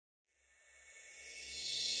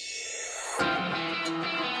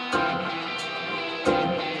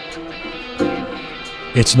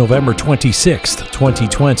It's November 26th,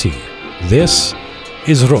 2020. This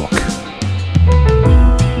is Roqe.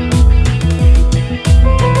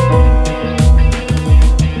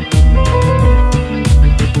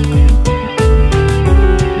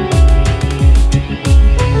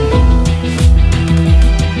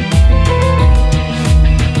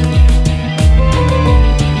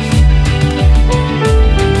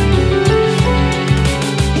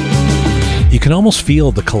 You can almost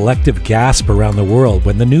feel the collective gasp around the world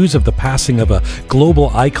when the news of the passing of a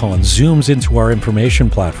global icon zooms into our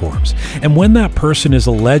information platforms. And when that person is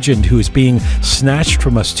a legend who is being snatched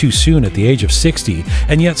from us too soon at the age of 60,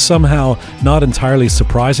 and yet somehow, not entirely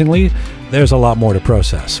surprisingly, there's a lot more to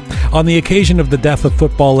process. On the occasion of the death of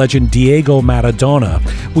football legend Diego Maradona,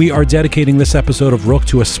 we are dedicating this episode of Roqe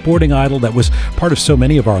to a sporting idol that was part of so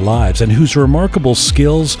many of our lives and whose remarkable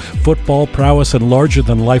skills, football prowess, and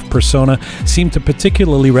larger-than-life persona seem to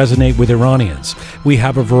particularly resonate with Iranians. We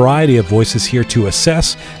have a variety of voices here to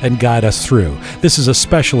assess and guide us through. This is a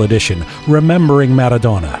special edition, Remembering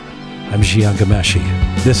Maradona. I'm Jian Ghomeshi.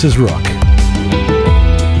 This is Roqe.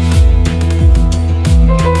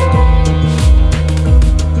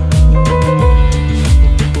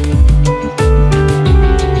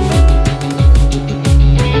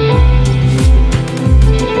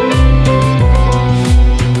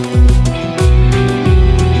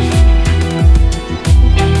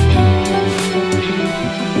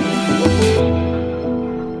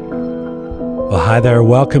 Hi there,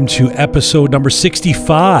 welcome to episode number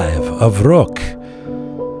 65 of Roqe.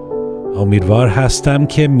 Omidvar hastam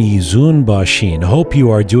ke mizun bashin. Hope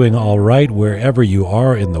you are doing all right wherever you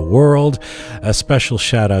are in the world. A special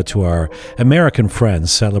shout out to our American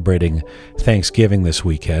friends celebrating Thanksgiving this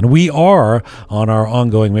weekend. We are on our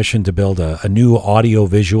ongoing mission to build a new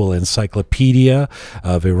audio-visual encyclopedia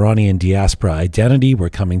of Iranian diaspora identity. We're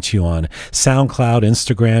coming to you on SoundCloud,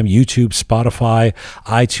 Instagram, YouTube, Spotify,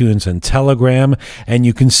 iTunes, and Telegram. And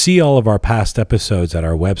you can see all of our past episodes at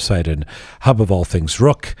our website and hub of all things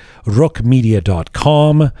Roqe,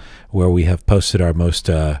 roqemedia.com, where we have posted our most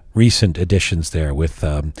recent editions there with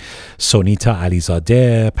Sonita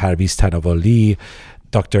Alizadeh, Parviz Tanavoli,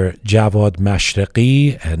 Dr. Javad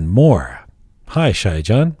Mashriqi, and more. Hi, Shaya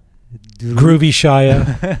Jan. Groovy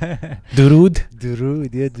Shaya. Durud.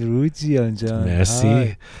 Durud, yeah, Durud Jian Jan.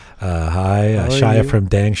 Merci. Hi, Shaya from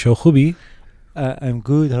Dang Show Khubi. I'm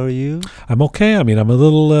good. How are you? I'm okay. I mean, I'm a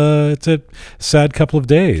little, it's a sad couple of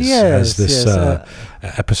days, as this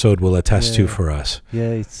episode will attest to for us. Yeah,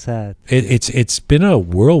 it's sad. It's been a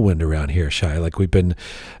whirlwind around here, Shai. Like, we've been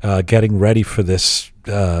getting ready for this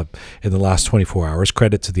in the last 24 hours.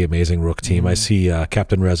 Credit to the amazing Roqe team. I see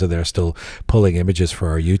Captain Reza there still pulling images for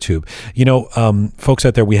our YouTube. You know, folks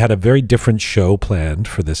out there, we had a very different show planned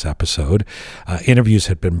for this episode. Interviews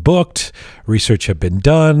had been booked, research had been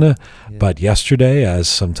done, but yesterday, as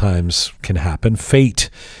sometimes can happen, fate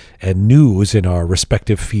and news in our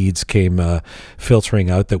respective feeds came filtering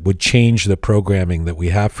out that would change the programming that we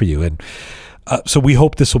have for you. And so we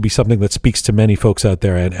hope this will be something that speaks to many folks out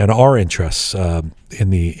there and our interests in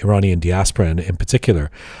the Iranian diaspora in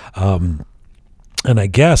particular. And I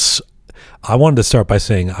guess I wanted to start by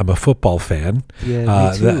saying I'm a football fan.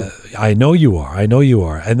 Yeah, me too. I know you are. I know you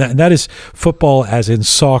are. And that is football as in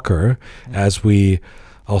soccer, as we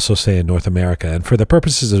also say in North America. And for the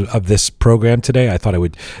purposes of this program today, I thought I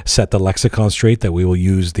would set the lexicon straight that we will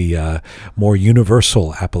use the more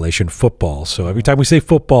universal appellation football. So every time we say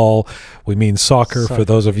football, we mean soccer. For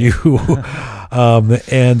those of you who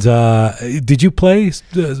did you play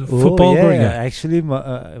football growing up? Actually,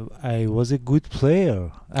 I was a good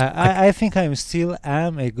player. I think I still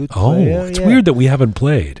am a good player. Oh, it's weird that we haven't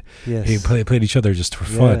played. Yes. We played each other just for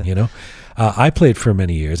fun, you know. I played for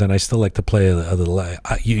many years, and I still like to play a little.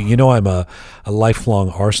 You know, I'm a lifelong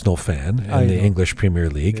Arsenal fan in the English Premier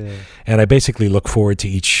League, and I basically look forward to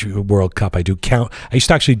each World Cup. I used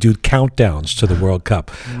to actually do countdowns to the World Cup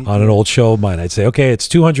on an old show of mine. I'd say, okay, it's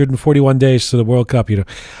 241 days to the World Cup, you know.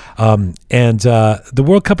 The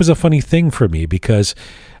World Cup is a funny thing for me because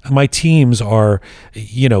my teams are,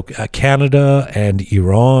 you know, Canada and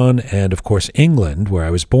Iran and, of course, England, where I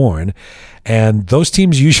was born. And those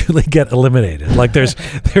teams usually get eliminated. Like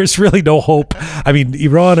there's really no hope. I mean,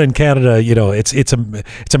 Iran and Canada, you know, it's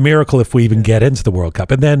a miracle if we even get into the World Cup.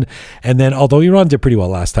 And then although Iran did pretty well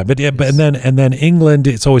last time, and then England,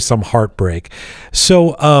 it's always some heartbreak.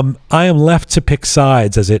 So I am left to pick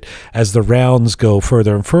sides as the rounds go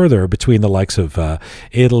further and further between the likes of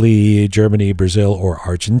Italy, Germany, Brazil, or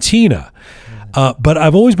Argentina. But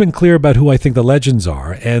I've always been clear about who I think the legends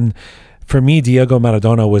are. And for me, Diego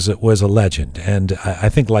Maradona was a legend, and I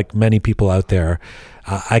think, like many people out there,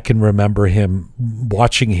 I can remember him,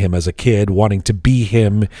 watching him as a kid, wanting to be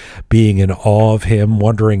him, being in awe of him,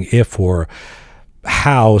 wondering if or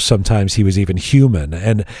how sometimes he was even human.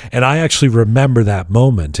 And I actually remember that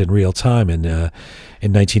moment in real time in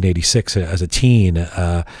 1986 as a teen,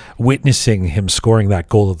 witnessing him scoring that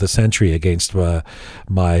goal of the century against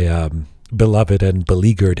my beloved and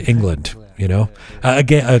beleaguered England. You know,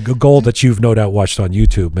 again, a goal that you've no doubt watched on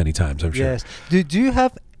YouTube many times, I'm sure. Yes. Do you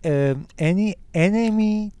have any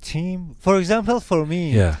enemy team? For example, for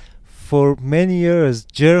me, for many years,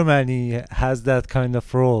 Germany has that kind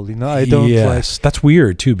of role. You know, I don't like. That's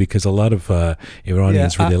weird too, because a lot of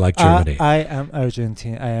Iranians really like Germany. I am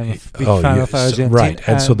Argentine. I am a big fan of Argentina. Right,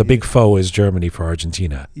 and so the big foe is Germany for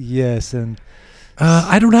Argentina. Yes, and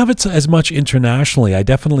I don't have it as much internationally. I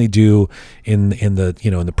definitely do in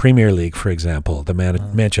the Premier League, for example. The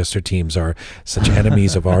Manchester teams are such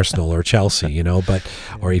enemies of Arsenal or Chelsea,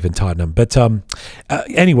 or even Tottenham. But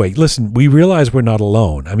anyway, listen, we realize we're not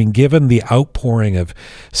alone. I mean, given the outpouring of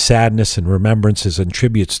sadness and remembrances and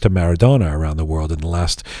tributes to Maradona around the world in the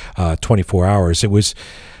last 24 hours, it was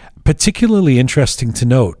particularly interesting to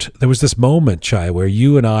note. There was this moment, Chai, where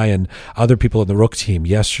you and I and other people on the Roqe team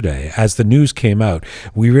yesterday, as the news came out,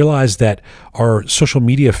 we realized that our social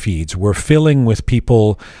media feeds were filling with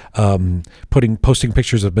people posting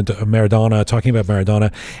pictures of Maradona, talking about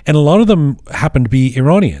Maradona, and a lot of them happened to be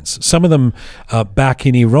Iranians, some of them back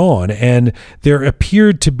in Iran, and there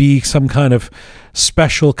appeared to be some kind of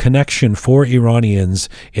special connection for Iranians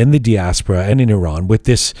in the diaspora and in Iran with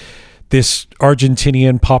this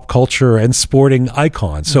Argentinian pop culture and sporting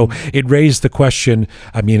icon. So it raised the question,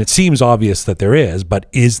 I mean, it seems obvious that there is, but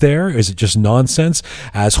is there? Is it just nonsense?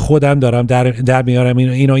 As Khodam daram dad miyar, I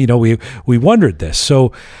mean, we wondered this.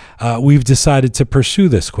 So we've decided to pursue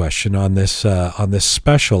this question on this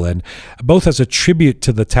special, and both as a tribute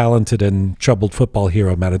to the talented and troubled football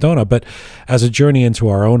hero Maradona, but as a journey into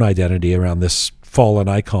our own identity around this fallen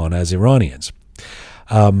icon as Iranians.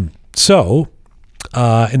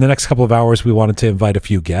 In the next couple of hours, we wanted to invite a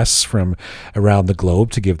few guests from around the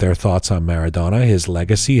globe to give their thoughts on Maradona, his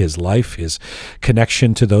legacy, his life, his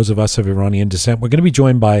connection to those of us of Iranian descent. We're going to be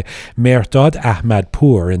joined by Mehrdad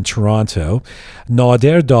Ahmadpour in Toronto,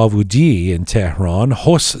 Nader Davoodi in Tehran,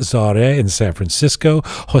 Zare in San Francisco,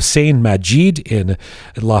 Hossein Madjid in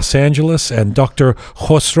Los Angeles, and Dr.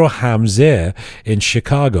 Khosro Hamzeh in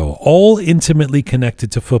Chicago, all intimately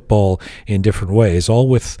connected to football in different ways, all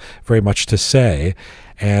with very much to say.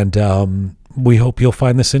 And we hope you'll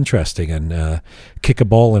find this interesting and kick a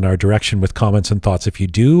ball in our direction with comments and thoughts. If you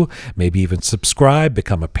do, maybe even subscribe,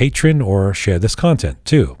 become a patron, or share this content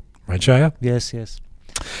too. Right, Shaya? Yes, yes.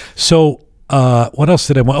 So what else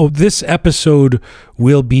did I want? Oh, this episode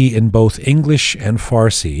will be in both English and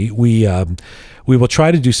Farsi. We will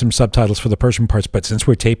try to do some subtitles for the Persian parts, but since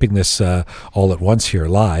we're taping this all at once here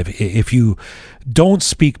live, if you don't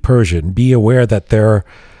speak Persian, be aware that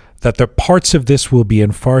the parts of this will be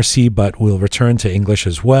in Farsi, but we'll return to English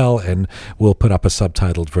as well, and we'll put up a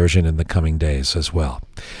subtitled version in the coming days as well.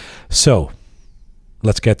 So,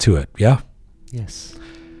 let's get to it, yeah? Yes.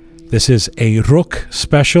 This is a Roqe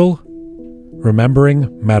Special, remembering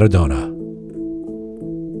Maradona.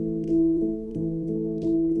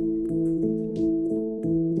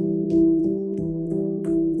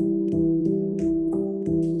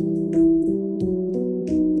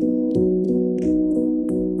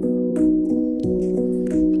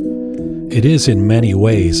 It is in many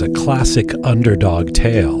ways a classic underdog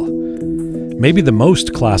tale. Maybe the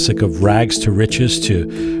most classic of rags to riches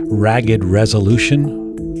to ragged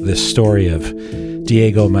resolution, this story of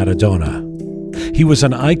Diego Maradona. He was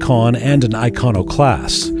an icon and an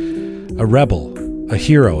iconoclast, a rebel, a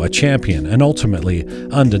hero, a champion, and ultimately,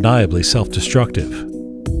 undeniably self-destructive.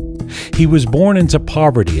 He was born into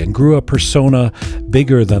poverty and grew a persona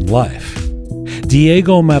bigger than life.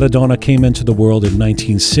 Diego Maradona came into the world in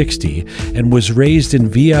 1960 and was raised in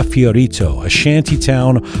Villa Fiorito, a shanty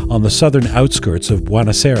town on the southern outskirts of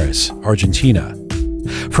Buenos Aires, Argentina.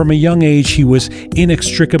 From a young age, he was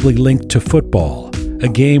inextricably linked to football, a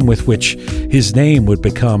game with which his name would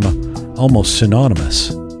become almost synonymous.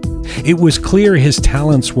 It was clear his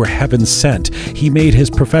talents were heaven sent. He made his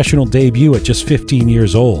professional debut at just 15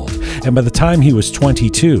 years old, and by the time he was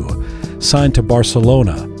 22, signed to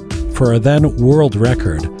Barcelona for a then world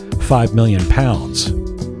record £5 million.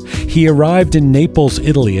 He arrived in Naples,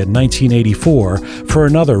 Italy in 1984 for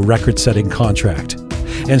another record-setting contract,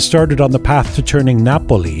 and started on the path to turning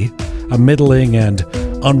Napoli, a middling and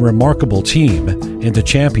unremarkable team, into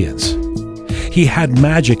champions. He had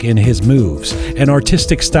magic in his moves, an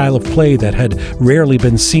artistic style of play that had rarely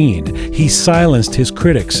been seen. He silenced his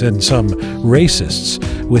critics and some racists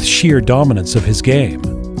with sheer dominance of his game.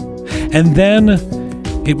 And then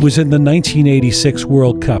it was in the 1986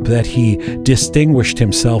 World Cup that he distinguished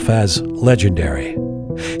himself as legendary,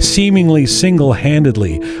 seemingly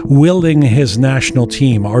single-handedly wielding his national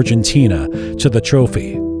team, Argentina, to the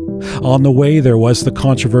trophy. On the way, there was the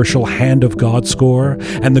controversial Hand of God score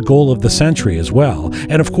and the goal of the century as well,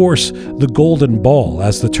 and of course, the Golden Ball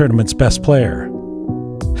as the tournament's best player.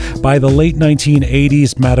 By the late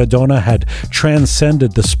 1980s, Maradona had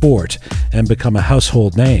transcended the sport and become a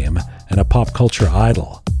household name and a pop culture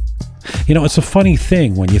idol. You know, it's a funny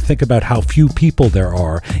thing when you think about how few people there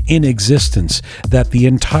are in existence that the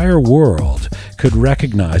entire world could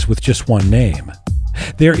recognize with just one name.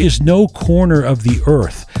 There is no corner of the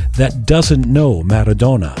earth that doesn't know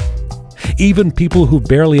Maradona. Even people who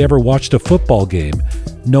barely ever watched a football game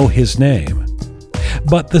know his name.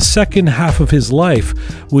 But the second half of his life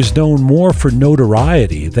was known more for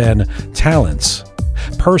notoriety than talents.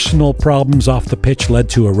 Personal problems off the pitch led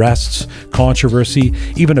to arrests, controversy,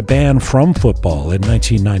 even a ban from football in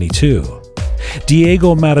 1992.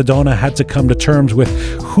 Diego Maradona had to come to terms with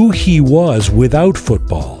who he was without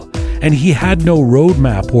football, and he had no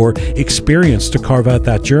roadmap or experience to carve out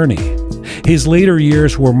that journey. His later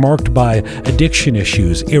years were marked by addiction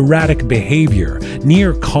issues, erratic behavior,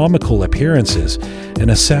 near comical appearances, and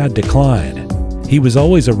a sad decline. He was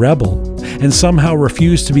always a rebel, and somehow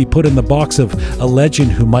refused to be put in the box of a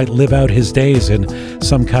legend who might live out his days in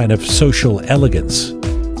some kind of social elegance.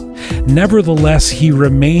 Nevertheless, he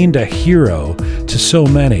remained a hero to so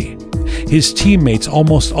many. His teammates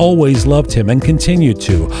almost always loved him and continued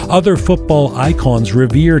to. Other football icons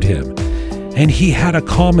revered him. And he had a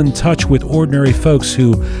common touch with ordinary folks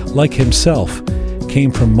who, like himself,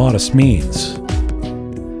 came from modest means.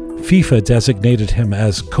 FIFA designated him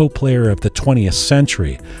as co-player of the 20th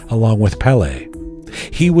century, along with Pelé.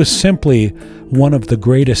 He was simply one of the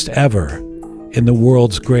greatest ever in the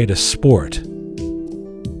world's greatest sport.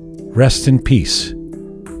 Rest in peace,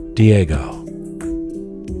 Diego.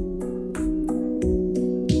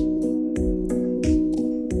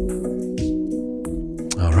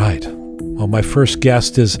 All right. Well, my first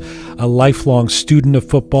guest is a lifelong student of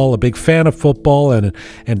football, a big fan of football, and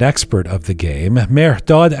an expert of the game.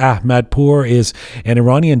 Mehrdad Ahmadpour is an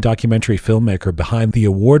Iranian documentary filmmaker behind the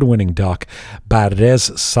award-winning doc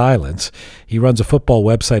Barez Silence. He runs a football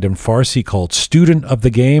website in Farsi called Student of the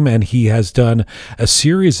Game, and he has done a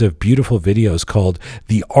series of beautiful videos called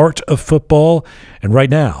The Art of Football. And right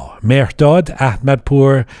now, Mehrdad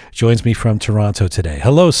Ahmadpour joins me from Toronto today.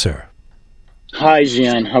 Hello, sir. Hi,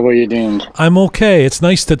 Jian. How are you doing? I'm okay. It's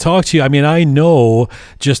nice to talk to you. I mean, I know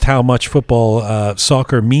just how much football,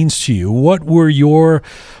 soccer means to you. What were your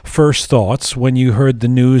first thoughts when you heard the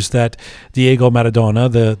news that Diego Maradona,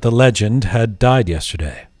 the legend, had died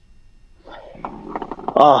yesterday?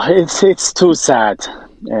 Oh, it's too sad.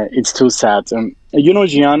 It's too sad. You know,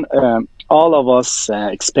 Jian, all of us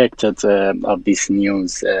expected of this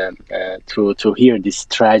news to hear this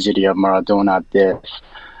tragedy of Maradona death.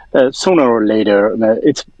 Sooner or later,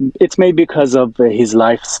 it's maybe because of his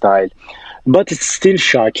lifestyle, but it's still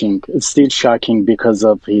shocking. It's still shocking because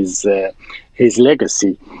of his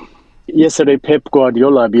legacy. Yesterday, Pep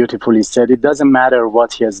Guardiola beautifully said, "It doesn't matter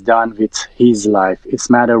what he has done with his life; it's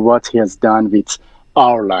matter what he has done with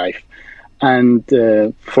our life." And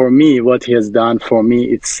for me, what he has done for me,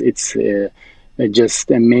 it's just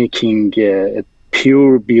making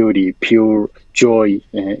pure beauty, pure joy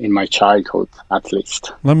in my childhood, at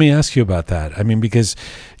least. Let me ask you about that. I mean, because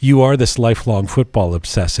you are this lifelong football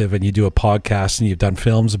obsessive and you do a podcast and you've done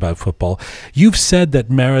films about football. You've said that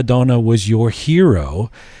Maradona was your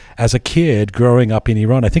hero as a kid growing up in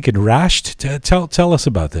Iran. I think in Rasht. Tell us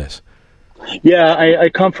about this. Yeah, I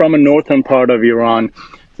come from a northern part of Iran,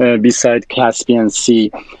 beside Caspian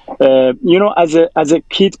Sea. You know, as a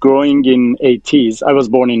kid growing in 80s, I was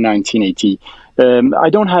born in 1980. I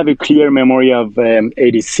don't have a clear memory of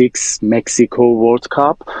 86 Mexico World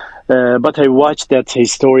Cup, but I watched that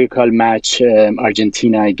historical match,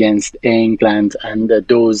 Argentina against England, and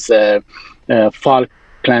those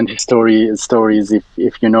Falkland stories,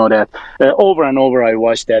 if you know that. Over and over, I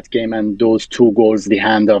watched that game, and those two goals, the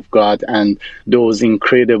hand of God, and those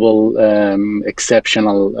incredible,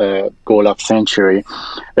 exceptional goal of century.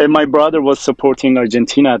 My brother was supporting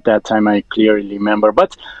Argentina at that time, I clearly remember.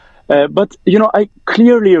 But you know, I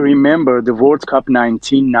clearly remember the World Cup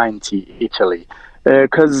 1990 Italy,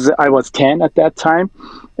 because I was 10 at that time,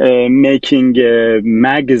 making a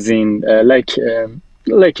magazine,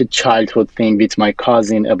 like a childhood thing with my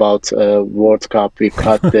cousin about World Cup. We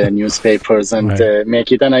cut the newspapers and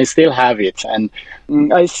make it, and I still have it. And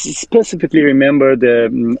I specifically remember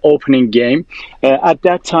the opening game. At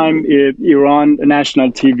that time, Iran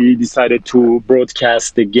national TV decided to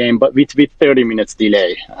broadcast the game, but with 30 minutes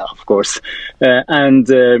delay, of course. And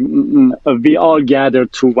we all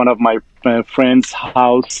gathered to one of my friend's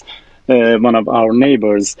house, one of our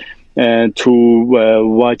neighbors, to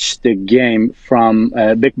watch the game from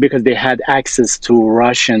because they had access to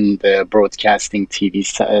Russian broadcasting TV.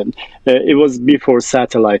 It was before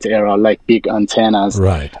satellite era, like big antennas.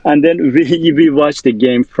 Right. And then we watched the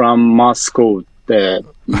game from Moscow. The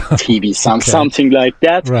TV, something like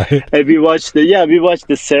that. Right. We watched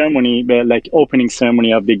the ceremony, like opening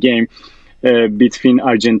ceremony of the game between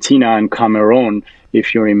Argentina and Cameroon,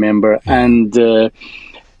 if you remember, and.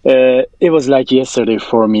 It was like yesterday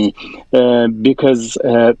for me because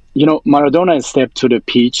Maradona stepped to the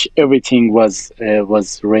pitch. Everything was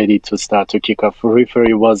ready to start to kick off. The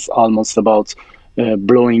referee was almost about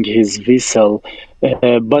blowing his whistle,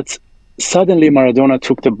 but suddenly Maradona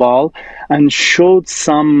took the ball and showed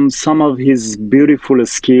some of his beautiful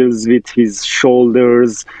skills with his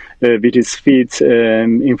shoulders, with his feet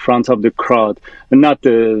in front of the crowd, not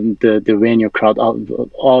the venue crowd,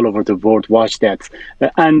 all over the world watched that.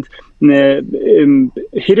 And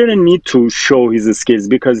he didn't need to show his skills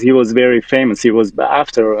because he was very famous. He was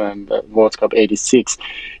after World Cup '86.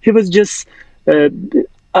 He was just...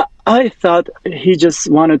 I thought he just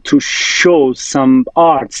wanted to show some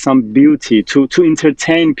art, some beauty, to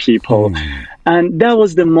entertain people. And that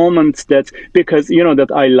was the moment that, because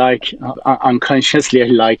that I like, unconsciously I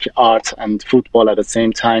like art and football at the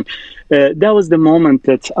same time. That was the moment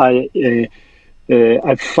that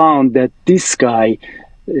I found that this guy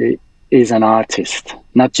is an artist,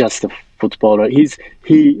 not just a footballer.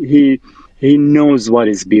 He knows what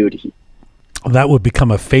is beauty. That would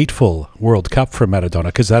become a fateful World Cup for Maradona,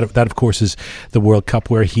 because that of course is the World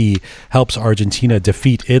Cup where he helps Argentina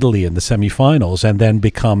defeat Italy in the semifinals and then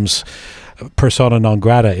becomes persona non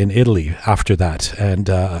grata in Italy after that,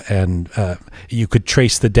 and you could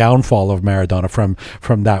trace the downfall of Maradona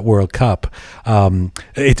from that World Cup.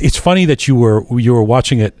 It's funny that you were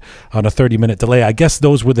watching it on a 30-minute delay. I guess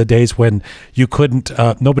those were the days when you couldn't.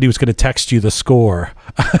 Nobody was going to text you the score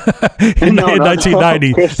in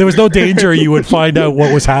 1990. There was no danger you would find out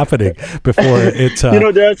what was happening before it.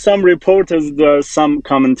 There are some reporters, there are some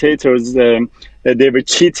commentators. They were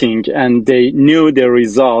cheating and they knew the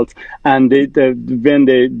result, and when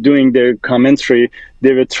they doing their commentary,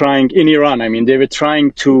 they were trying in Iran. I mean, they were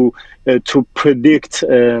trying to predict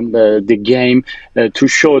the game, to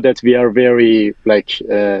show that we are very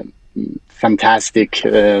fantastic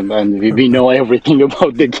and we know everything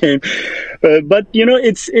about the game. But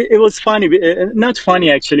it was funny, not funny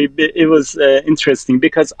actually. It was interesting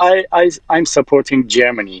because I'm supporting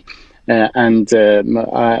Germany. And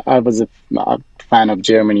I was a fan of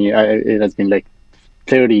Germany. It has been like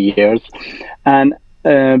 30 years, and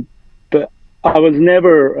but I was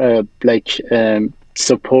never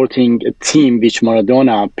supporting a team which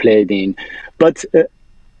Maradona played in. But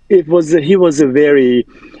he was a very.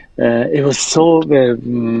 It was so.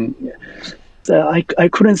 I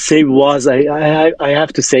couldn't say was. I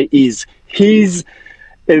have to say is. He's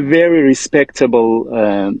a very respectable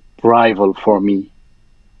rival for me.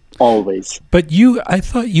 Always. But I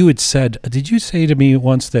thought you had said, did you say to me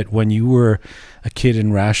once that when you were a kid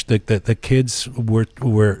in Rash, that the kids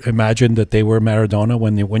were imagined that they were Maradona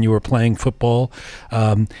when you were playing football?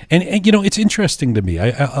 And it's interesting to me.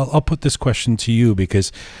 I'll put this question to you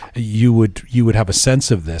because you would have a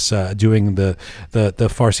sense of this doing the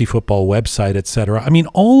Farsi football website, etc. I mean,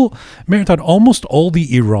 Mehrdad, almost all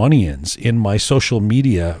the Iranians in my social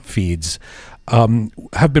media feeds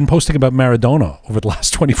have been posting about Maradona over the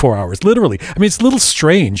last 24 hours, literally. I mean, it's a little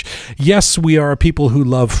strange. Yes, we are people who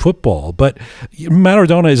love football, but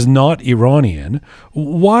Maradona is not Iranian.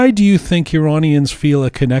 Why do you think Iranians feel a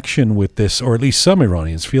connection with this, or at least some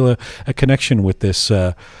Iranians feel a connection with this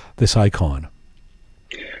icon?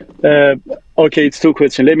 Okay, it's two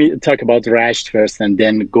questions. Let me talk about Rasht first and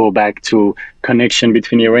then go back to connection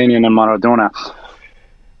between Iranian and Maradona.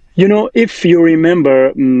 If you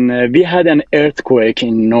remember, we had an earthquake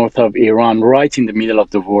in north of Iran right in the middle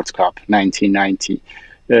of the World Cup, 1990.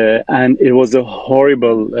 And it was a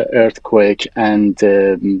horrible earthquake,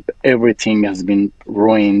 and everything has been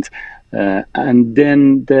ruined. And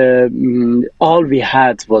then all we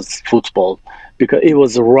had was football, because it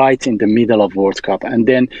was right in the middle of World Cup. And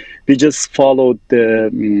then we just followed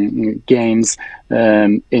the games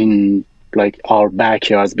in our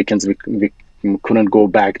backyards, because we couldn't go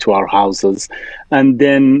back to our houses. And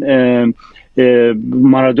then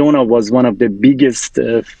Maradona was one of the biggest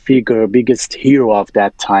biggest hero of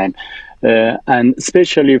that time, and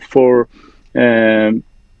especially for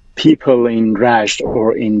people in Rasht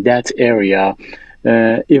or in that area.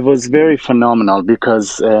 It was very phenomenal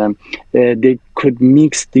because they could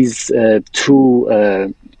mix these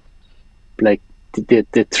two, like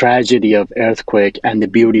the tragedy of earthquake and the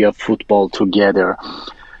beauty of football together.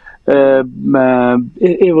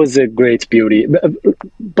 It was a great beauty.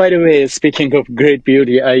 By the way, speaking of great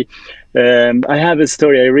beauty, I have a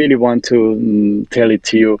story I really want to tell it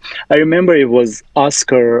to you. I remember it was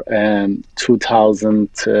Oscar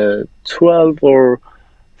 2012 or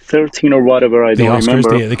 13 or whatever. I don't remember.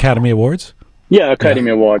 The Oscars, the Academy Awards? Yeah,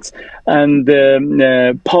 Academy Awards. And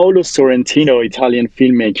Paolo Sorrentino, Italian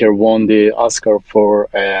filmmaker, won the Oscar for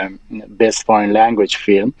Best Foreign Language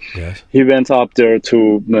Film. Yes. He went up there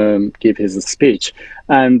to give his speech.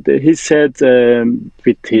 And he said,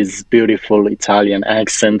 with his beautiful Italian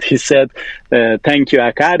accent, he said, thank you,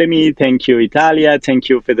 Academy, thank you, Italia, thank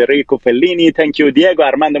you, Federico Fellini, thank you, Diego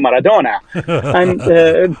Armando Maradona. And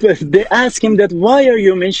they asked him that, why are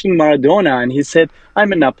you mentioning Maradona? And he said,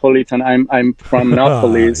 I'm a Napolitan, I'm from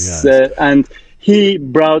Naples. Yes. And he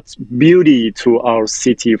brought beauty to our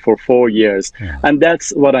city for 4 years. Yeah. And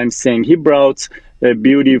that's what I'm saying. He brought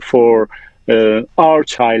beauty for our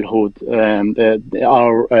childhood,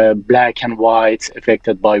 our black and white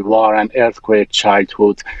affected by war and earthquake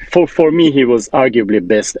childhood. For me, he was arguably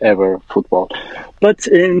best ever football. But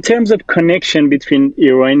in terms of connection between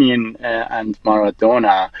Iranian and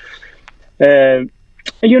Maradona, there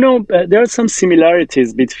are some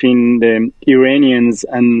similarities between the Iranians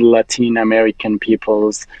and Latin American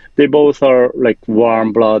peoples. They both are like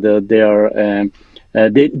warm-blooded. They are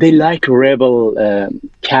they like rebel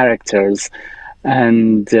characters,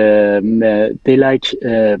 and they like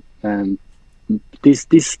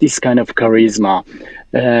this kind of charisma.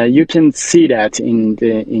 You can see that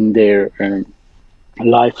in their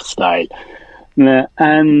lifestyle,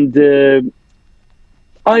 and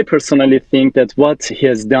I personally think that what he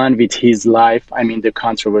has done with his life, I mean the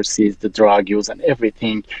controversies, the drug use and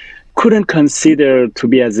everything, couldn't consider to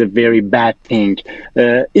be as a very bad thing.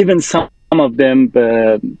 Even some of them,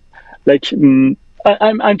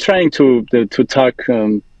 I'm trying to talk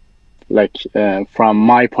from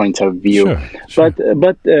my point of view, sure.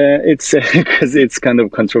 But it's because it's kind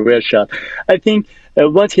of controversial. I think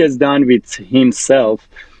what he has done with himself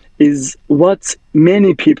is what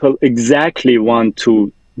many people exactly want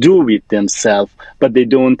to do with themselves, but they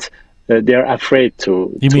don't. They're afraid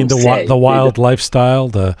to. You mean the wild lifestyle,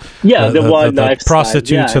 the wild lifestyle,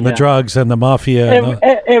 prostitutes and the drugs and the mafia,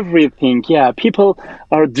 everything. Yeah, people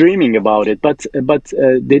are dreaming about it, but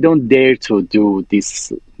they don't dare to do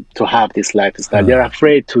this, to have this lifestyle. They're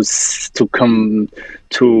afraid to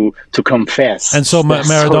confess. And so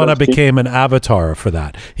Maradona became an avatar for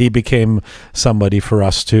that. He became somebody for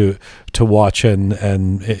us to watch and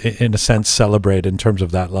in a sense celebrate in terms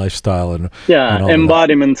of that lifestyle and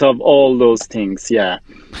embodiment of all those things. Yeah.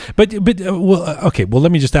 But okay. Well,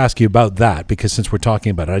 let me just ask you about that, because since we're talking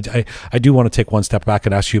about it, I do want to take one step back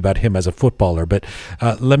and ask you about him as a footballer. But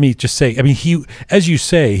let me just say, I mean, he, as you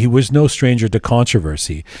say, he was no stranger to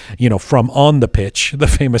controversy. You know, from on the pitch, the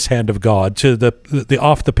famous hand of God, to the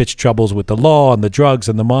off the pitch troubles with the law and the drugs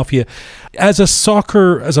and the mafia. As a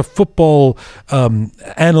football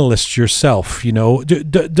analyst yourself, you know,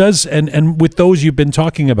 does and with those you've been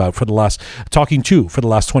talking for the last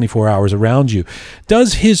 24 hours around you,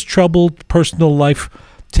 does his troubled personal life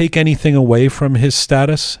take anything away from his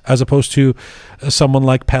status as opposed to someone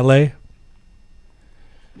like Pelé?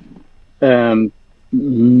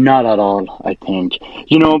 Not at all, I think.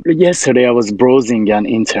 You know, yesterday I was browsing on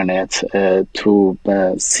internet to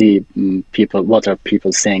see what are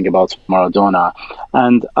people saying about Maradona,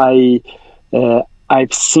 and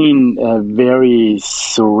I've seen a very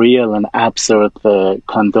surreal and absurd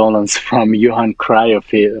condolence from Johan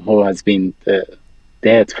Cruyff, who has been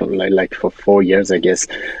dead for for 4 years, I guess,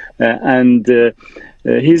 and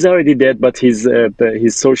he's already dead, but his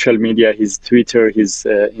social media, his Twitter, his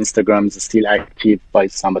Instagram is still active by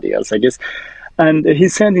somebody else, I guess. And he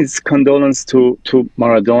sent his condolence to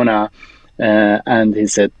Maradona, and he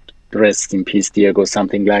said, "Rest in peace, Diego,"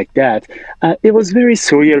 something like that. It was very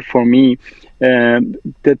surreal for me.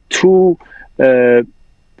 The two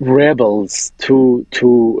rebels, two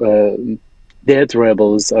dead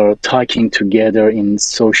rebels, are talking together in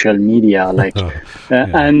social media,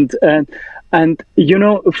 and you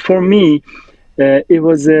know, for me, it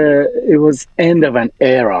was end of an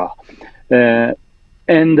era.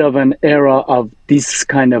 end of an era of this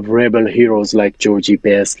kind of rebel heroes like Georgie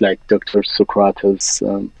Best, like Dr. Socrates,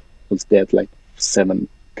 who's dead like 7-10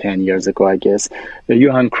 years ago, I guess.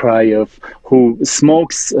 Johan Cruyff, who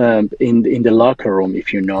smokes in the locker room,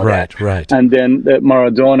 if you know that. Right. And then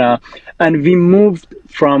Maradona. And we moved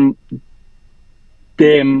from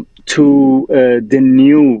them to the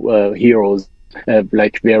new heroes,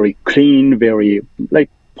 like very clean, very like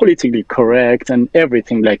politically correct and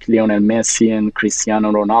everything, like Lionel Messi and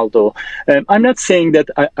Cristiano Ronaldo. I'm not saying that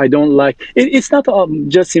I don't like it's not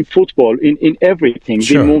just in football, in everything.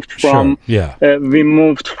 Sure, we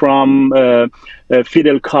moved from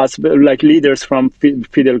Fidel Castro, like leaders from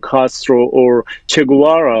Fidel Castro or Che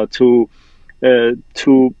Guevara to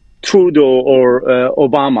Trudeau or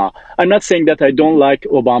Obama. I'm not saying that I don't like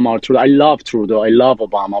Obama or Trudeau. I love Trudeau. I love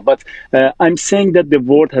Obama. But I'm saying that the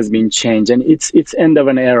world has been changed, and it's end of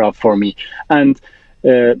an era for me. And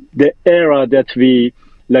the era that we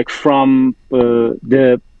like from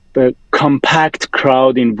the compact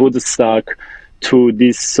crowd in Woodstock to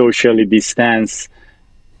this socially distanced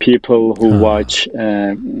people who watch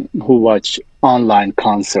online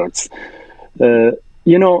concerts.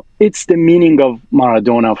 You know, it's the meaning of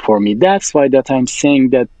Maradona for me. That's why that I'm saying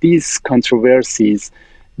that these controversies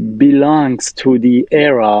belongs to the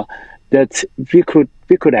era that we could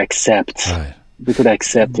accept. Right. We could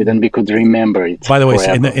accept it and we could remember it. By the way,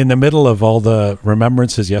 in the middle of all the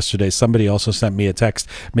remembrances yesterday, somebody also sent me a text,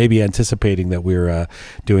 maybe anticipating that we're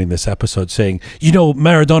doing this episode, saying, you know,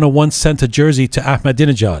 Maradona once sent a jersey to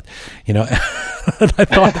Ahmadinejad. You know, and I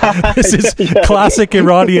thought, this is classic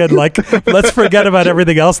Iranian, like, let's forget about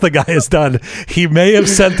everything else the guy has done. He may have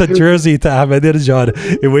sent a jersey to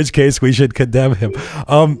Ahmadinejad, in which case we should condemn him.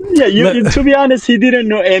 To be honest, he didn't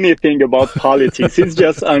know anything about politics. He's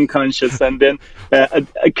just unconscious. And then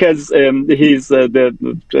because he's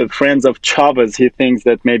the friends of Chavez, he thinks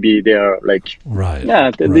that maybe they are like,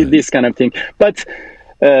 this kind of thing. But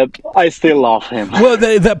I still love him. Well,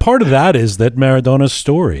 that part of that is that Maradona's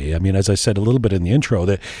story. I mean, as I said a little bit in the intro,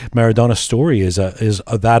 that Maradona's story is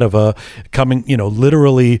that of a coming, you know,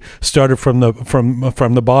 literally started from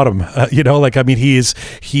the bottom. You know, like, I mean, he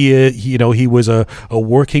was a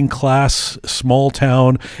working class small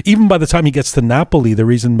town. Even by the time he gets to Napoli, the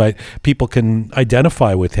reason why people can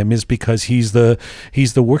identify with him is because he's the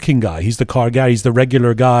working guy, he's the car guy, he's the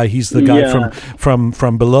regular guy, he's the guy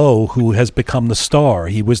from below who has become the star.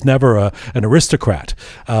 He was never an aristocrat.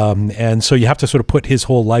 And so you have to sort of put his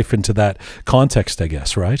whole life into that context, I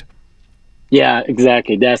guess, right? Yeah,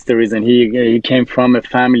 exactly. That's the reason. He came from a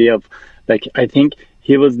family of, like, I think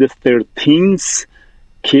he was the 13th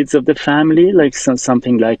kids of the family, like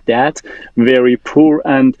something like that. Very poor.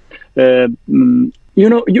 And, you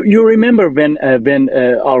know, you remember when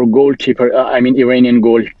our goalkeeper, Iranian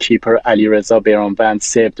goalkeeper Ali Reza Behramvand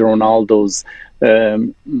saved Ronaldo's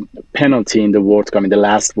penalty in the World Cup, in the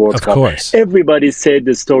last World Cup. Of course. Everybody said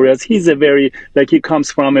the story as he's a very, like, he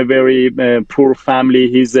comes from a very poor family.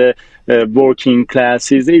 He's a working class.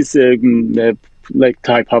 He's like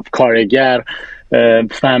type of karigar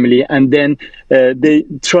family. And then they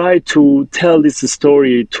try to tell this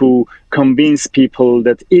story to convince people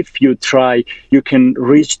that if you try, you can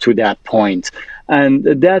reach to that point. And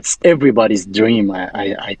that's everybody's dream,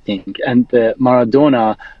 I think. And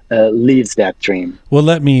Maradona lives that dream. Well,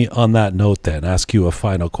 let me, on that note then, ask you a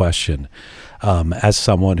final question. As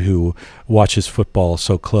someone who watches football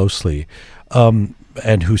so closely,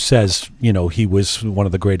 and who says, you know, he was one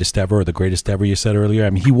of the greatest ever, or the greatest ever, you said earlier. I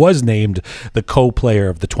mean, he was named the co-player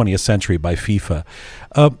of the 20th century by FIFA.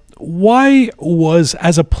 Why was,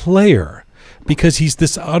 as a player, because he's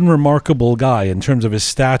this unremarkable guy in terms of his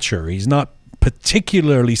stature, he's not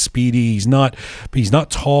particularly speedy, he's not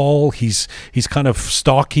tall, he's kind of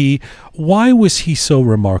stocky. Why was he so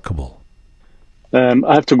remarkable?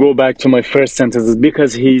 I have to go back to my first sentence,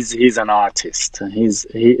 because he's an artist. Like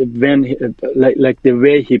the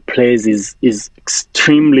way he plays is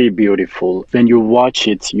extremely beautiful. When you watch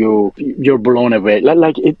it, you're blown away.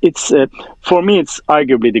 Like it's for me, it's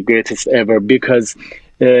arguably the greatest ever, because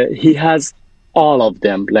he has all of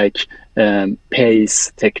them, like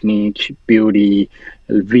pace, technique, beauty,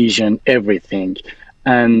 vision, everything.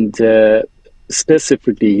 And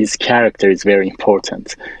specifically, his character is very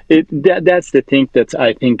important. That's the thing that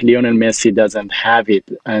I think Lionel Messi doesn't have it,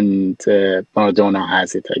 and Maradona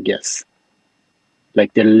has it, I guess.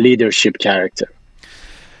 Like the leadership character.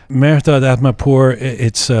 Mehrdad Ahmadpour,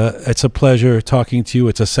 it's a pleasure talking to you.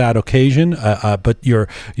 It's a sad occasion, but your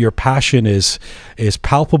passion is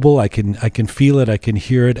palpable. I can feel it. I can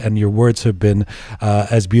hear it, and your words have been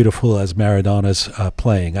as beautiful as Maradona's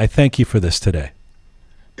playing. I thank you for this today.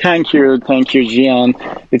 Thank you, Jian.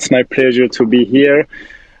 It's my pleasure to be here,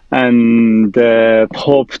 and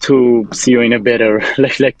hope to see you in a better,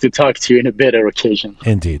 like to talk to you in a better occasion.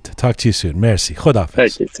 Indeed. Talk to you soon. Merci. Khodafis.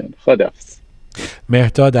 Talk to you soon. Khodafis.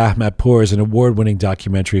 Mehrdad Ahmadpour is an award-winning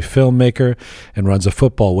documentary filmmaker and runs a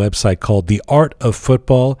football website called The Art of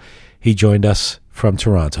Football. He joined us from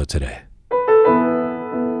Toronto today.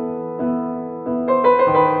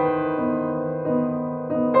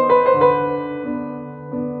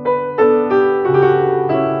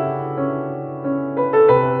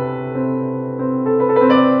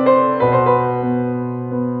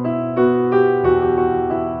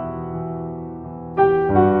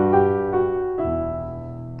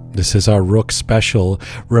 This is our Roqe Special,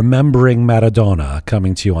 Remembering Maradona,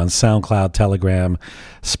 coming to you on SoundCloud, Telegram,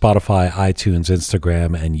 Spotify, iTunes, Instagram,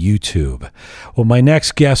 and YouTube. Well, my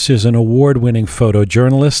next guest is an award-winning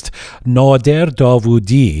photojournalist. Nader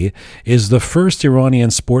Davoodi is the first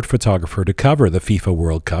Iranian sport photographer to cover the FIFA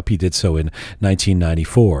World Cup. He did so in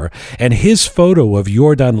 1994. And his photo of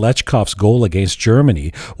Yordan Lechkov's goal against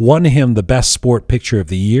Germany won him the Best Sport Picture of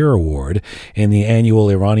the Year award in the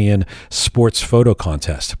annual Iranian Sports Photo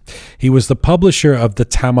Contest. He was the publisher of the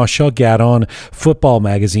Tamashagaran football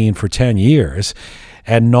magazine for 10 years.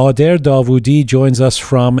 And Nader Davoodi joins us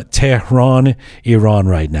from Tehran, Iran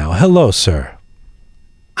right now. Hello, sir.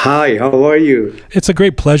 Hi, how are you? It's a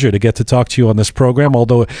great pleasure to get to talk to you on this program,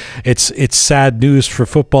 although it's sad news for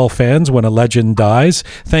football fans when a legend dies.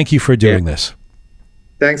 Thank you for doing this.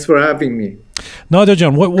 Thanks for having me. Nader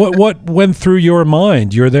Jan, what went through your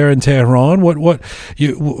mind? You're there in Tehran.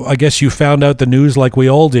 I guess you found out the news like we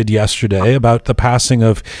all did yesterday about the passing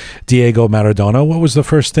of Diego Maradona. What was the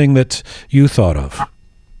first thing that you thought of?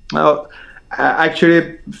 Well,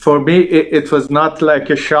 actually, for me, it was not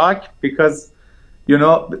like a shock because, you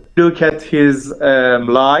know, look at his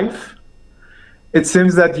life. It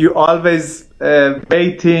seems that you always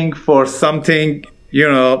waiting for something, you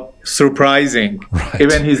know, surprising. Right.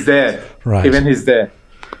 Even he's dead. Right. Even he's dead.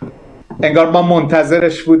 انگار ما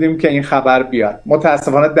منتظرش بودیم که این خبر بیاد.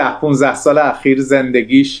 متاسفانه 10-15 سال اخیر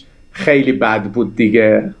زندگیش خیلی بد بود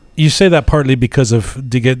دیگه. You say that partly because of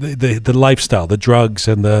the lifestyle, the drugs,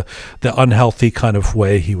 and the unhealthy kind of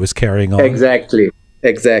way he was carrying on. Exactly.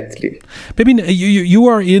 I mean, you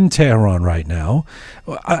are in Tehran right now.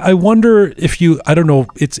 I wonder if I don't know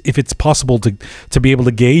if it's possible to be able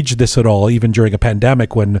to gauge this at all, even during a pandemic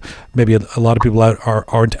when maybe a lot of people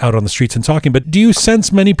aren't out on the streets and talking. But do you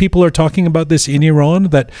sense many people are talking about this in Iran,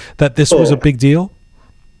 that this was a big deal?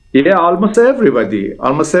 Yeah, almost everybody.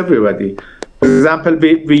 For example,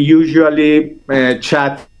 we usually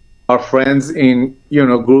chat our friends in, you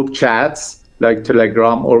know, group chats like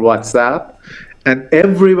Telegram or WhatsApp. And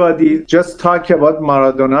everybody just talk about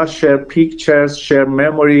Maradona, share pictures, share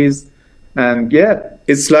memories, and yeah,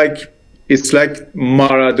 it's like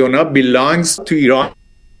Maradona belongs to Iran.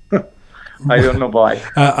 I don't know why.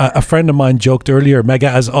 A friend of mine joked earlier, "Mega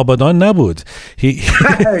az Abadan nabud."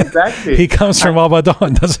 Exactly. He comes from Abadan,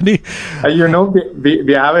 doesn't he? You know,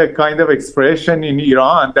 we have a kind of expression in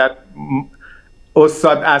Iran that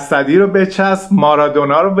Ustad Asadi ro bechasb,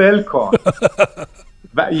 Maradona ro vel kon.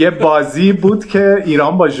 و یه بازی بود که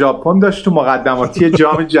ایران با ژاپن داشت تو مقدماتی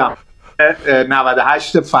جام جهانی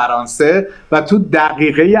 98 فرانسه و تو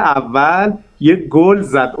دقیقه اول یه گل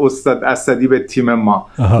زد استاد اسدی به تیم ما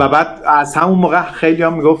و بعد از همون موقع خیلی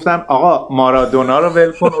هم میگفتن آقا مارادونا رو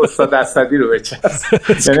ول کن استاد اسدی رو بچسب.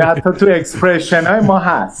 یعنی حتی تو اکسپرشن های ما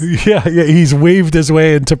هست. Yeah, he's waved his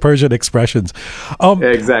way into Persian expressions.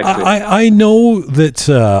 Exactly. I know that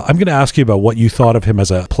I'm going to ask you about what you thought of him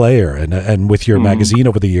as a player and with your magazine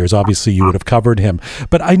over the years. Obviously, you would have covered him.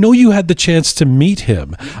 But I know you had the chance to meet him,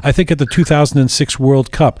 I think, at the 2006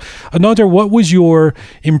 World Cup. Nader, what was your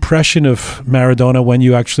impression of Maradona when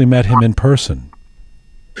you actually met him in person?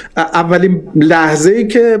 اولین لحظه‌ای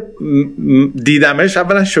که دیدمش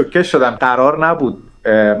اولا شوکه شدم. قرار نبود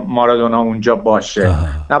مارادونا اونجا باشه،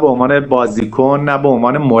 نه به عنوان بازیکن نه به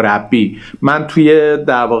عنوان مربی. من توی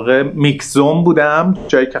در واقع میکزون بودم،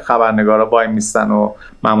 جایی که خبرنگارا وای میستن و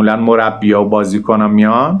معمولا مربی‌ها و بازیکن‌ها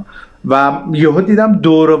میان و یهو دیدم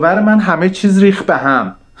دور و بر من همه چیز ریخت به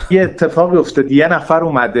هم. یه اتفاقی افتاد، یه نفر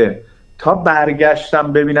اومده. تا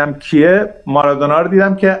برگشتم ببینم کیه، مارادونا رو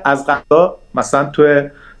دیدم که از قضا مثلا توی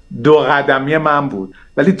 2 قدمی من بود،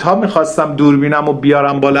 ولی تا میخواستم دوربینم و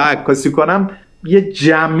بیارم بالا عکاسی کنم یه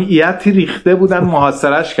جمعیتی ریخته بودن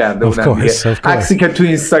محاصرش کرده بودن دیگه. عکسی که تو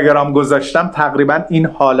اینستاگرام گذاشتم تقریبا این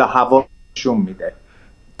حال و هوا نشون میده.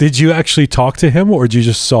 Did you actually talk to him or did you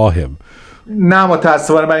just saw him? نه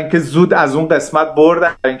متاسفانه من اینکه زود از اون قسمت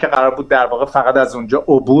بردم، اینکه قرار بود در واقع فقط از اونجا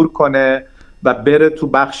عبور کنه و بره تو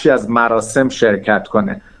بخشی از مراسم شرکت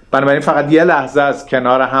کنه. بنابراین فقط یه لحظه از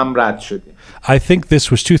کنار هم رد شدیم. I think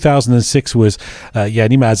this was 2006 was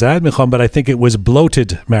یعنی معذرت میخوام but I think it was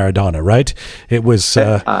bloated Maradona, right? It was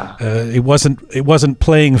it wasn't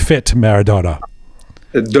playing fit Maradona.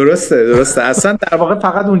 درسته اصلا در واقع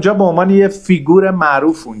فقط اونجا به عنوان یه فیگور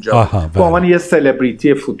معروف اونجا به عنوان یه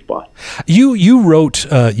سلبریتی فوتبال. You wrote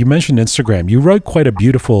you mentioned Instagram. You wrote quite a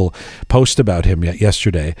beautiful post about him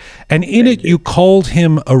yesterday, and in it you called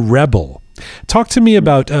him a rebel. Talk to me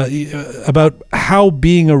about how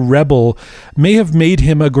being a rebel may have made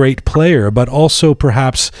him a great player, but also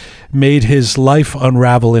perhaps made his life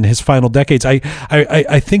unravel in his final decades.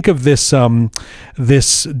 I think of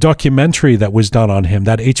this documentary that was done on him,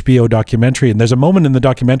 that HBO documentary, and there's a moment in the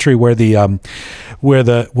documentary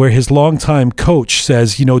where his longtime coach says,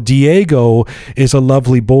 you know, Diego is a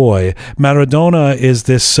lovely boy, Maradona is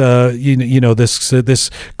this this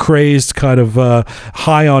crazed kind of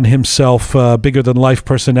high on himself, bigger than life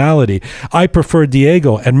personality. I prefer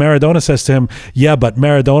Diego, and Maradona says to him, yeah, but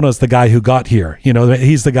Maradona's the guy who got here. You know,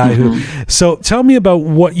 he's the guy who. So tell me about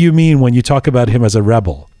what you mean when you talk about him as a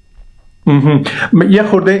rebel. یه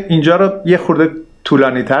خورده اینجا رو یه خورده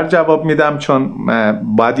طولانی تر جواب میدم چون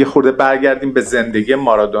باید یه خورده برگردیم به زندگی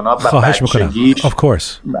مارادونا و بچگیش. Of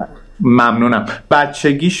course. ممنونم.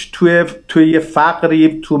 بچگیش توی یه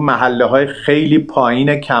فقری تو محله های خیلی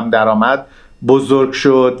پایین کم درآمد بزرگ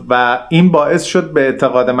شد و این باعث شد به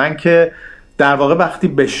اعتقاد من که در واقع وقتی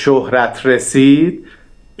به شهرت رسید،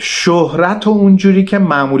 شهرت و اونجوری که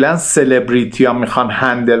معمولا سلبریتی ها میخوان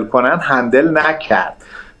هندل کنن هندل نکرد.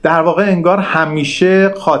 در واقع انگار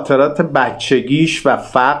همیشه خاطرات بچگیش و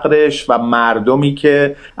فقرش و مردمی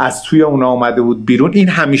که از توی اونا اومده بود بیرون این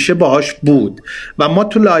همیشه باهاش بود و ما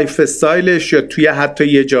تو لایف استایلش یا توی حتی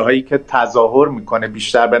یه جاهایی که تظاهر میکنه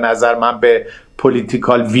بیشتر به نظر من به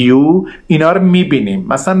پولیتیکال ویو اینا رو میبینیم.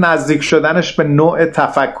 مثلا نزدیک شدنش به نوع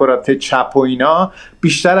تفکرات چپ و اینا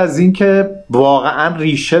بیشتر از این که واقعا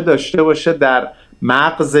ریشه داشته باشه در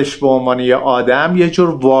مغزش به عنوان یه آدم یه جور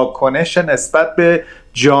واکنش نسبت به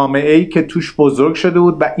جامعه‌ای که توش بزرگ شده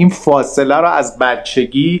بود و این فاصله رو از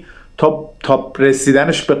بچگی تا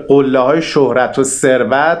رسیدنش به قله‌های شهرت و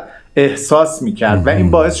ثروت احساس میکرد و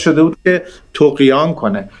این باعث شده بود که طغیان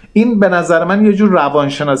کنه. این به نظر من یه جور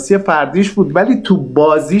روانشناسی فردیش بود ولی تو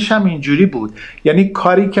بازیش هم اینجوری بود. یعنی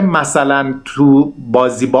کاری که مثلا تو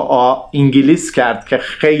بازی با انگلیس کرد که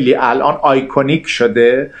خیلی الان آیکونیک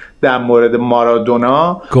شده در مورد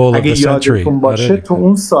مارادونا، اگه یادتون باشه تو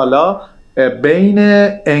اون سالا بین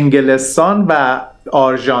انگلستان و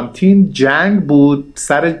آرژانتین جنگ بود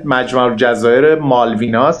سر مجمع جزایر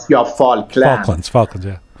مالویناس یا فالکلند.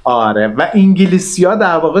 آره و انگلیسی‌ها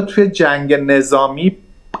در واقع توی جنگ نظامی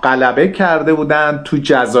غلبه کرده بودن، تو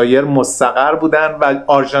جزایر مستقر بودن و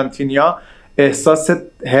آرژانتینیا احساس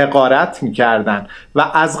حقارت میکردن و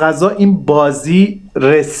از قضا این بازی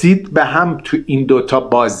رسید به هم تو این دوتا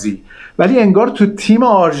بازی. ولی انگار تو تیم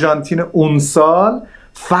آرژانتین اون سال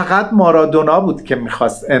فقط مارادونا بود که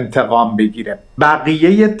میخواست انتقام بگیره،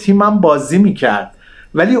 بقیه تیم هم بازی میکرد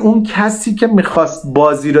ولی اون کسی که میخواست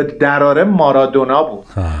بازی رو دراره مارادونا بود.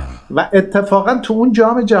 و اتفاقا تو اون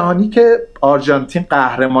جام جهانی که آرژانتین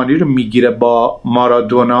قهرمانی رو میگیره با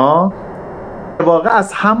مارادونا، واقع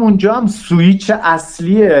از همونجا هم سویچ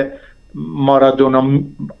اصلی مارادونا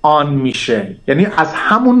آن میشه. یعنی از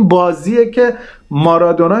همون بازیه که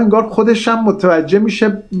مارادونا انگار خودش هم متوجه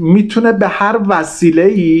میشه میتونه به هر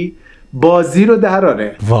وسیله‌ای بازی رو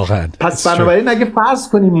دراره. واقعا. پس بنابراین اگه فرض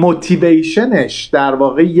کنیم موتیویشنش در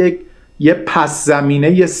واقع یه پس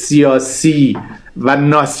زمینه سیاسی و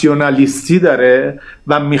ناسیونالیستی داره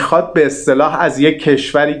و میخواد به اصطلاح از یک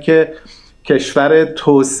کشوری که کشور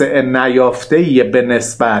توسعه نیافته‌ایه به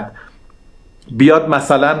نسبت بیاد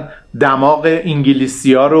مثلا دماغ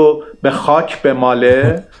انگلیسی‌ها رو به خاک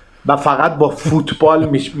بماله و فقط با فوتبال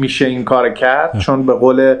میشه این کار کرد. چون به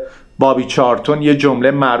قول بابی چارتون یه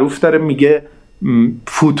جمله معروف داره میگه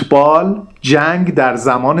فوتبال جنگ در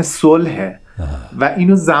زمان صلحه و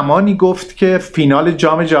اینو زمانی گفت که فینال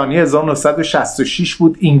جام جهانی 1966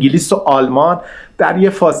 بود. انگلیس و آلمان در یه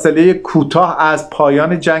فاصله کوتاه از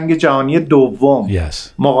پایان جنگ جهانی دوم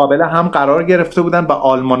مقابل هم قرار گرفته بودن و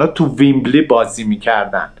آلمانا تو ویمبلی بازی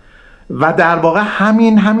میکردن و در واقع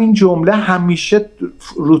همین جمله همیشه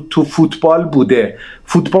تو فوتبال بوده.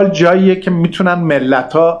 فوتبال جاییه که میتونن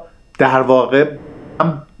ملت‌ها در واقع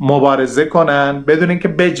مبارزه کنن بدون اینکه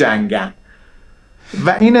بجنگن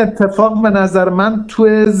و این اتفاق به نظر من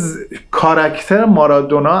توی کاراکتر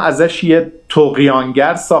مارادونا ازش یه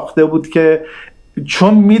طغیانگر ساخته بود که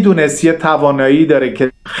چون میدونست یه توانایی داره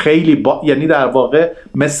که خیلی یعنی در واقع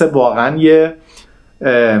مثل واقعا یه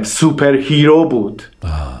سوپر هیرو بود.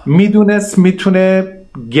 میدونست میتونه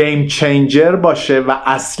گیم چینجر باشه و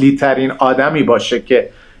اصلی ترین آدمی باشه که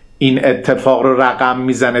این اتفاق رو رقم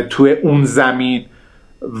میزنه توی اون زمین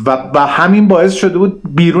و همین باعث شده بود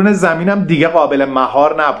بیرون زمین هم دیگه قابل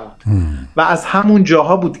مهار نبود و از همون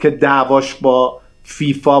جاها بود که دعواش با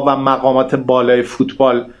فیفا و مقامات بالای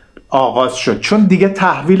فوتبال آغاز شد چون دیگه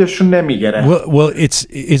تحویلشون نمیگیره. Well,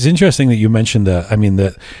 it's interesting that you mentioned that. I mean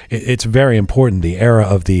that it's very important, the era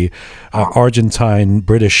of the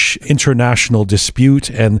Argentine-British international dispute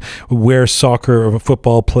and where soccer or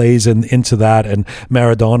football plays into that, and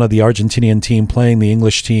Maradona, the Argentinian team playing the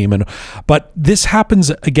English team, but this happens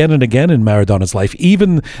again and again in Maradona's life.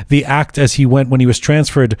 Even the act as he went when he was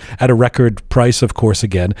transferred at a record price, of course,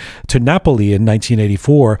 again to Napoli in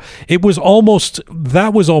 1984. It was almost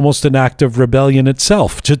an act of rebellion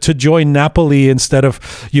itself to join Napoli instead of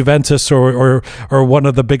Juventus or one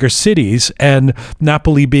of the bigger cities, and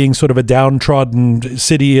Napoli being sort of a downtrodden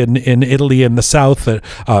city in Italy in the south.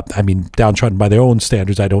 I mean, downtrodden by their own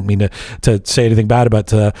standards. I don't mean to say anything bad about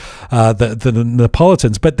the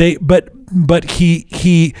Neapolitans, but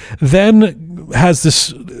he then has this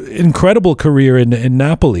incredible career in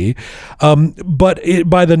Napoli, but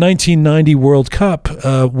by the 1990 World Cup,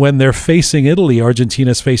 when they're facing Italy,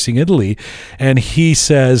 Argentina's facing Italy, and he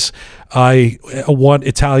says, I want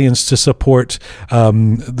Italians to support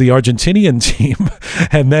the Argentinian team,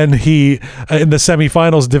 and then he, in the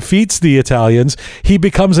semifinals, defeats the Italians, he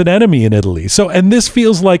becomes an enemy in Italy. So, and this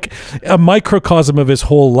feels like a microcosm of his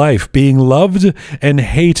whole life, being loved and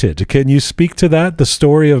hated. Can you speak to that, the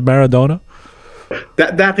story of Maradona?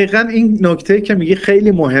 دقیقاً این نکته که میگی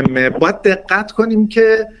خیلی مهمه. باید دقت کنیم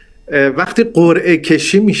که وقتی قرعه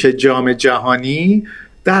کشی میشه جام جهانی،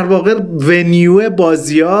 در واقع ونیو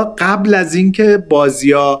بازی‌ها قبل از اینکه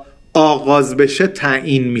بازی‌ها آغاز بشه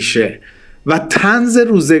تعیین میشه و طنز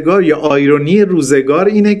روزگار یا آیرونی روزگار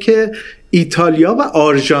اینه که ایتالیا و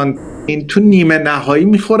آرژانتین تو نیمه نهایی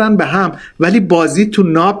میخورن به هم ولی بازی تو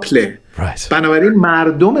ناپله. بنابراین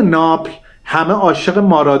مردم ناپل همه عاشق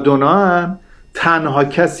مارادونا هن. تنها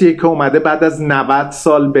کسیه که اومده بعد از 90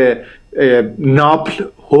 سال به ناپل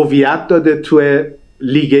هویت داده توی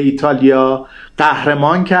لیگ ایتالیا،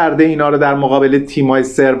 قهرمان کرده اینا رو در مقابل تیم‌های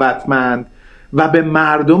ثروتمند و به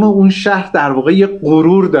مردم اون شهر در واقع یه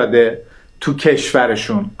غرور داده تو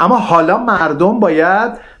کشورشون. اما حالا مردم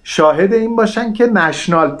باید شاهد این باشن که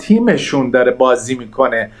نشنال تیمشون داره بازی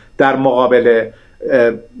میکنه در مقابل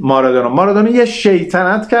مارادونا یه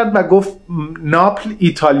شیطنت کرد و گفت ناپل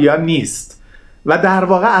ایتالیا نیست و در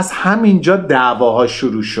واقع از همینجا دعواها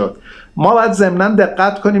شروع شد. ما باید ضمناً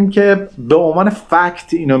دقت کنیم که به عنوان فکت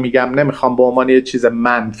اینو میگم، نمیخوام به عنوان یه چیز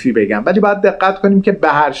منفی بگم، ولی باید دقت کنیم که به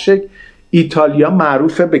هر شکل ایتالیا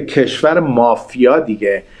معروفه به کشور مافیا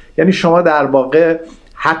دیگه. یعنی شما در واقع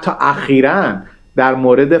حتی اخیراً در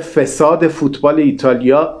مورد فساد فوتبال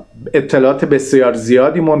ایتالیا اطلاعات بسیار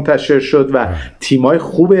زیادی منتشر شد و تیمای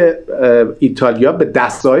خوب ایتالیا به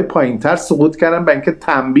دسته‌های پایین‌تر سقوط کردن برای اینکه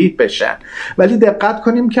تنبیه بشن. ولی دقت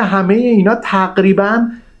کنیم که همه اینا تقریباً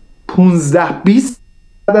 15-20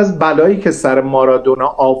 بعد از بلایی که سر مارادونا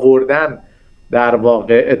آوردن در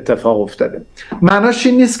واقع اتفاق افتاده. معناش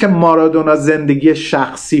این نیست که مارادونا زندگی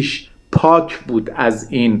شخصیش پاک بود از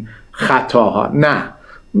این خطاها، نه.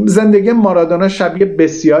 زندگی مارادونا شبیه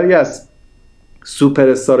بسیاری از سوپر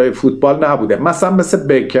استارهای فوتبال نبوده، مثلا مثل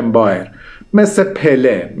بکنبایر، مثل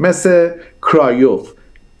پله، مثل کرایوف،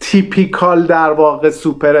 تیپیکال در واقع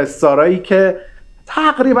سوپر استارهایی که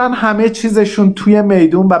تقریبا همه چیزشون توی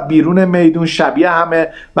میدون و بیرون میدون شبیه همه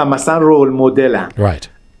و مثلا رول مدلن.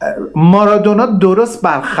 مارادونا درست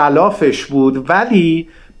برخلافش بود، ولی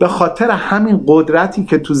به خاطر همین قدرتی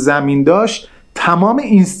که تو زمین داشت تمام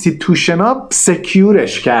اینستیتوشن ها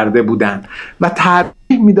سکیورش کرده بودن و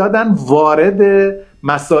ترجیح میدادن وارد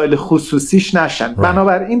مسائل خصوصیش نشن.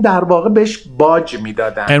 بنابراین در واقع بهش باج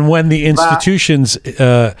میدادن. And when the institutions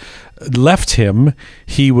left him,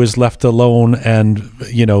 he was left alone and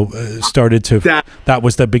started to that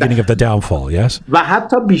was the beginning of the downfall. Yes. و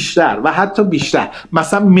حتی بیشتر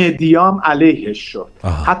مثلا مدیام علیهش شد.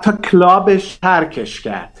 حتی کلابش ترکش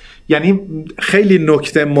کرد. یعنی خیلی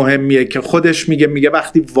نکته مهمیه که خودش میگه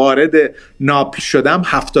وقتی وارد ناپل شدم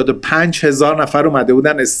 75,000 نفر اومده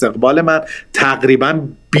بودن استقبال من، تقریبا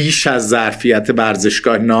بیش از ظرفیت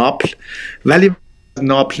ورزشگاه ناپل، ولی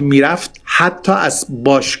ناپل میرفت حتی از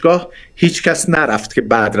باشگاه هیچ کس نرفت که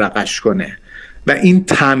بدرقش کنه و این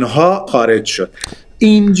تنها خارج شد.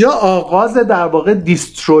 اینجا آغاز در واقع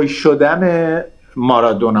دیستروی شدن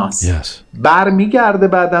مارادوناست. برمیگرده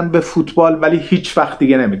بعدن به فوتبال ولی هیچ وقت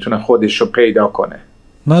دیگه نمیتونه خودش رو پیدا کنه.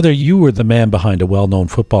 Nader, you were the man behind a well-known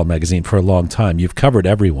football magazine for a long time. You've covered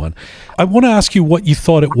everyone. I want to ask you what you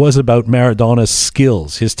thought it was about Maradona's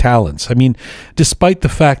skills, his talents. I mean, despite the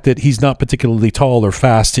fact that he's not particularly tall or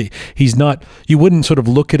fast, he's not, you wouldn't sort of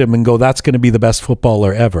look at him and go, that's going to be the best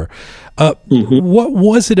footballer ever. What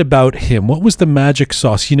was it about him? What was the magic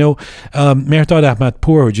sauce? You know, Mehrdad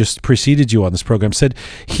Ahmadpour, who just preceded you on this program, said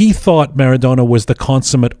he thought Maradona was the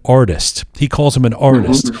consummate artist. He calls him an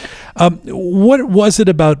artist. What was it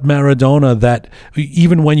about Maradona that,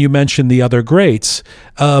 even when you mentioned the other greats,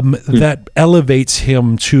 that elevates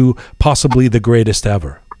him to possibly the greatest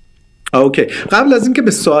ever? اوکی، قبل از اینکه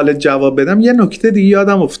به سوال جواب بدم یه نکته دیگه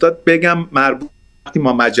یادم افتاد بگم. مربوط وقتی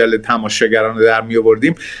ما مجله تماشاگران رو در می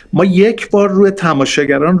آوردیم، ما یک بار روی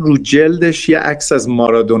تماشاگران رو جلدش یه عکس از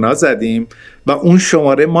مارادونا زدیم و اون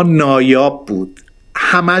شماره ما نایاب بود،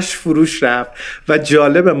 همش فروش رفت. و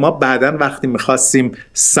جالب، ما بعدن وقتی میخواستیم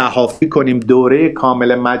صحافی کنیم دوره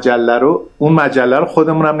کامل مجله رو، اون مجله رو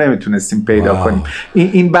خودمون هم نمیتونستیم پیدا کنیم.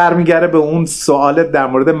 این برمیگره به اون سوال در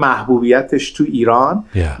مورد محبوبیتش تو ایران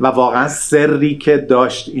و واقعا سری که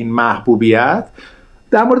داشت این محبوبیت.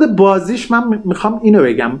 در مورد بازیش من میخوام اینو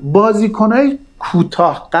بگم، بازیکنای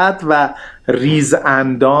کوتاه قد و ریز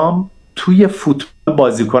اندام توی فوتبال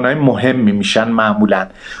بازیکنای مهمی میشن معمولا،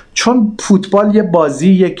 چون فوتبال یه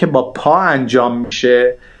بازیه که با پا انجام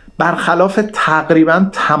میشه، برخلاف تقریبا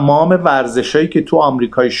تمام ورزشایی که تو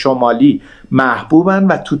آمریکای شمالی محبوبن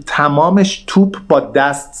و تو تمامش توپ با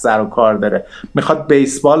دست سر و کار داره. میخواد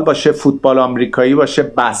بیسبال باشه، فوتبال آمریکایی باشه،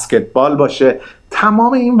 بسکتبال باشه،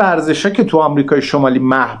 تمام این ورزشا که تو آمریکای شمالی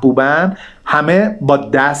محبوبن همه با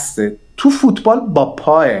دسته. تو فوتبال با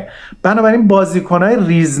پاه. بنابراین بازیکنای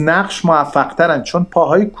ریزنقش موفق ترن چون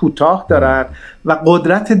پاهای کوتاه دارن و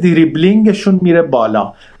قدرت دریبلینگشون میره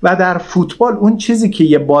بالا. و در فوتبال اون چیزی که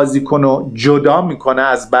یه بازیکنو جدا میکنه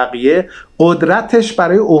از بقیه قدرتش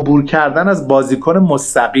برای عبور کردن از بازیکن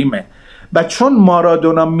مستقیمه. و چون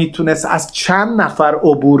مارادونا میتونست از چند نفر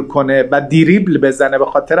عبور کنه و دریبل بزنه به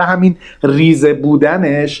خاطر همین ریزه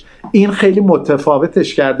بودنش، این خیلی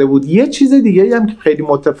متفاوتش کرده بود. یه چیز دیگه هم که خیلی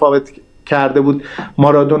متفاوت کرده بود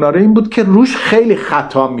مارادونا رو این بود که روش خیلی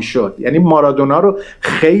خطا میشد. یعنی مارادونا رو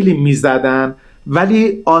خیلی میزدن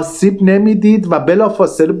ولی آسیب نمیدید و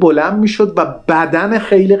بلافاصله بلند میشد و بدن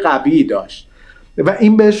خیلی قوی داشت و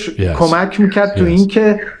این بهش کمک میکرد تو این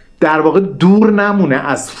که در واقع دور نمونه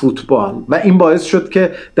از فوتبال و این باعث شد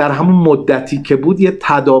که در همون مدتی که بود یه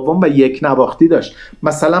تداوم و یک نواختی داشت.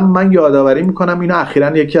 مثلا من یادآوری میکنم اینو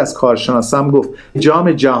اخیراً یکی از کارشناسام گفت،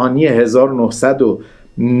 جام جهانی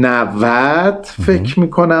 1990 فکر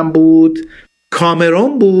میکنم بود،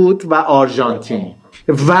 کامرون بود و آرژانتین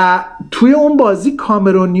و توی اون بازی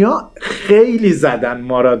کامرونیا خیلی زدن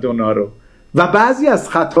مارادونا رو و بعضی از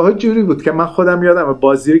خطاها جوری بود که من خودم یادم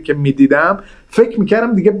بازی رو که میدیدم فکر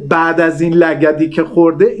میکردم دیگه بعد از این لگدی که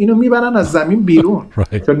خورده اینو میبرن از زمین بیرون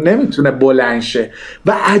تو نمیتونه بلند شه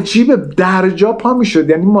و عجیب درجا پا میشد.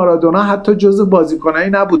 یعنی مارادونا حتی جزو بازیکنایی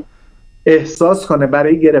نبود احساس کنه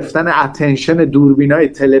برای گرفتن اتنشن دوربینای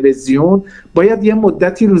تلویزیون باید یه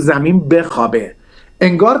مدتی رو زمین بخوابه.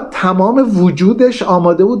 انگار تمام وجودش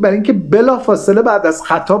آماده بود برای اینکه بلافاصله بعد از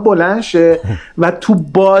خطا بلند شه و تو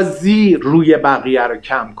بازی روی بقیه رو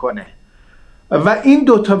کم کنه و این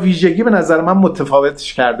دوتا ویژگی به نظر من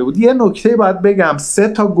متفاوتش کرده بود. یه نکته باید بگم، 3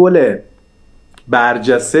 تا گل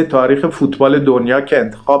برجسته تاریخ فوتبال دنیا که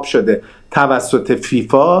انتخاب شده توسط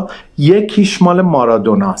فیفا، یکیش مال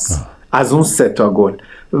مارادوناست از اون 3 تا گل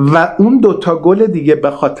و اون 2 تا گل دیگه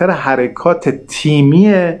به خاطر حرکات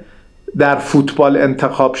تیمی در فوتبال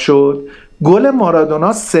انتخاب شد. گل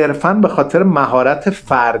مارادونا صرفاً به خاطر مهارت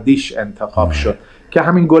فردیش انتخاب شد که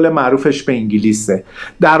همین گل معروفش به انگلیسه.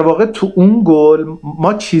 در واقع تو اون گل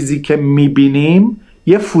ما چیزی که میبینیم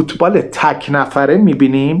یه فوتبال تک نفره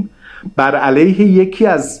میبینیم بر علیه یکی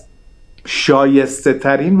از شایسته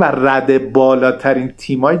ترین و رده بالاترین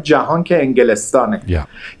تیمای جهان که انگلستانه.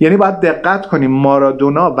 یعنی باید دقت کنیم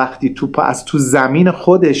مارادونا وقتی توپ از تو زمین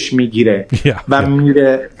خودش میگیره و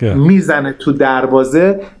میره میزنه تو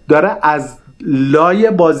دروازه، داره از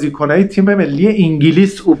لای بازیکنای تیم ملی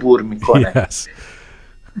انگلیس عبور میکنه.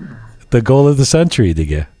 The goal of the century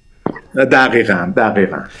دیگه. دقیقاً.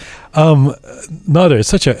 Nader,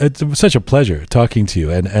 it's such a pleasure talking to you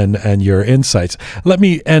and your insights. Let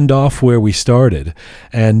me end off where we started.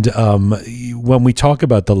 And when we talk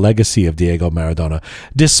about the legacy of Diego Maradona,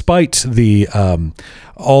 despite the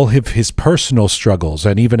all of his personal struggles,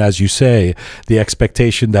 and even as you say, the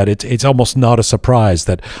expectation that it's almost not a surprise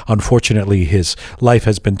that unfortunately his life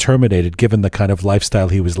has been terminated given the kind of lifestyle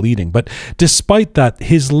he was leading. But despite that,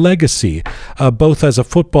 his legacy, both as a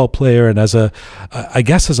football player and as a, I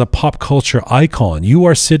guess as a pop culture icon. You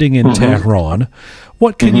are sitting in Tehran.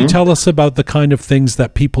 What can you tell us about the kind of things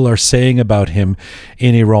that people are saying about him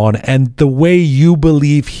in Iran and the way you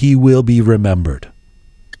believe he will be remembered?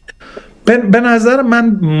 به نظر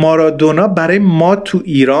من مارادونا برای ما تو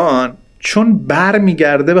ایران چون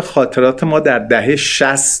برمیگرده به خاطرات ما در دهه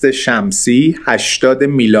 60 شمسی 80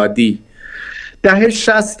 میلادی. دهه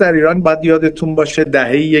 60 در ایران باید یادتون باشه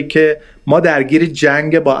دهه‌ایه که ما درگیر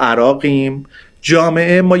جنگ با عراقیم.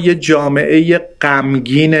 جامعه ما یه جامعه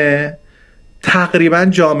غمگینه، تقریبا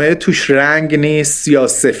جامعه توش رنگ نیست،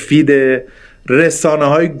 سیاه‌سفیده،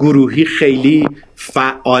 رسانه‌های گروهی خیلی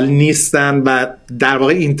فعال نیستن و در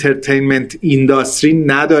واقع اینترتینمنت اینداستری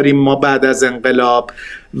نداریم ما بعد از انقلاب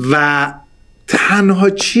و تنها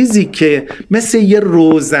چیزی که مثل یه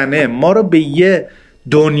روزنه ما رو به یه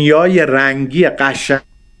دنیای رنگی قشنگ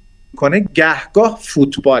کنه گهگاه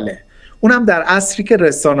فوتباله. اونم در عصری که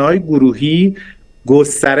رسانه‌های گروهی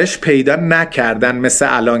گسترش پیدا نکردن مثل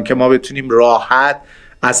الان که ما بتونیم راحت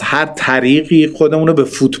از هر طریقی خودمون رو به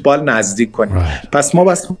فوتبال نزدیک کنیم. پس ما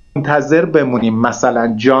بس منتظر بمونیم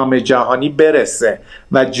مثلا جام جهانی برسه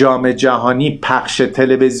و جام جهانی پخش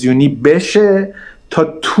تلویزیونی بشه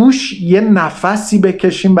تا توش یه نفسی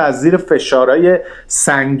بکشیم و از زیر فشارهای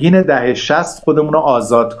سنگین دهه 60 خودمون رو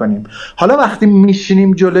آزاد کنیم. حالا وقتی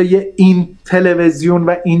میشینیم جلوی این تلویزیون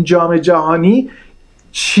و این جام جهانی،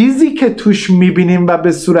 چیزی که توش میبینیم و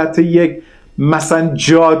به صورت یک مثلا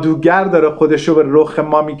جادوگر داره خودشو به رخ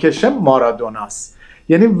ما میکشه مارادوناست.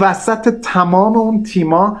 یعنی وسط تمام اون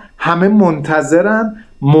تیما همه منتظرن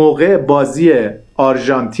موقع بازی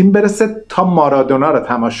آرژانتین برسه تا مارادونا رو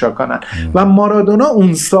تماشا کنن و مارادونا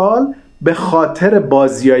اون سال به خاطر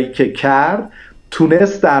بازیایی که کرد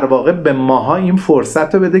تونست در واقع به ماها این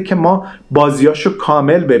فرصت رو بده که ما بازیاشو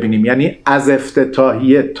کامل ببینیم، یعنی از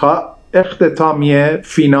افتتاحیه تا اختتامیه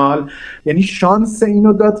فینال، یعنی شانس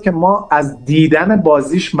اینو داد که ما از دیدن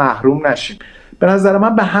بازیش محروم نشیم. به نظر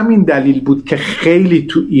من به همین دلیل بود که خیلی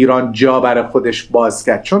تو ایران جا برای خودش باز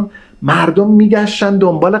کرد، چون مردم میگشتن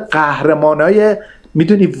دنبال قهرمانای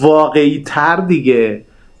میدونی واقعی تر دیگه،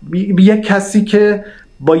 یه کسی که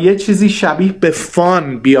با یه چیزی شبیه به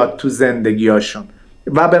فان بیاد تو زندگیاشون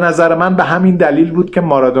و به نظر من به همین دلیل بود که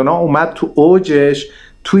مارادونا اومد تو اوجش،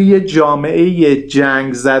 توی یه جامعه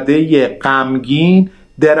جنگ زده غمگین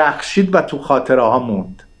درخشید و تو خاطره ها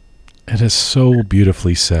موند. It is so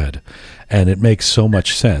beautifully said, and it makes so much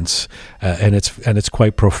sense, and it's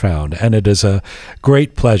quite profound, and it is a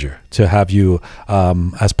great pleasure to have you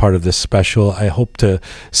as part of this special. I hope to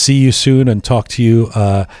see you soon and talk to you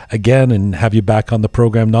again and have you back on the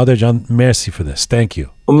program. Nader Jan, merci for this. Thank you.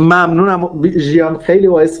 ممنونم ژیان، خیلی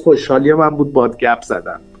باعث خوشحالی من بود باد گپ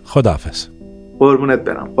زدن. خداحافظ. قربونت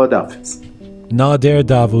برم. خداحافظ. Nader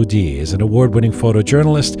Davoodi is an award-winning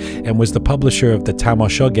photojournalist and was the publisher of the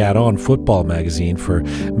Tamasha Garon football magazine for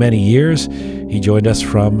many years. He joined us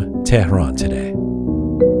from Tehran today.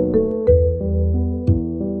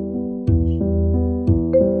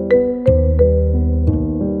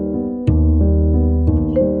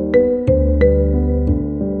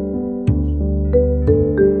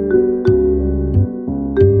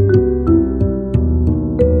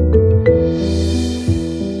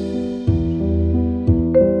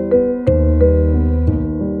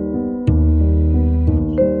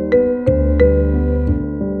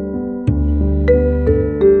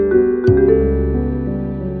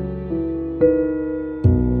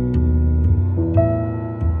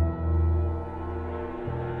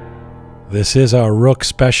 This is our Roqe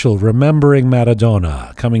Special, Remembering Maradona,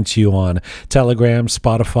 coming to you on Telegram,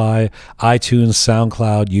 Spotify, iTunes,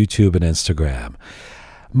 SoundCloud, YouTube, and Instagram.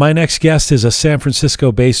 My next guest is a San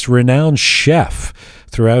Francisco-based renowned chef.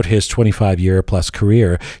 Throughout his 25-year-plus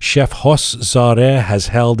career, Chef Zare has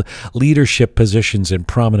held leadership positions in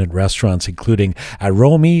prominent restaurants including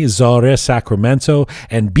Aromi, Zare Sacramento,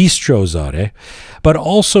 and Bistro Zare. But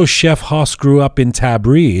also Chef Hoss grew up in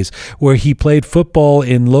Tabriz, where he played football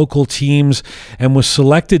in local teams and was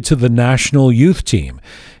selected to the national youth team.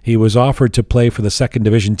 He was offered to play for the second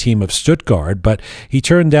division team of Stuttgart, but he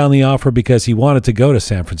turned down the offer because he wanted to go to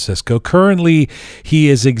San Francisco. Currently, he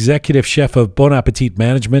is executive chef of Bon Appetit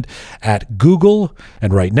Management at Google.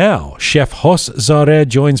 And right now, Chef Hossein Madjid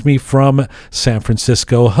joins me from San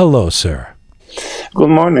Francisco. Hello, sir.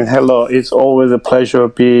 Good morning. Hello. It's always a pleasure to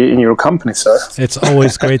be in your company, sir. It's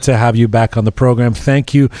always great to have you back on the program.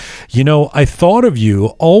 Thank you. You know, I thought of you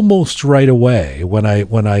almost right away when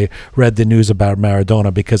I read the news about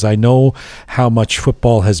Maradona, because I know how much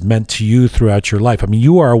football has meant to you throughout your life. I mean,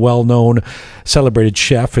 you are a well-known, celebrated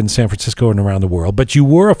chef in San Francisco and around the world, but you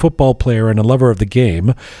were a football player and a lover of the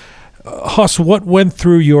game. Hoss, what went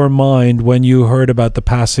through your mind when you heard about the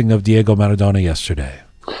passing of Diego Maradona yesterday?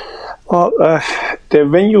 Well,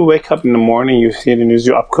 when you wake up in the morning, you see the news,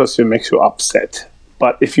 of course, it makes you upset.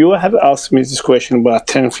 But if you had asked me this question about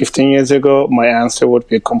 10, 15 years ago, my answer would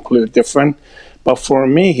be completely different. But for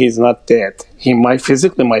me, he's not dead. He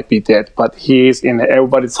physically might be dead, but he is in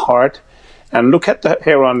everybody's heart. And look at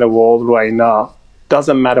around the world right now.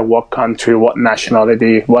 Doesn't matter what country, what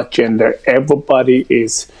nationality, what gender, everybody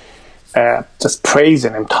is just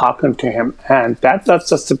praising him, talking to him. And that's not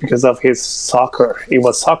just because of his soccer. It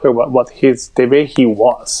was soccer, but the way he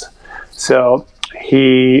was. So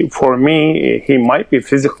for me, he might be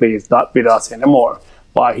physically is not with us anymore,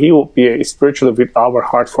 but he will be spiritually with our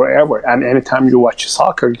heart forever. And anytime you watch a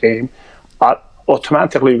soccer game,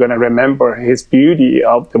 automatically you're going to remember his beauty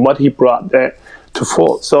of what he brought to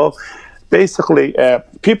full. So basically,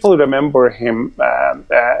 people remember him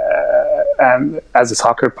and as a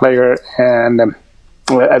soccer player and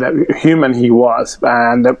a human he was.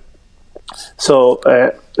 And so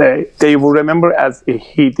they will remember as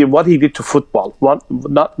what he did to football,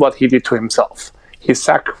 not what he did to himself. He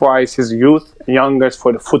sacrificed his youth, youngers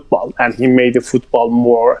for the football, and he made the football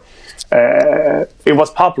more. It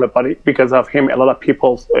was popular, but because of him, a lot of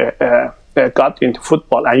people got into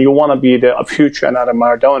football. And you want to be the future another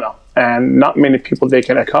Maradona. And not many people they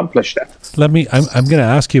can accomplish that. I'm going to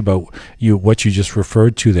ask you about what you just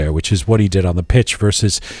referred to there, which is what he did on the pitch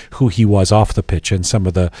versus who he was off the pitch and some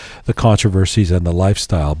of the controversies and the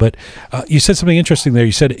lifestyle. But you said something interesting there.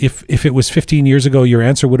 You said if it was 15 years ago, your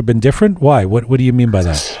answer would have been different. Why? What do you mean by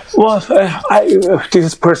that? Well, this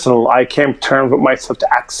is personal. I came to terms with myself to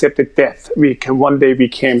accept the death. One day we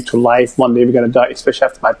came to life. One day we're going to die, especially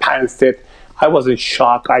after my parents did. I was in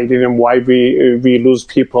shock. I didn't know why we lose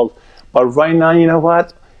people. But right now, you know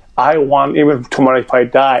what? I want, even tomorrow if I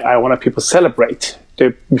die, I want people to celebrate. They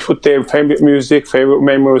put their favorite music, favorite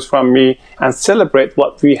memories from me, and celebrate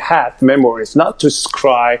what we had, memories, not just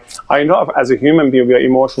cry. I know as a human being, we are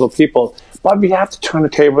emotional people, but we have to turn the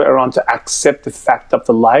table around to accept the fact of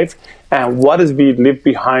the life and what is we leave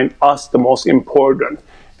behind us the most important.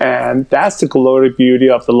 And that's the glory beauty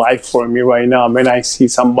of the life for me right now. When I see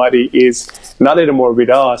somebody is not anymore with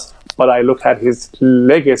us, but I look at his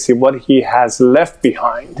legacy, what he has left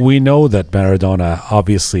behind. We know that Maradona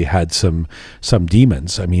obviously had some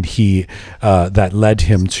demons. I mean, that led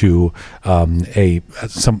him to a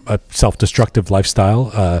self-destructive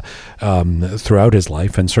lifestyle throughout his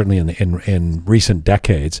life, and certainly in recent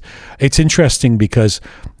decades. It's interesting because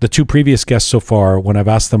the two previous guests so far, when I've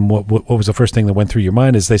asked them what was the first thing that went through your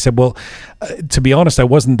mind, is they said, well, to be honest, I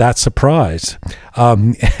wasn't that surprised.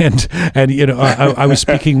 And you know, I was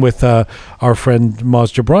speaking with our friend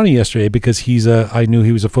Maz Jabrani yesterday because I knew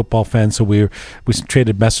he was a football fan, so we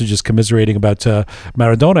traded messages commiserating about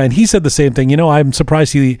Maradona, and he said the same thing. You know, I'm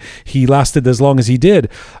surprised he lasted as long as he did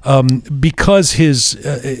because his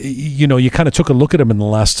you know, you kind of took a look at him in the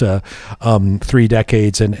last 3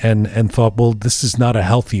 decades and thought, well, this is not a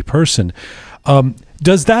healthy person.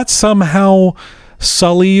 Does that somehow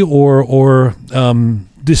sully or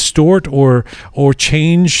distort or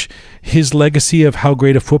change his legacy of how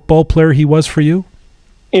great a football player he was for you?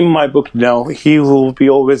 In my book, no. He will be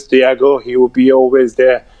always Diego. He will be always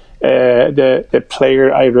the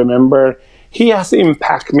player I remember. He has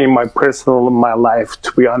impacted me in my life,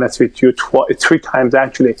 to be honest with you, 3 times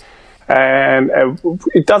actually. And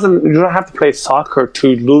you don't have to play soccer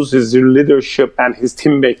to lose his leadership and his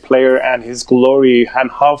teammate player and his glory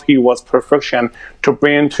and how he was perfection to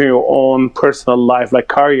bring into your own personal life, like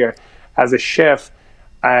career. As a chef,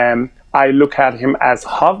 I look at him as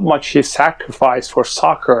how much he sacrificed for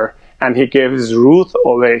soccer, and he gave his root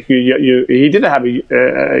away. He didn't have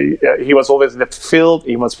he was always in the field.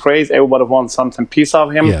 He was praised. Everybody wants something piece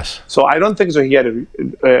of him. Yes. So I don't think so. He had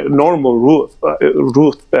a normal root.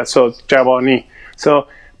 So Javani. So,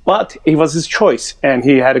 but it was his choice, and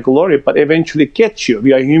he had a glory. But eventually, gets you.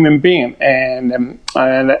 We are human being, and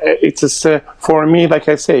it's just for me. Like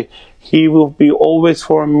I say, he will be always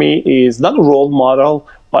for me is not a role model,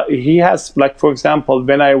 but he has, like for example,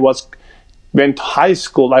 when I went to high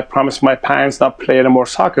school, I promised my parents not play any more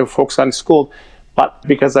soccer, focus on school. But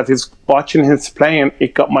because of watching his playing,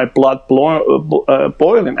 it got my blood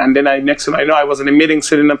boiling. And then next thing I know, I was in a meeting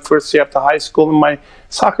sitting in the first year of the high school in my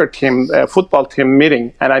soccer team, football team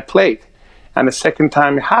meeting, and I played. And the second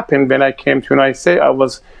time it happened, when I came to the United States, I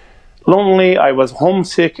was lonely, I was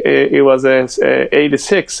homesick. It was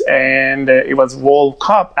 86, and it was World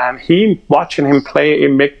Cup. And watching him play,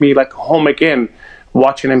 it made me like home again.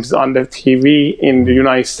 Watching him on the TV in the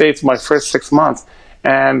United States my first 6 months.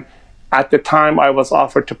 And at the time I was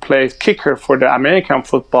offered to play kicker for the American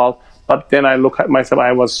football, But then I look at myself,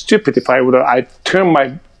 I was stupid. If I turned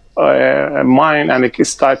my mind and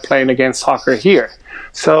start playing against soccer here.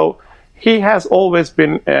 So he has always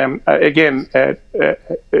been,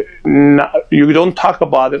 you don't talk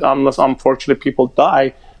about it unless, unfortunately, people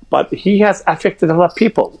die. But he has affected a lot of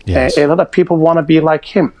people. Yes. A lot of people want to be like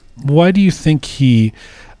him. Why do you think he...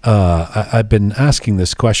 I've been asking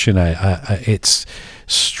this question. It's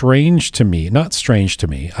strange to me, not strange to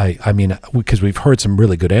me. I mean, because we've heard some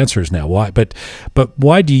really good answers now. Why? But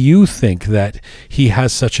why do you think that he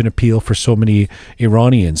has such an appeal for so many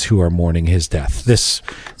Iranians who are mourning his death? This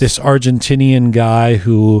Argentinian guy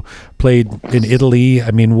who played in Italy. I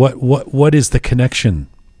mean, what is the connection?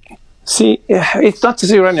 See, it's not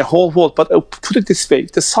just Iranian whole world, but put it this way: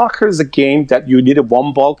 the soccer is a game that you need a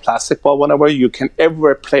one ball, plastic ball, whenever you can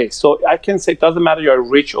ever play. So I can say it doesn't matter you're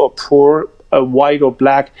rich or poor, white or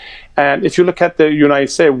black. And if you look at the United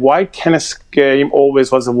States, white tennis game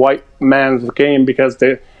always was a white man's game because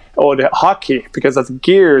the hockey, because of the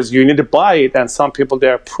gears, you need to buy it, and some people, they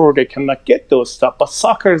are poor, they cannot get those stuff. But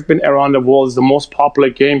soccer has been around the world, is the most popular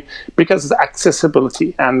game because of the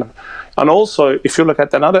accessibility. And also, if you look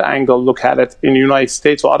at another angle, look at it in the United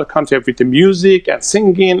States or other countries with the music and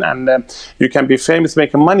singing, and you can be famous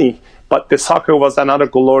making money. But the soccer was another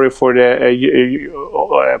glory for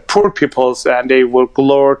the poor peoples, and they were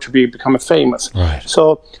glory to become famous. Right.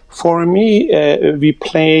 So for me, we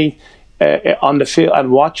play on the field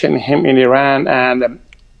and watching him in Iran. And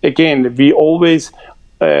again, we always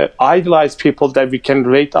idolize people that we can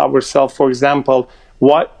relate ourselves. For example,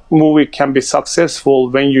 what movie can be successful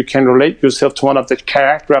when you can relate yourself to one of the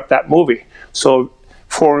character of that movie? So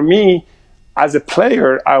for me, as a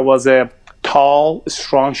player, I was a tall,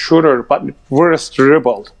 strong shooter, but worse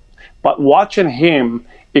dribbled. But watching him,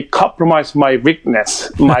 it compromised my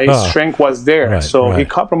weakness. My strength was there. Right, so he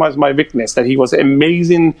compromised my weakness, that he was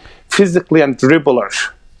amazing physically and dribbler.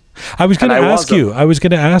 I was going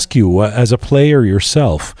to ask you, as a player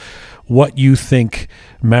yourself, what you think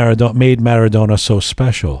made Maradona so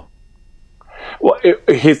special. Well,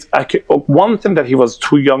 one thing that he was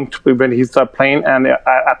too young when he started playing, and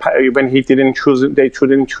when he didn't choose him, they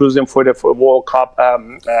didn't choose him for the World Cup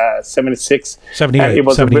 76. 78.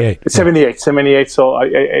 So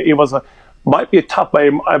it was might be tough. By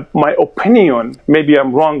my opinion, maybe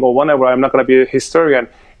I'm wrong or whatever. I'm not going to be a historian.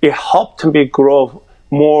 It helped me grow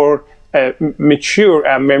more mature,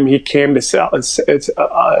 and when he came on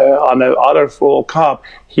the other World Cup,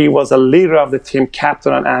 he was a leader of the team,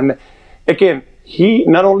 captain, and again, he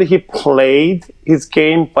not only he played his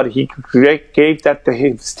game, but he gave that to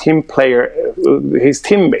his team player, his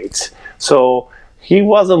teammates. So he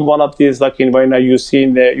wasn't one of these, like when you see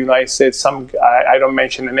in the United States, I don't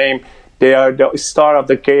mention the name, they are the star of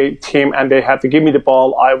the team, and they have to give me the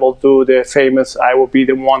ball. I will do the famous. I will be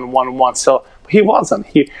the 1-1-1. So he wasn't.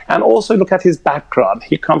 And also look at his background.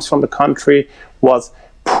 He comes from the country, was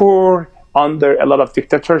poor, under a lot of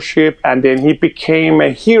dictatorship, and then he became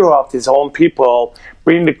a hero of his own people,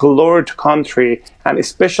 bringing the glory to country. And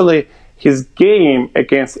especially his game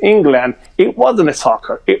against England, it wasn't a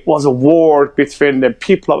soccer. It was a war between the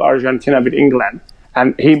people of Argentina with England.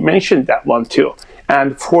 And he mentioned that one too.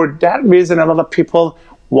 And for that reason, a lot of people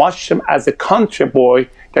watched him as a country boy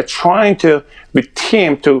that trying to, with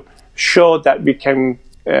team, to show that we can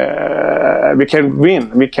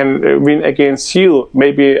win. We can win against you.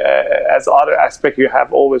 Maybe as other aspect you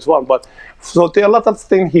have always won. But so there are a lot of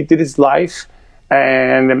things he did his life,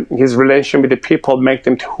 and his relation with the people make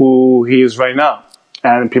him who he is right now.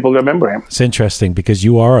 And people remember him. It's interesting because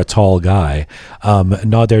you are a tall guy.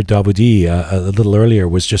 Nader Davoodi, a little earlier,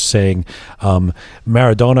 was just saying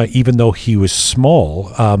Maradona, even though he was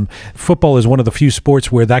small, football is one of the few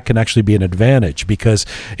sports where that can actually be an advantage because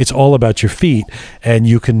it's all about your feet, and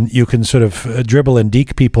you can sort of dribble and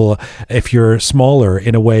deke people if you're smaller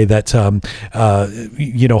in a way that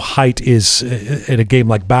height is in a game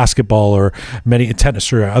like basketball or many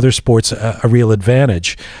tennis or other sports a real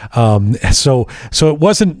advantage. So it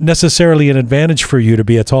wasn't necessarily an advantage for you to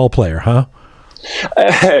be a tall player, huh?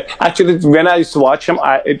 Actually, when I used to watch him,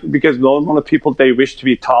 because normally people, they wish to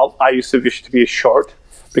be tall, I used to wish to be short.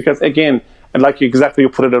 Because again, and like exactly you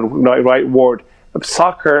put it the right word,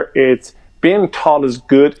 soccer, it's being tall is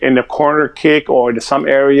good in the corner kick or in some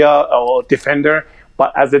area or defender,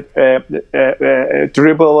 but as a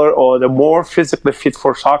dribbler or the more physically fit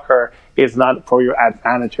for soccer is not for your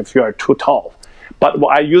advantage if you are too tall. But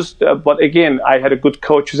but again, I had a good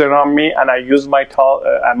coaches around me, and I used my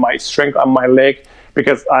and my strength on my leg,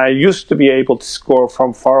 because I used to be able to score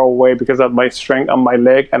from far away because of my strength on my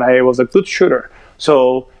leg, and I was a good shooter.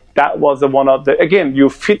 So that was one of the, again, you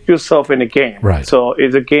fit yourself in a game. Right. So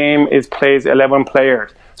it's a game, it plays 11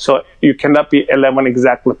 players. So you cannot be 11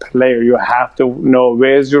 exactly player. You have to know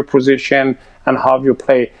where's your position and how you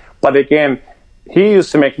play. But again, he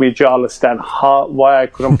used to make me jealous that why I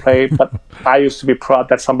couldn't play, but I used to be proud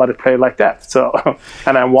that somebody played like that. So,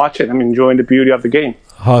 and I'm watching, I'm enjoying the beauty of the game.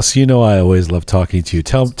 Hoss, you know I always love talking to you.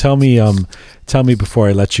 Tell me before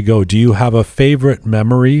I let you go, do you have a favorite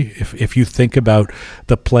memory if you think about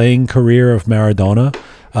the playing career of Maradona,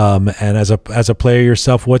 and as a player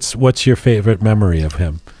yourself, what's your favorite memory of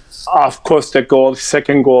him? Of course, the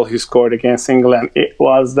second goal he scored against England, it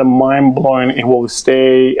was the mind-blowing. It will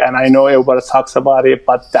stay, and I know everybody talks about it,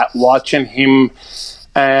 but that watching him,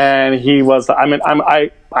 and he was,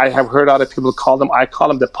 I have heard other people call him, I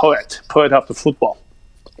call him the poet of the football.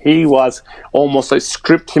 He was almost like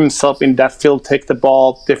script himself in that field, take the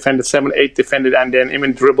ball, defend 7-8 defended, and then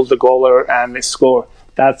even dribble the goaler and score.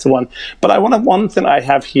 That's one. But one thing I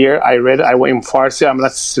have here, I read it, I went in Farsi.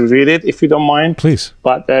 Let's read it if you don't mind. Please.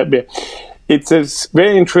 But it is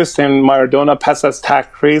very interesting. Maradona پس از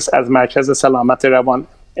تکریس از مرکز سلامت روان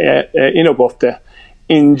اینو گفته: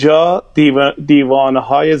 اینجا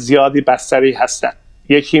دیوانه‌های زیادی بستری هستن.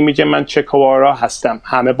 یکی میگه من چکوارا هستم،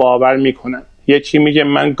 همه باور میکنن. یکی میگه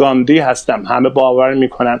من گاندی هستم، همه باور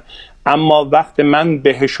میکنن. اما وقتی من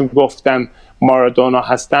بهشون گفتم مارادونا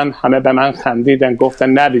هستن، همه به من خندیدن،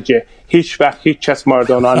 گفتن ندیگه هیچ وقت هیچ کس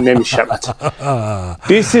مارادونا نمیشود.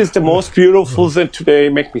 This is the most beautiful thing today.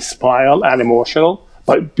 Make me smile and emotional,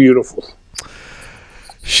 but beautiful.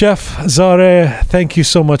 Chef Zare, thank you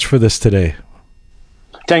so much for this today.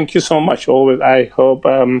 Thank you so much. Always, I hope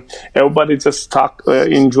everybody just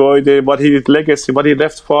enjoy what his legacy, what he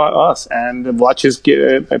left for us, and watch his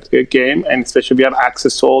game. And especially we have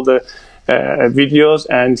access to all the videos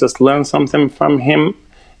and just learn something from him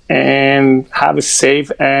and have a safe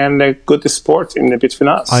and a good sport in between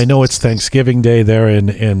us. I know it's Thanksgiving Day there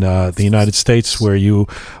in the United States where you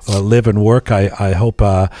live and work. I hope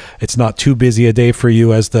it's not too busy a day for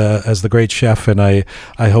you as the great chef, and I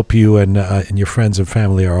hope you and your friends and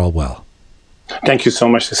family are all well. Thank you so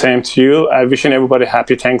much. The same to you. I wishing everybody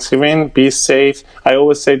happy Thanksgiving. Be safe. I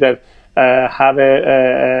always say that have a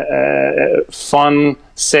fun,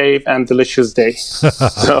 safe, and delicious day.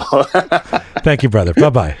 Thank you, brother.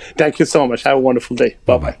 Bye-bye. Thank you so much. Have a wonderful day.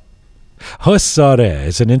 Bye-bye. Hossein Madjid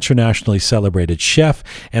is an internationally celebrated chef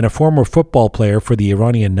and a former football player for the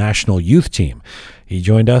Iranian national youth team. He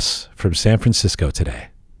joined us from San Francisco today.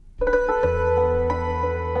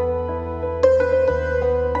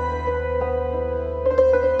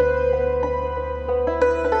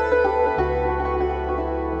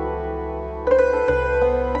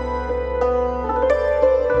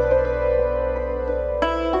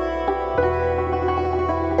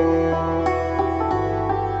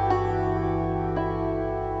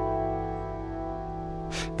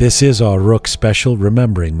 This is our Roqe Special,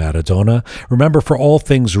 remembering Maradona. Remember, for all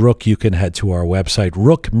things Roqe, you can head to our website,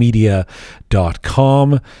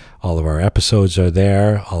 roqemedia.com. All of our episodes are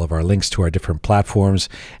there, all of our links to our different platforms,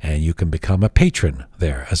 and you can become a patron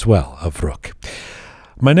there as well of Roqe.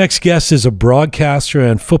 My next guest is a broadcaster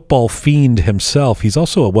and football fiend himself. He's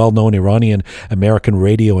also a well-known Iranian American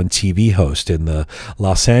radio and TV host in the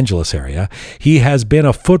Los Angeles area. He has been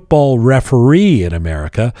a football referee in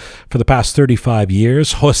America for the past 35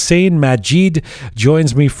 years. Hossein Madjid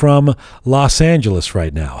joins me from Los Angeles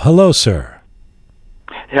right now. Hello, sir.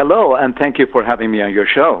 Hello, and thank you for having me on your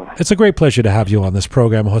show. It's a great pleasure to have you on this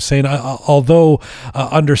program, Hossein. Although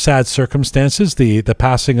under sad circumstances, the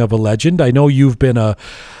passing of a legend, I know you've been a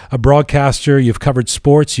broadcaster, you've covered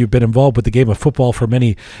sports, you've been involved with the game of football for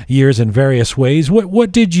many years in various ways.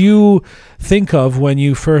 What did you think of when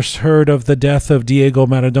you first heard of the death of Diego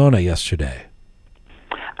Maradona yesterday?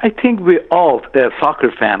 I think we all,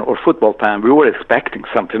 soccer fan or football fan, we were expecting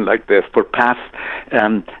something like this for past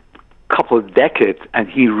couple of decades, and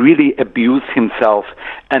he really abused himself,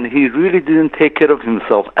 and he really didn't take care of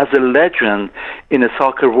himself as a legend in the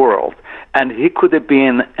soccer world. And he could have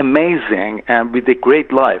been amazing and with a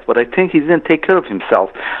great life, but I think he didn't take care of himself.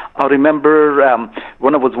 I remember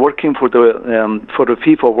when I was working for the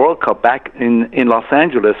FIFA World Cup back in Los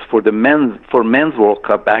Angeles for men's World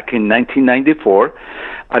Cup back in 1994.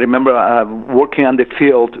 I remember working on the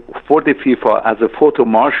field for the FIFA as a photo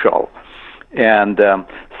marshal. And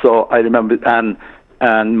so I remember, and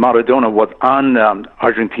Maradona was on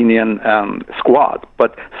Argentinian squad,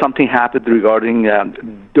 but something happened regarding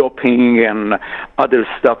doping and other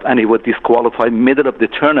stuff, and he was disqualified middle of the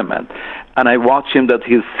tournament. And I watched him that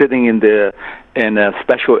he's sitting in a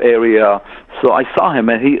special area. So I saw him,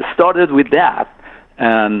 and he started with that,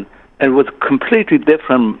 and it was completely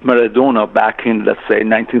different Maradona back in, let's say,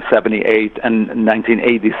 1978 and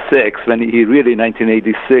 1986, when he really,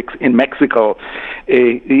 1986, in Mexico,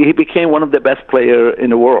 he became one of the best players in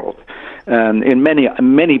the world. And in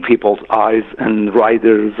many people's eyes, and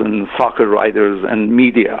writers and soccer writers and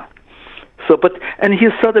media. So, and he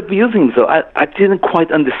started abusing himself. I didn't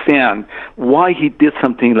quite understand why he did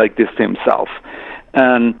something like this to himself.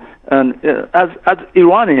 And as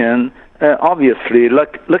Iranian, obviously,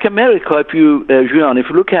 like America, if you Jian, if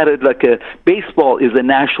you look at it, like baseball is a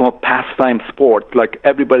national pastime sport. Like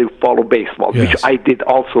everybody follow baseball, yes. Which I did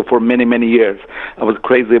also for many years. I was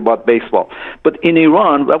crazy about baseball. But in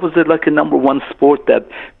Iran, that was like a number one sport that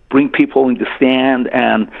bring people in the stand,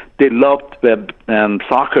 and they loved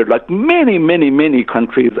soccer, like many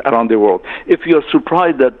countries around the world. If you're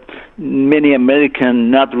surprised that many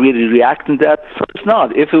Americans not really reacting to that, so it's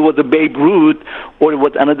not. If it was a Babe Ruth or it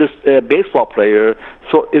was another baseball player,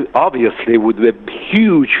 so it obviously would be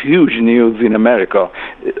huge news in America.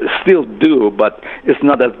 Still do, but it's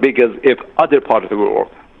not as big as if other parts of the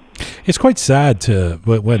world. It's quite sad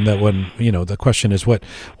when the question is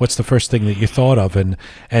what's the first thing that you thought of, and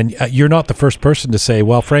you're not the first person to say,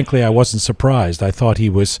 well, frankly, I wasn't surprised. I thought he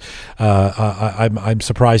was. I'm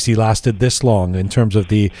surprised he lasted this long in terms of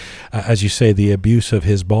the, as you say, the abuse of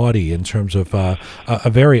his body, in terms of a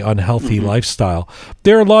very unhealthy lifestyle.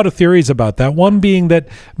 There are a lot of theories about that. One being that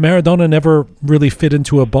Maradona never really fit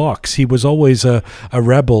into a box. He was always a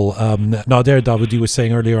rebel. Nader Davoodi was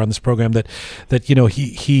saying earlier on this program that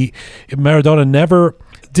Maradona never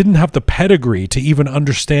didn't have the pedigree to even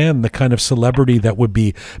understand the kind of celebrity that would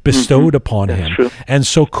be bestowed upon him. True. And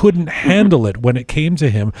so couldn't handle it when it came to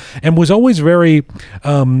him, and was always very,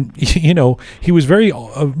 he was very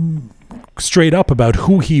straight up about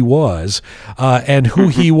who he was, and who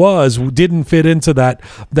he was didn't fit into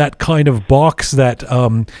that kind of box that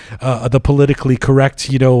the politically correct,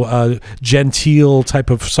 genteel type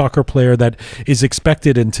of soccer player that is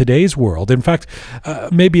expected in today's world. In fact,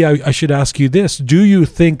 maybe I should ask you this: do you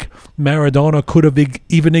think Maradona could have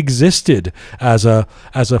even existed as a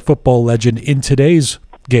football legend in today's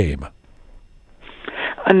game?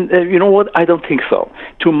 And you know what? I don't think so.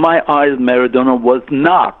 To my eyes, Maradona was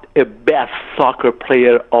not a best soccer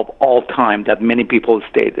player of all time that many people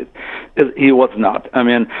stated. He was not. I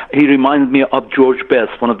mean, he reminded me of George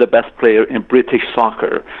Best, one of the best players in British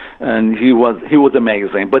soccer, and he was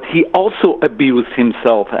amazing. But he also abused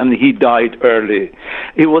himself, and he died early.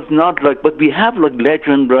 He was not like, but we have like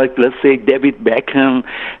legends like, let's say, David Beckham,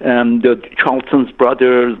 the Charlton's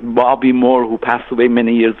brothers, Bobby Moore, who passed away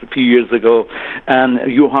a few years ago,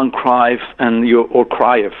 and Johan Cruyff, or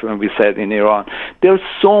Cruyff, we said in Iran. There are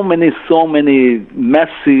so many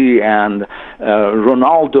Messi and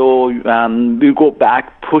Ronaldo, and we go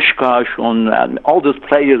back, Puskás, and all those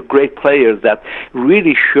players, great players that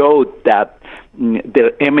really showed that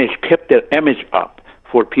kept their image up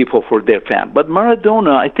for people, for their fans. But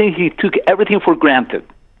Maradona, I think he took everything for granted.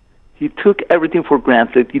 He took everything for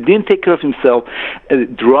granted. He didn't take care of himself,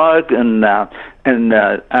 drug and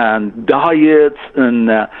diets, and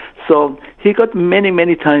so he got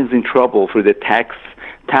many times in trouble for the tax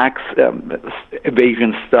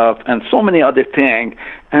evasion stuff and so many other things.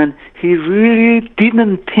 And he really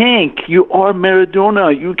didn't think, you are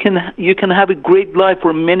Maradona, you can have a great life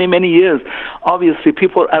for many years. Obviously,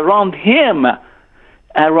 people around him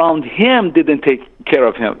didn't take care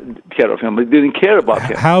of him. They didn't care about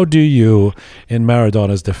him. How do you, in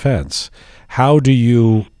Maradona's defense,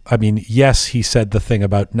 I mean, yes, he said the thing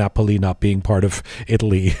about Napoli not being part of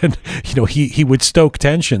Italy, and he would stoke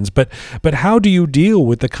tensions, but how do you deal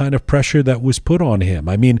with the kind of pressure that was put on him?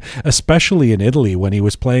 I mean, especially in Italy when he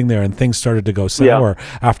was playing there and things started to go sour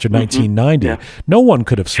after 1990. Yeah. No one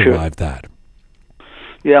could have survived that.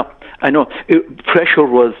 Yeah, I know. Pressure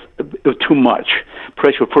was too much.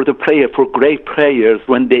 Pressure for the player, for great players,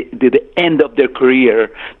 when they did the end of their career,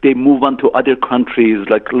 they move on to other countries.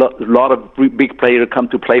 Like a lot of big players come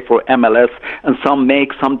to play for MLS, and some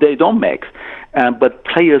make, some they don't make. But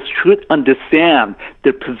players should understand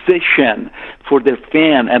their position for their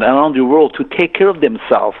fan and around the world to take care of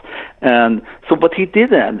themselves. And so, but he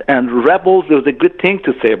didn't. And Rebels, there was a good thing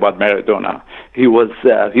to say about Maradona. He was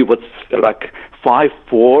like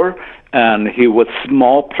 5'4", and he was a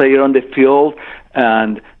small player on the field,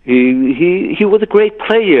 and he was a great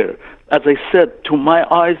player. As I said, to my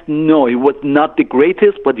eyes, no, he was not the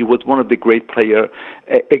greatest, but he was one of the great players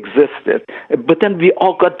existed. But then we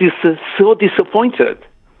all got so disappointed.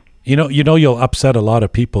 You know, you'll upset a lot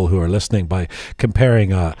of people who are listening by comparing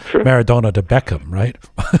Maradona to Beckham, right?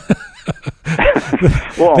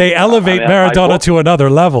 Well, they elevate Maradona to another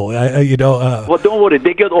level. Well, don't worry,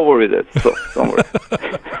 they get over with it. So don't worry.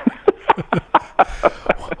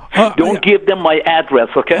 Don't give them my address,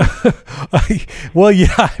 okay? Well,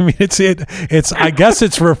 yeah. I mean, it's. I guess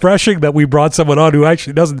it's refreshing that we brought someone on who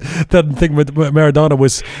actually doesn't think Maradona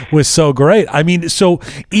was so great. I mean, so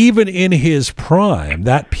even in his prime,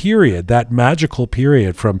 that period, that magical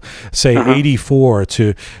period from say 84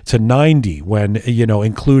 to 90, when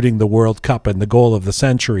including the World Cup and the goal of the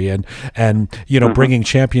century, and bringing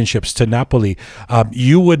championships to Napoli,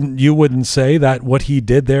 you wouldn't say that what he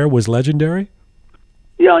did there was legendary?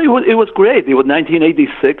 Yeah, it was great. It was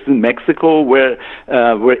 1986 in Mexico where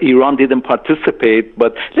Iran didn't participate.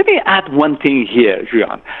 But let me add one thing here,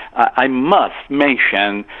 Jian. I must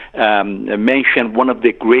mention one of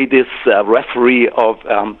the greatest referee of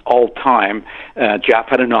all time,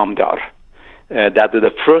 Jafar Namdar. That is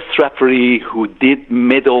the first referee who did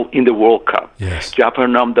medal in the World Cup. Yes. Jafar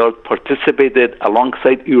Namdar participated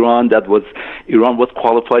alongside Iran. Iran was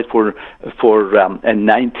qualified for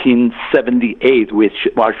 1978, which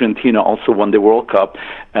Argentina also won the World Cup.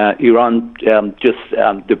 Iran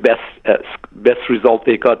the best result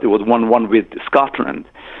they got. It was 1-1 with Scotland.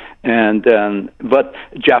 But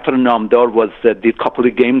Jafar Namdar did a couple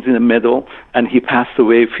of games in the middle, and he passed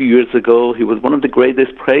away a few years ago. He was one of the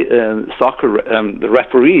greatest soccer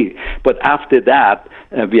referee. But after that,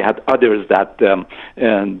 we had others that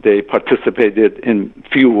they participated in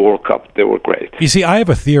few World Cups. They were great. You see, I have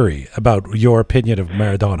a theory about your opinion of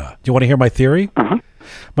Maradona. Do you want to hear my theory? Sure.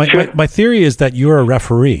 My theory is that you're a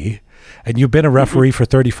referee, and you've been a referee for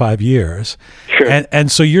 35 years. Sure.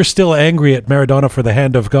 And so you're still angry at Maradona for the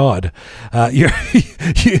hand of God. You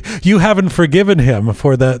haven't forgiven him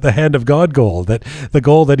for the hand of God goal, the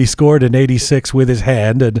goal that he scored in 86 with his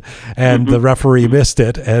hand, and the referee missed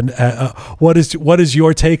it. And what is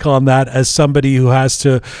your take on that as somebody who has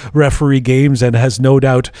to referee games and has no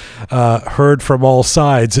doubt heard from all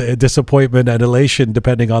sides disappointment and elation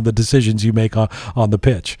depending on the decisions you make on the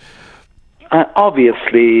pitch?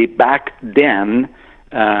 Obviously, back then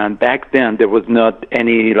there was not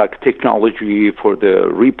any technology for the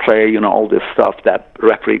replay, all this stuff that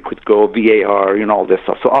referee could go VAR, all this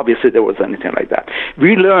stuff. So obviously there was anything like that.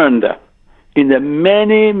 We learned in the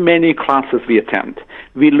many classes we attend.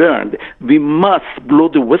 We learned we must blow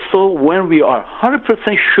the whistle when we are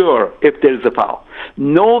 100% sure if there is a foul.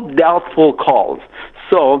 No doubtful calls.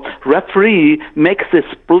 So referee makes a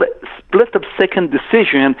split-of-second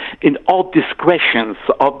decision in all discretions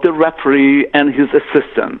of the referee and his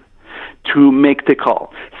assistant to make the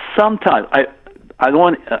call. Sometimes I don't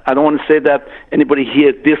want to say that anybody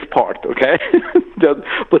hears this part, okay?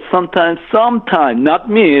 But sometimes, not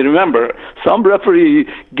me. Remember, some referee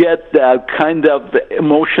get kind of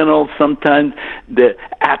emotional. Sometimes the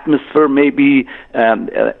atmosphere maybe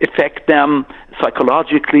affect them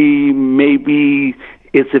psychologically. Maybe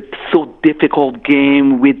it's a so difficult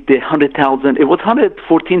game with the 100,000. It was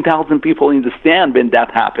 114,000 people in the stand when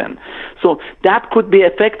that happened. So that could be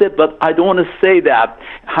affected, but I don't want to say that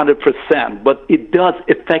 100%. But it does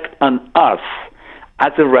affect on us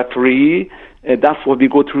as a referee. That's what we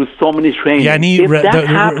go through so many trainings. Yani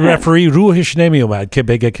referee روحش نمیومد که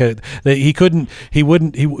بگه که he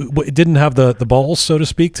didn't have the balls, so to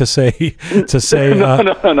speak, to say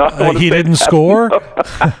no, he didn't score.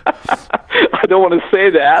 I don't want to say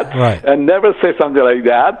that. Right. And never say something like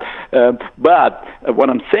that. But what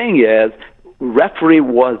I'm saying is, referee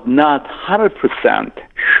was not 100%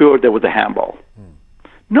 sure there was a handball.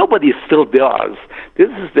 Nobody still does. This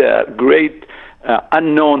is the great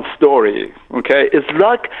unknown story. Okay, it's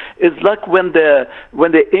like when the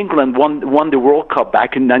England won the World Cup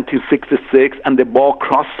back in 1966, and the ball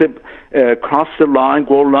crossed the line,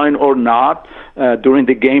 goal line or not, during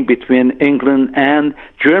the game between England and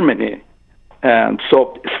Germany. And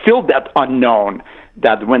so still that unknown,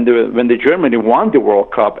 that when the Germany won the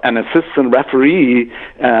World Cup, an assistant referee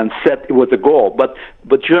said it was a goal, but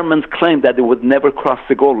Germans claimed that it would never cross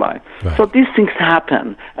the goal line. Right. So these things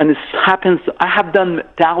happen, and it happens. I have done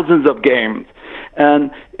thousands of games,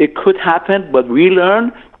 and it could happen, but we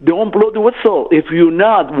learn, don't blow the whistle if you're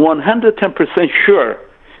not 110% sure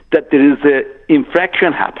that there is an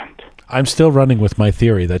infraction happened. I'm still running with my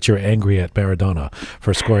theory that you're angry at Maradona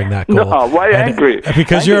for scoring that goal. No, why angry?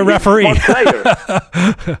 Because you're a referee.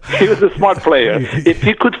 He was a smart player. If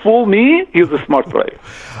he could fool me, he was a smart player.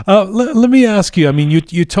 Let me ask you. I mean,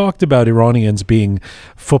 you talked about Iranians being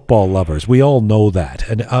football lovers. We all know that,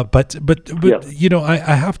 and but you know, I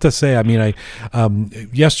have to say, I mean,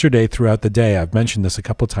 yesterday throughout the day, I've mentioned this a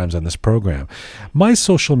couple of times on this program. My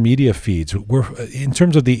social media feeds were, in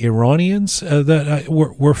terms of the Iranians,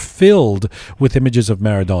 were filled with images of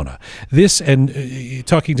Maradona. This, and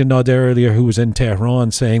talking to Nader earlier, who was in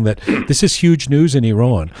Tehran, saying that this is huge news in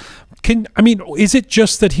Iran. Is it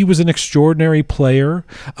just that he was an extraordinary player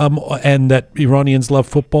and that Iranians love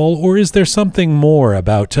football, or is there something more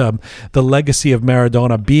about the legacy of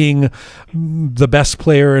Maradona being the best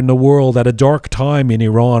player in the world at a dark time in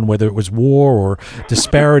Iran, whether it was war or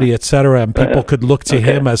disparity, etc., and people could look to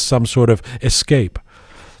him as some sort of escape?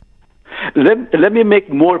 Let me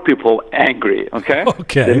make more people angry, okay?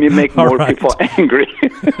 Okay. Let me make more people angry.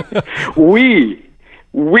 We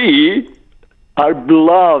I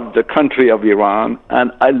love the country of Iran,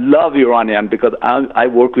 and I love Iranian because I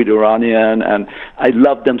work with Iranian, and I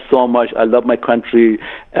love them so much. I love my country,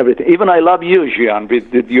 everything. Even I love you, Jian,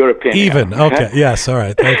 with your opinion. Even, okay. Yes, all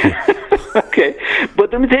right, thank you. Okay,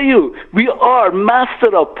 but let me tell you, we are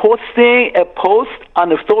master of posting a post on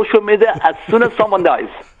the social media as soon as someone dies.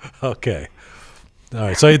 Okay. All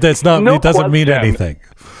right, so that's not, it doesn't mean anything.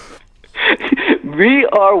 We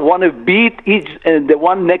want to beat the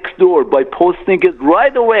one next door by posting it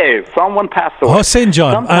right away. Someone passed away. Hossein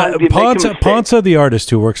John, Ponta, the artist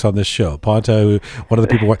who works on this show, Ponta, one of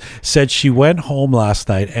the people, said she went home last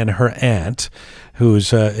night and her aunt,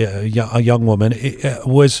 who's a young woman,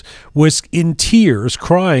 was in tears,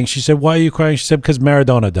 crying. She said, "Why are you crying?" She said, "Because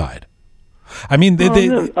Maradona died." I mean,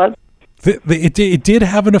 it did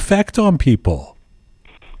have an effect on people.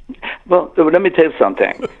 Well, let me tell you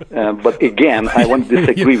something. But again, I want to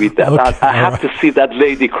disagree with that. Okay, I have to see that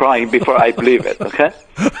lady crying before I believe it, okay?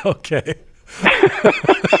 Okay.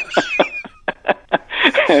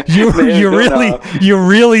 You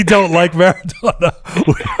really don't like Maradona.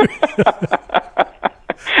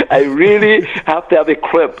 I really have to have a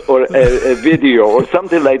clip or a video or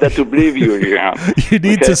something like that to believe you. You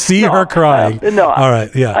need to see her crying. All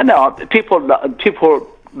right, yeah. I know. People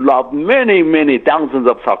love many thousands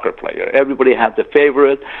of soccer players. Everybody has a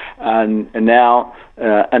favorite, and now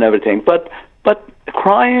and everything. But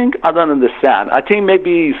crying, I don't understand. I think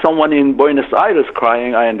maybe someone in Buenos Aires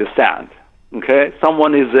crying, I understand. Okay,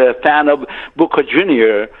 someone is a fan of Boca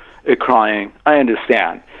Junior crying, I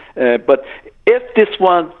understand. But if this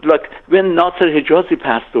one, like when Nasser Hijazi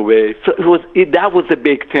passed away, so that was a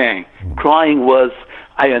big thing. Crying was,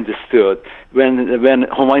 I understood. When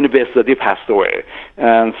Humayun Behzadi passed away,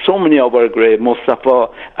 and so many of our great, Mustafa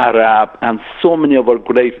Arab, and so many of our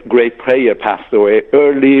great players passed away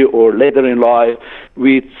early or later in life,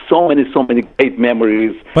 with so many great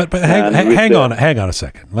memories. But hang on a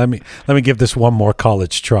second. Let me give this one more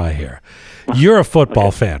college try here. You're a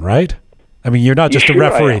football fan, right? I mean, you're not just a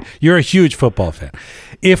referee. You're a huge football fan.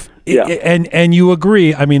 And you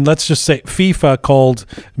agree, I mean, let's just say FIFA called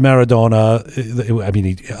Maradona, I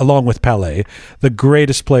mean, along with Pelé, the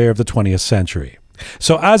greatest player of the 20th century.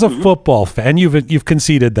 So as a football fan, you've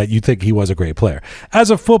conceded that you think he was a great player. As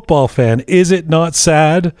a football fan, is it not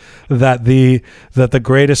sad that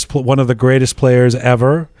one of the greatest players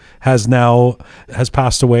ever has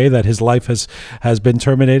passed away, that his life has been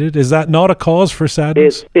terminated? Is that not a cause for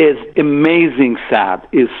sadness? It is amazing sad.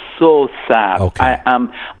 It's so sad. Okay.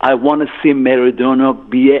 I want to see Maradona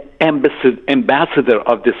be an ambassador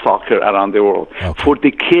of the soccer around the world. Okay. For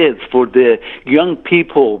the kids, for the young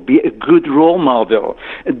people, be a good role model.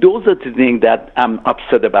 Those are the things that I'm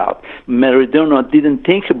upset about. Maradona didn't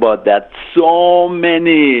think about that. So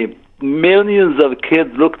many millions of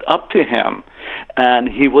kids looked up to him, and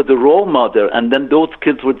he was a role model, and then those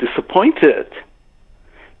kids were disappointed.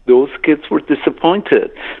 So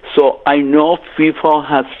I know FIFA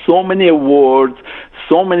has so many awards,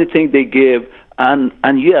 so many things they give, and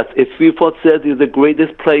yes, if FIFA says he's the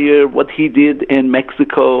greatest player, what he did in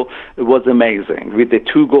Mexico was amazing. With the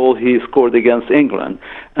 2 goals he scored against England,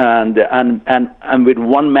 and with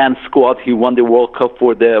one-man squad, he won the World Cup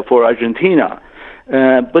for Argentina.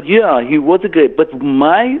 But yeah, he was a great. But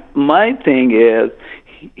my thing is,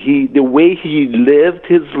 the way he lived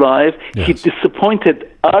his life, yes, he disappointed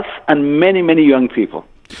us and many young people.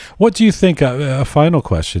 What do you think? A final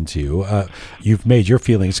question to you. You've made your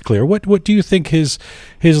feelings clear. What do you think his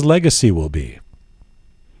legacy will be?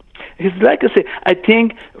 His legacy, I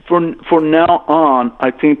think, from now on,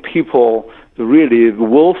 I think people really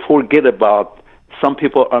will forget about some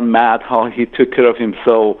people are mad how he took care of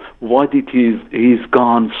himself. Why did he's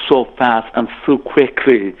gone so fast and so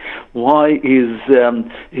quickly? Why is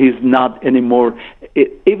he's not anymore?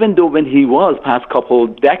 Even though when he was past couple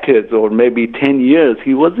decades or maybe 10 years,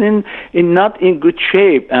 he was not in good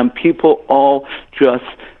shape, and people all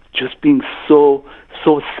just being so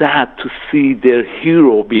sad to see their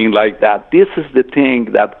hero being like that. This is the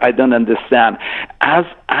thing that I don't understand. As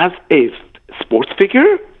a sports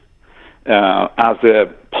figure, as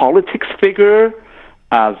a politics figure,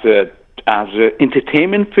 as a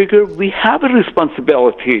entertainment figure, we have a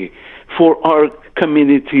responsibility for our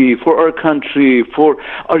community, for our country, for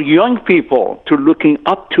our young people to looking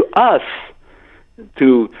up to us.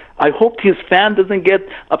 I hope his fan doesn't get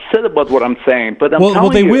upset about what I'm saying, but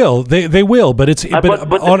they will. They will, but it's.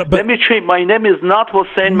 But let me change. My name is not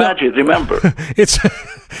Hossein Madjid. Remember,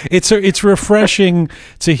 it's refreshing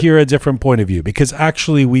to hear a different point of view, because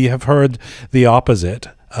actually we have heard the opposite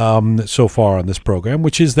so far on this program,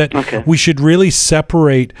 which is that we should really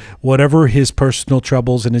separate whatever his personal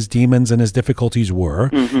troubles and his demons and his difficulties were,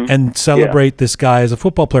 and celebrate this guy as a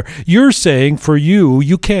football player. You're saying for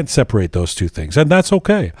you can't separate those two things, and that's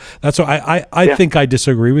okay. That's I think I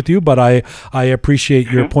disagree with you, but I appreciate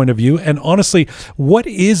your point of view. And honestly, what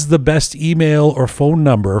is the best email or phone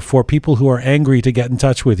number for people who are angry to get in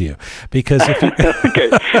touch with you? Because if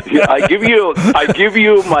you I give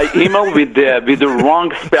you my email with the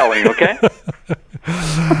wrong spelling, okay?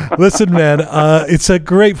 Listen, man, it's a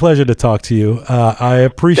great pleasure to talk to you. I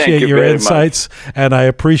appreciate your insights, and I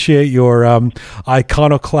appreciate your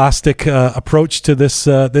iconoclastic approach to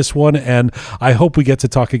this one, and I hope we get to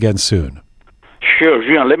talk again soon. Sure,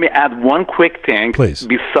 Jian. Let me add one quick thing. Please.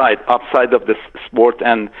 Outside of the sport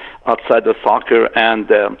and outside of soccer and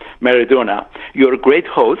Maradona, you're a great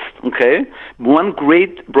host, okay? One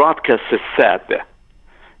great broadcaster said,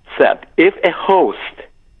 if a host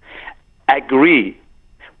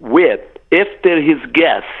his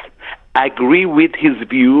guests agree with his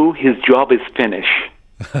view, his job is finished.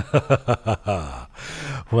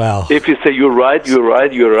 Well, if you say you're right,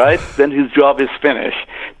 then his job is finished.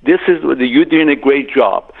 You're doing a great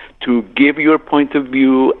job to give your point of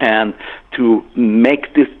view and to make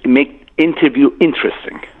interview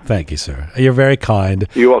interesting. Thank you, sir. You're very kind.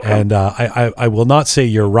 You're welcome. And I will not say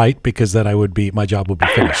you're right, because then my job would be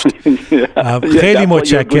finished.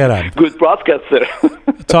 Good broadcaster.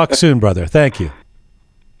 Talk soon, brother. Thank you.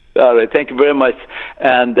 All right, thank you very much,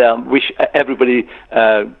 and wish everybody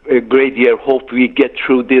a great year. Hope we get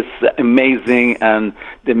through this amazing and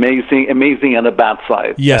the bad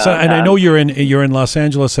side. Yes, and I know you're in Los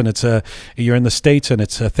Angeles, and you're in the States, and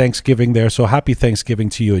it's Thanksgiving there. So happy Thanksgiving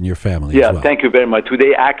to you and your family. Yeah, as well. Thank you very much.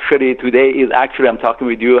 Today is I'm talking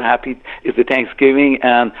with you. Happy is the Thanksgiving,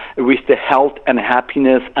 and I wish the health and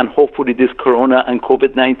happiness, and hopefully this Corona and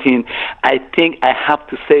COVID-19. I think I have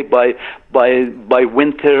to say by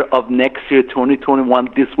winter of next year, 2021,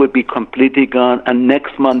 this will be completely gone, and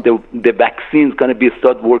next month the vaccine is going to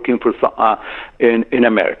start working for in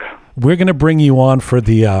America. We're going to bring you on for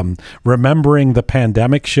the Remembering the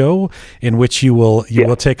Pandemic show, in which you will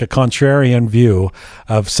take a contrarian view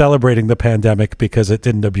of celebrating the pandemic because it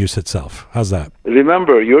didn't abuse itself. How's that?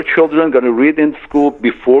 Remember, your children are going to read in school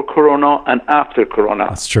before Corona and after Corona.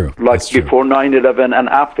 That's true. Before 9/11 and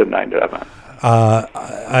after 9/11.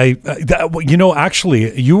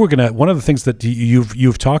 Actually, you were gonna. One of the things that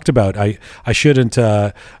you've talked about. I shouldn't.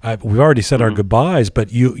 We've already said our goodbyes,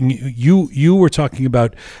 but you were talking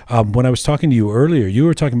about when I was talking to you earlier. You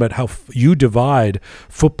were talking about how you divide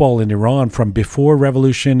football in Iran from before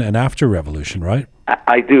revolution and after revolution, right?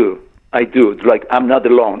 I do. Like, I'm not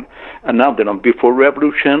alone. Before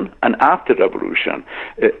revolution and after revolution.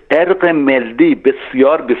 ارق ملی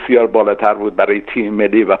بسیار بسیار بالاتر بود برای تیم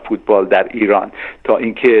ملی و فوتبال در ایران تا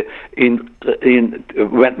اینکه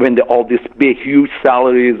when all these big huge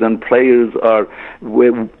salaries and players are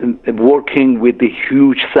working with the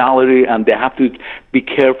huge salary and they have to be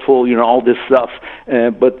careful, all this stuff.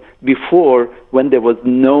 But before, when there was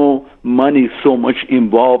no money so much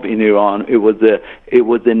involved in Iran, it was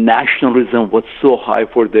the nationalism was so high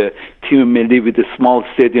for the team Milli with a small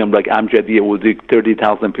stadium like Amjadieh, would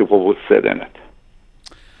 30,000 people would sit in it.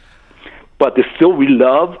 But still, we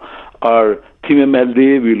love our team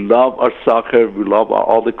Milli, we love our soccer, we love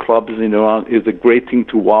all the clubs in Iran. It's a great thing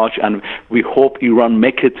to watch, and we hope Iran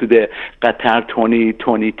make it to the Qatar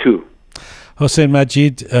 2022. Hossein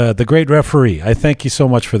Madjid, the great referee, I thank you so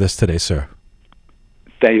much for this today, sir.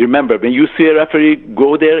 Remember, when you see a referee,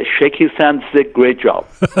 go there, shake his hand, say, great job.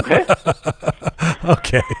 Okay?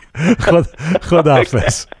 Okay. Khod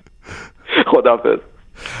Hafiz. Khod Hafiz.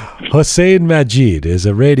 Hossein Madjid is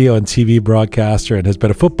a radio and TV broadcaster and has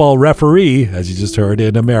been a football referee, as you just heard,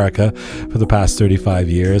 in America for the past 35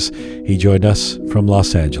 years. He joined us from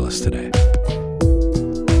Los Angeles today.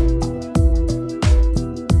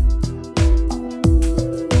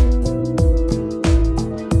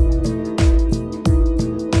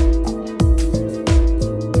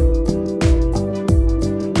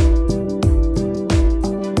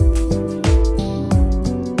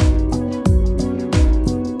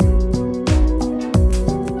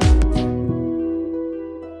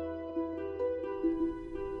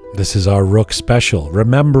 This is our Roqe Special,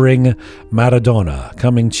 Remembering Maradona,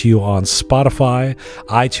 coming to you on Spotify,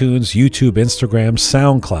 iTunes, YouTube, Instagram,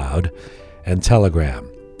 SoundCloud, and Telegram.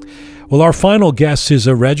 Well, our final guest is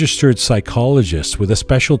a registered psychologist with a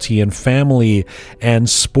specialty in family and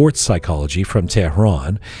sports psychology from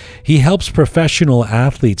Tehran. He helps professional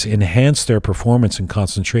athletes enhance their performance and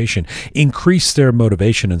concentration, increase their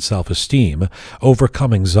motivation and self-esteem,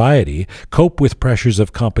 overcome anxiety, cope with pressures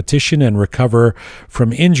of competition, and recover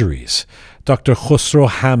from injuries. Dr. Khosro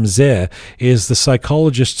Hamzeh is the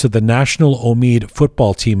psychologist to the national Omid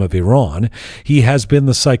football team of Iran. He has been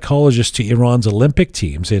the psychologist to Iran's Olympic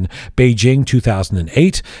teams in Beijing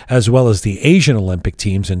 2008, as well as the Asian Olympic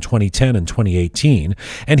teams in 2010 and 2018.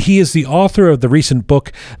 And he is the author of the recent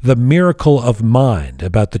book, The Miracle of Mind,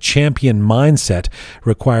 about the champion mindset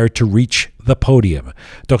required to reach the podium.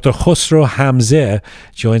 Dr. Khosro Hamzeh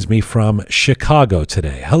joins me from Chicago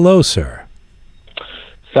today. Hello, sir.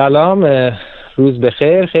 سلام، روز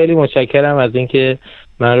بخیر. خیلی متشکرم از اینکه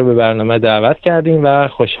من رو به برنامه دعوت کردیم و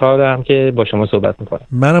خوشحالم که با شما صحبت میکنم.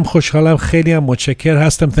 منم خوشحالم، خیلی هم متشکر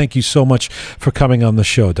هستم. Thank you so much for coming on the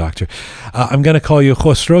show, doctor. I'm going to call you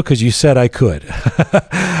Khosro because you said I could.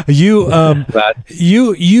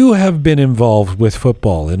 You have been involved with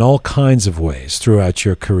football in all kinds of ways throughout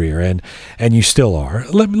your career, and you still are.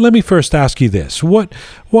 Let me first ask you this.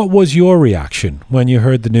 What was your reaction when you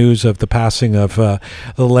heard the news of the passing of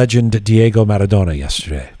the legend Diego Maradona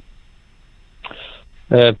yesterday?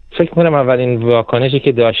 فکر کنم اولین واکنشی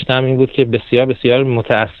که داشتم این بود که بسیار بسیار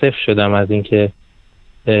متاسف شدم از اینکه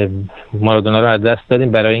مارادونا رو از دست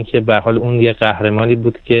دادیم، برای اینکه به حال اون یه قهرمانی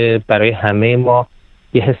بود که برای همه ما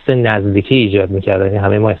یه حس نزدیکی ایجاد می‌کرد. یعنی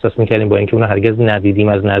همه ما احساس می‌کردیم با اینکه اون هرگز ندیدیم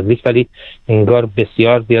از نزدیک، ولی انگار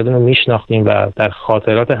بسیار زیاد اون رو میشناختیم و در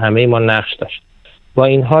خاطرات همه ما نقش داشت. با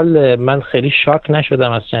این حال من خیلی شاک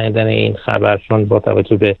نشدم از شنیدن این خبر، چون با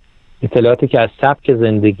توجه به اطلاعاتی که از سبک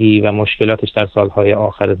زندگی و مشکلاتش در سالهای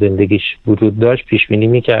آخر زندگیش وجود داشت پیش بینی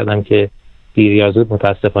می‌کردم که دیر یا زود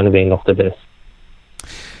متاسفانه به این نقطه برسه.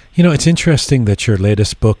 You know, it's interesting that your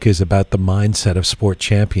latest book is about the mindset of sport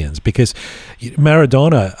champions, because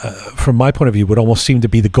Maradona, from my point of view, would almost seem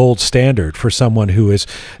to be the gold standard for someone who is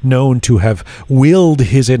known to have willed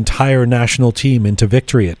his entire national team into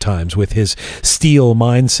victory at times with his steel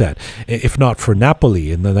mindset, if not for Napoli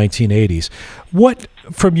in the 1980s. What,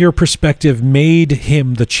 from your perspective, made him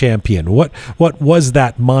the champion? What was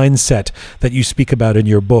that mindset that you speak about in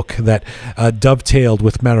your book that dovetailed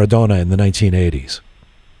with Maradona in the 1980s?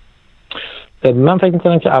 من فکر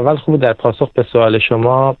میکنم که اول خوبه در پاسخ به سوال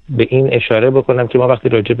شما به این اشاره بکنم که ما وقتی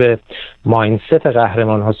راجع به مایندست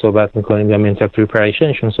قهرمان ها صحبت میکنیم یا منتال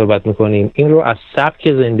پریپریشنشون صحبت میکنیم، این رو از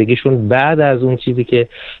سبک زندگیشون بعد از اون چیزی که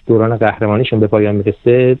دوران قهرمانیشون به پایان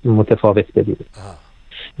میرسه متفاوت بدید.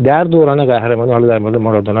 در دوران قهرمانی، حالا در مورد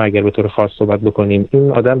مارادونا اگر به طور خاص صحبت بکنیم،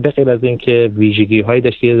 این آدم به غیر از این که ویژگی هایی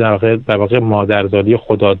داشت که در واقع مادرزادی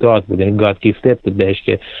خداداد بود، یعنی گاد گیفتد بود بهش،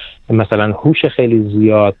 که مثلا هوش خیلی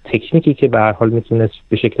زیاد، تکنیکی که به هر حال میتونست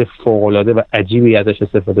به شکل فوق العاده و عجیبی ازش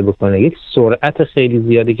استفاده بکنه، یک سرعت خیلی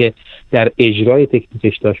زیادی که در اجرای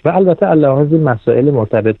تکنیکش داشت، و البته علاوه مسائل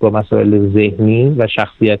مرتبط با مسائل ذهنی و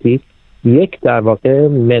شخصیتی، یک در واقع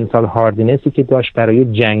منتال هاردنسی که داشت برای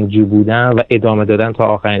جنگجو بودن و ادامه دادن تا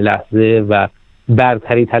آخرین لحظه، و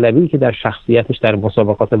برتری طلبی که در شخصیتش در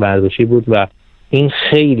مسابقات ورزشی بود، و این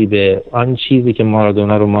خیلی به آن چیزی که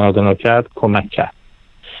مارادونا کرد کمک کرد.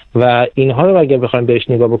 و اینها رو اگر بخوایم بهش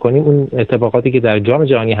نگاه بکنیم، اون اتفاقاتی که در جام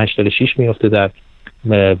جهانی 86 میفته، در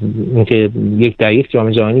اینکه در یک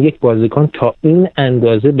جام جهانی یک بازیکن تا این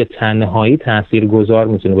اندازه به تنهایی تاثیرگذار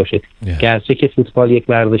میتونه باشه، گرچه که فوتبال یک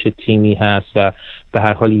ورزش تیمی هست و به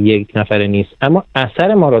هر حال یک نفره نیست، اما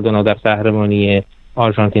اثر مارادونا در قهرمانی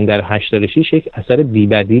آرژانتین در 86 یک اثر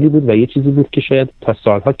بی‌بدیلی بود و یه چیزی بود که شاید تا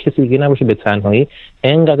سالها کسی دیگه نباشه به تنهایی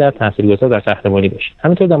اینقدر تاثیرگذار در قهرمانی بشه.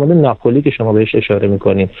 همینطور در مورد ناپولی که شما بهش اشاره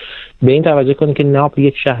می‌کنین، به این توجه کنید که ناپل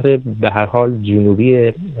یک شهر به هر حال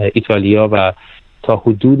جنوبی ایتالیا و تا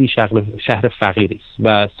حدودی شهر فقیری است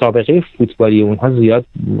و سابقه فوتبالی اونها زیاد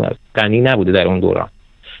غنی نبوده در اون دوران،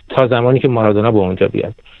 تا زمانی که مارادونا به اونجا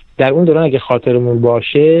بیاد. در اون دوران اگه خاطرمون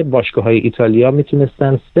باشه باشگاه‌های ایتالیا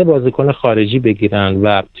میتونستن 3 بازیکن خارجی بگیرن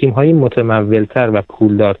و تیم‌های متمولتر و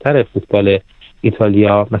پولدارتر فوتبال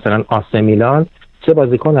ایتالیا مثلا آسه میلان 3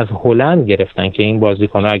 بازیکن از هلند گرفتن که این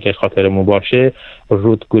بازیکن‌ها اگه خاطرمون باشه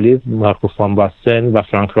رود گولیت، مارکو فان باستن و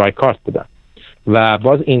فرانک رایکارت بودن. و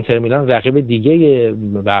باز اینتر میلان رقیب دیگه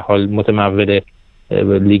به حال متمول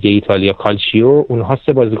لیگ ایتالیا کالچیو، اونها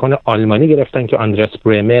 3 بازیکن آلمانی گرفتن که آندرس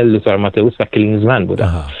برمل، لوتار ماتئوس و کلینزمن بودن.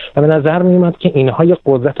 و به نظر میومد که اینها یه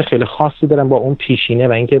قدرت خیلی خاصی دارن با اون پیشینه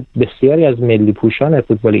و اینکه بسیاری از ملی پوشان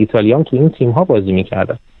فوتبال ایتالیا هم تو این تیم‌ها بازی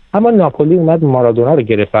می‌کردن. اما ناپولی اومد مارادونا رو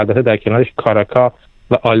گرفت، البته در کنارش کاراکا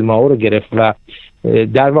و آلماو رو گرفت و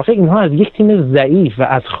در واقع اینها از یک تیم ضعیف و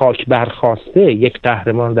از خاک برخاسته یک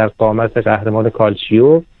قهرمان در قامت قهرمان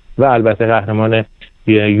کالچیو و البته قهرمان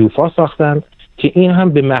یوفا ساختن که این هم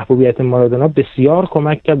به محبوبیت مارادونا بسیار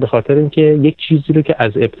کمک کرد، به خاطر اینکه یک چیزی رو که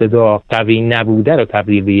از ابتدا قوی نبوده رو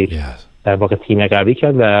تبدیل به یک در واقع تیم قوی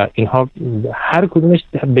کرد و اینها هر کدومش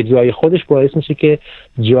به جای خودش باعث میشه که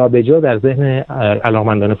جا به جا در ذهن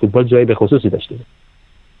علاقمندان فوتبال جای به خصوصی داشته باشه.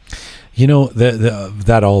 You know,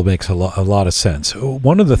 that all makes a lot of sense.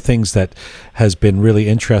 One of the things that has been really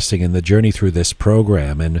interesting in the journey through this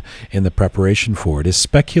program and in the preparation for it is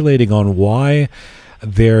speculating on why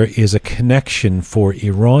there is a connection for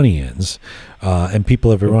Iranians and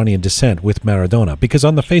people of Iranian descent with Maradona, because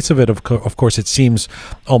on the face of it, of course, it seems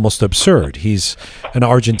almost absurd. He's an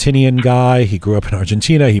Argentinian guy. He grew up in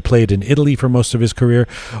Argentina. He played in Italy for most of his career.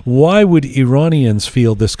 Why would Iranians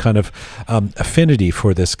feel this kind of affinity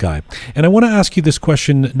for this guy? And I want to ask you this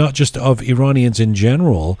question, not just of Iranians in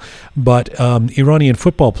general, but Iranian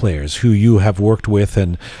football players who you have worked with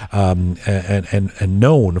and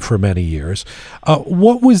known for many years.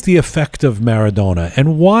 What was the effect of Maradona, and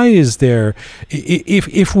why is there,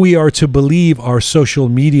 if we are to believe our social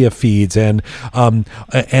media feeds and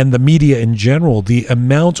the media in general, the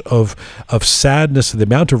amount of sadness, the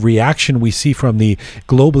amount of reaction we see from the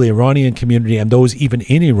global Iranian community and those even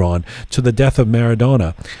in Iran to the death of Maradona,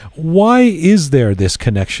 why is there this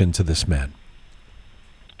connection to this man?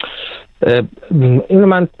 اینو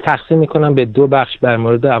من تقسیم میکنم به 2 بخش. در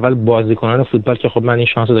مورد اول بازیکنان فوتبال که خب من این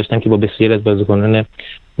شانس رو داشتم که با بسیاری از بازیکنان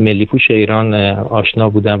ملی پوش ایران آشنا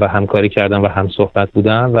بودم و همکاری کردم و هم صحبت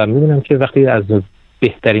بودم و میدونم که وقتی از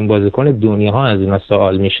بهترین بازیکن دنیا ها از اینا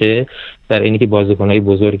سوال میشه، در اینی که بازیکنای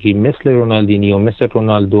بزرگی مثل رونالدینیو، مثل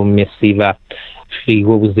رونالدو، مسی و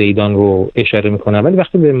فیگو و زیدان رو اشاره میکنن، ولی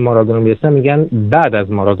وقتی به مارادونا میرسن میگن بعد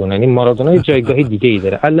از مارادونا، یعنی مارادونا یه جایگاه دیگه ای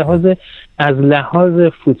داره. از لحاظ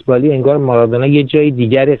فوتبالی انگار مارادونا یه جای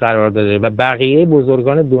دیگری قرار داره و بقیه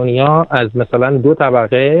بزرگان دنیا از مثلا 2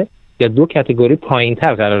 طبقه یا 2 کاتگوری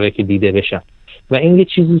پایینتر قراره که دیده بشن و این یه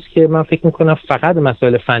چیزیه که من فکر میکنم فقط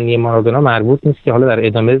مسائل فنی مارادونا مربوط نیست که حالا در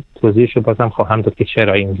ادامه توضیحش رو بازم خواهم داد که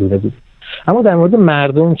چرا اینجوره بود. اما در مورد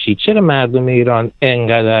مردم چرا مردم ایران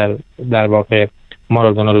انقدر در واقع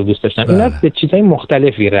مارادونا رو دوست داشتن؟ اینا به چیزهای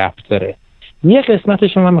مختلفی ربط داره. یه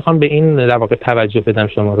قسمتش من میخوام به این در واقع توجه بدم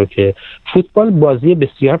شما رو که فوتبال بازی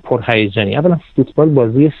بسیار پرهیجانی. اولا فوتبال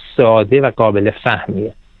بازی ساده و قابل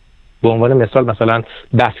فهمیه. به عنوان مثلا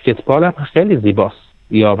بسکتبال هم خیلی زیباست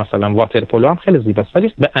یا مثلا واترپولو هم خیلی زیباست،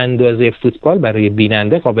 ولی به اندازه فوتبال برای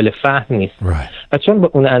بیننده قابل فهم نیست. و چون به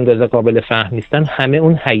اون اندازه قابل فهم نیستن، همه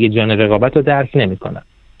اون هیجان رقابت رو درک نمی‌کنن.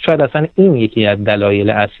 شاید اصلا این یکی از دلایل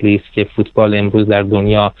اصلی است که فوتبال امروز در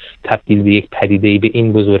دنیا تبدیل به یک پدیده‌ای به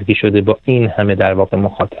این بزرگی شده با این همه در واقع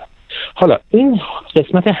مخاطب. حالا این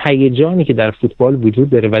قسمت هیجانی که در فوتبال وجود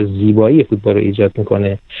داره و زیبایی فوتبال رو ایجاد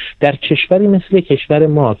میکنه در کشوری مثل کشور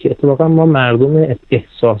ما که اتفاقا ما مردم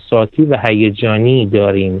احساساتی و هیجانی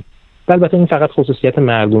داریم. البته این فقط خصوصیت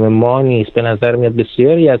مردم ما نیست، به نظر میاد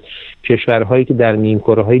بسیاری از کشورهایی که در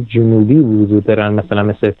نیمکره‌های جنوبی وجود دارن، مثلا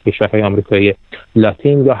مثل کشورهای آمریکای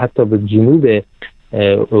لاتین یا حتی به جنوب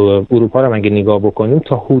اروپا رو اگه نگاه بکنیم،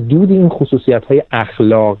 تا حدود این خصوصیت‌های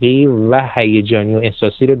اخلاقی و هیجانی و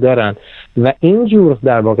احساسی رو دارن و اینجور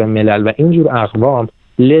در واقع ملل و اینجور اقوام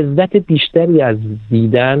لذت بیشتری از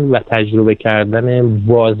دیدن و تجربه کردن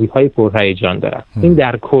بازی‌های پرهیجان دارن. این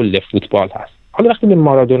در کل فوتبال هست. حالا وقتی به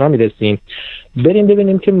مارادونا میرسیم، بریم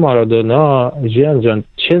ببینیم که مارادونا ژیان جان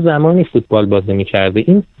چه زمانی فوتبال بازی میکرده.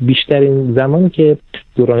 این بیشترین زمانی که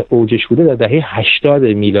دوران اوجش بوده در دهه 80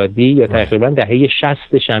 میلادی یا تقریبا دهه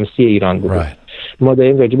 60 شمسی ایران بوده. ما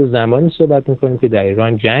داریم راجع به زمانی صحبت میکنیم که در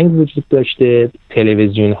ایران جنگ وجود داشته،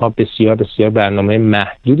 تلویزیون ها بسیار برنامه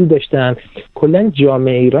محدودی داشتن، کلا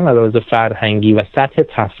جامعه ایران علاوه فرهنگی و سطح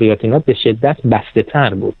تفریحات اینا به شدت بسته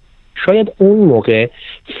تر بود. شاید اون موقع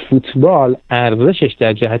فوتبال ارزشش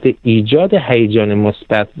در جهت ایجاد هیجان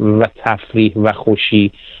مثبت و تفریح و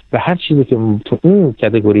خوشی و هر چیزی که تو این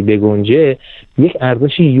کاتگوری بگنجه یک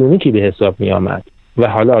ارزش یونیکی به حساب می آمد. و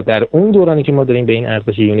حالا در اون دورانی که ما داریم به این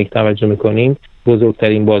ارزش یونیک توجه میکنیم،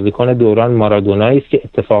 بزرگترین بازیکن دوران مارادونایی است که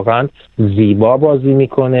اتفاقا زیبا بازی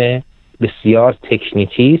میکنه، بسیار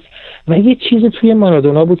تکنیکی است و یه چیزی توی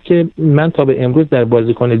مارادونا بود که من تا به امروز در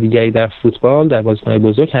بازیکن دیگری در فوتبال، در بازیکن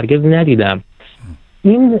بزرگ هرگز ندیدم.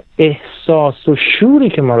 این احساس و شوری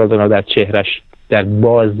که مارادونا در چهرش در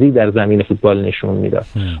بازی در زمین فوتبال نشون میداد.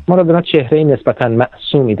 مارادونا چهره نسبتاً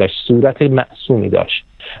معصومی داشت، صورت معصومی داشت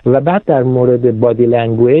و بعد در مورد بادی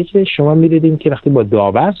لنگویج شما می‌دیدین که وقتی با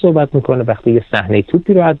داور صحبت میکنه، وقتی یه صحنه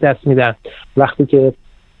توپی رو از دست میدن، وقتی که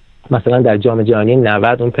مثلا در جام جهانی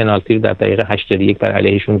 90 اون پنالتی رو در دقیقه 81 بر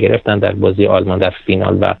علیهشون گرفتن در بازی آلمان در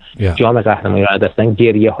فینال و جام قهرمانی رو از دست دادن،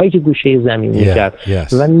 گریه هایی که گوشه زمین می‌کرد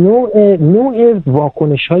و نوع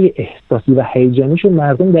واکنش‌های احساسی و هیجانیشو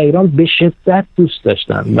مردم در ایران به شدت دوست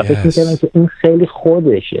داشتن و فکر می‌کردن که این خیلی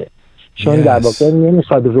خودشه، چون در واقع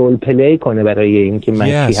نمیخواد رول پلی کنه برای اینکه من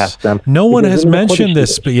کی هستم. No one has mentioned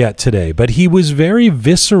this yet today, but he was very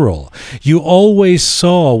visceral. You always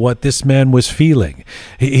saw what this man was feeling.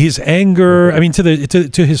 His anger, I mean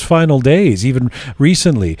to his final days, even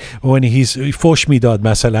recently when he's فوش میداد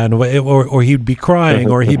مثلا or he'd be crying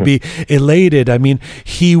or he'd be elated. I mean,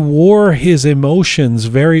 he wore his emotions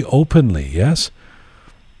very openly, yes?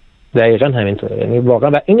 دقیقاً همینطوره. یعنی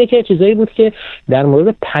واقعا و این یکی چیزایی بود که در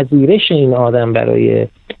مورد پذیرش این آدم برای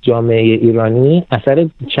جامعه ایرانی اثر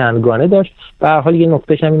چندگانه داشت. به هر حال یه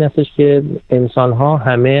نکتهش هم این هستش که انسان‌ها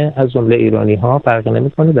همه از جمله ایرانی‌ها فرق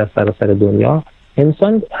نمی‌کنه در سراسر دنیا،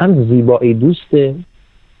 انسان هم زیبایی دوسته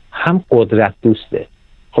هم قدرت دوسته.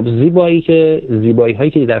 خب زیبایی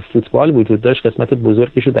هایی که در فوتبال وجود داشت قسمت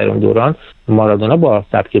بزرگیش رو در اون دوران مارادونا با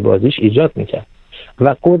سبک بازیش ایجاد می‌کرد.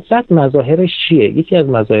 و قدرت مظاهرش چیه؟ یکی از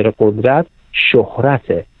مظاهر قدرت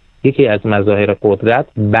شهرته، یکی از مظاهر قدرت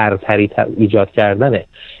برتری ایجاد کردنه.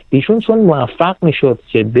 ایشون چون موفق میشد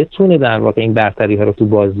که بتونه در واقع این برتری ها رو تو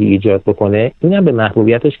بازی ایجاد بکنه، اینم به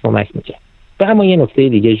محبوبیتش کمک میکرد. و اما یه نکته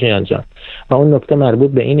دیگه ژیان جان، و اون نکته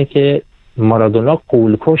مربوط به اینه که مارادونا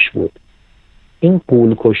غول‌کش بود. این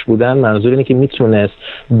غول‌کش بودن منظور اینه که میتونست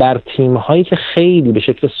بر تیم‌هایی که خیلی به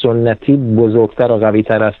شکل سنتی بزرگتر و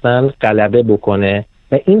قوی‌تر هستن غلبه بکنه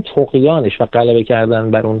و این طغیانش و غلبه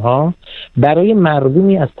کردن بر اونها برای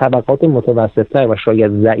مردمی از طبقات متوسط‌تر و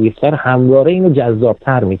شاید ضعیف‌تر همواره اینو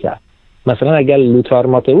جذاب‌تر میکرد. مثلا اگر لوتار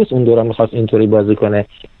ماتئوس اون دوران میخواست اینطوری بازی کنه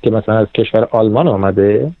که مثلا از کشور آلمان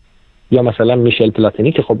آمده، یا مثلا میشل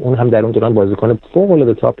پلاتینی که خب اون هم در اون دوران بازیکن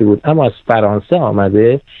فوق‌العاده تاپی بود اما از فرانسه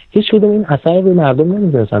آمده، هیچ کدوم این اثر رو مردم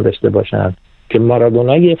نمی‌دونستن داشته باشن که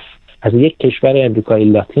مارادونا از یک کشور امریکایی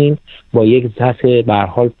لاتین با یک سطح به هر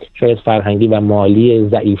حال شاید فرهنگی و مالی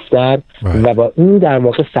ضعیف‌تر و با این در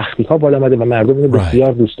واقع سختی‌ها بالا اومده و مردم اینو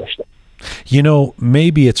بسیار دوست داشتن. You know,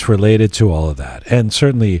 maybe it's related to all of that, and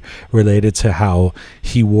certainly related to how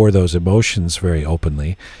he wore those emotions very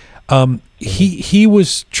openly. He was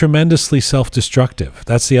tremendously self-destructive.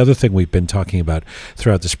 That's the other thing we've been talking about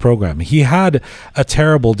throughout this program. He had a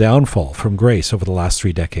terrible downfall from grace over the last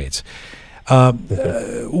 3 decades.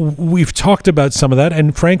 We've talked about some of that, and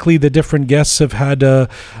frankly, the different guests have had,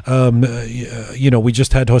 we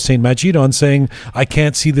just had Hossein Madjid on saying, I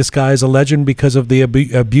can't see this guy as a legend because of the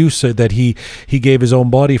abuse that he gave his own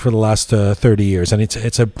body for the last 30 years. And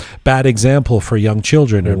it's a bad example for young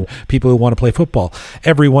children and people who want to play football.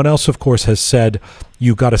 Everyone else, of course, has said,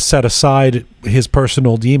 you got to set aside his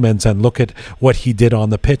personal demons and look at what he did on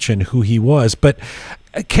the pitch and who he was. But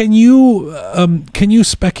can you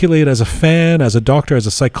speculate as a fan, as a doctor, as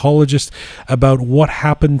a psychologist about what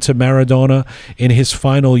happened to Maradona in his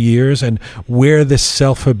final years and where this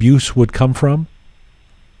self-abuse would come from?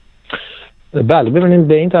 بله، ببینید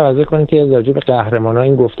به این توجه کنید که راجع به قهرمان‌ها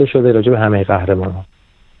این گفته شده، راجع به همه قهرمان‌ها،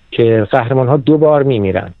 که قهرمان‌ها 2 بار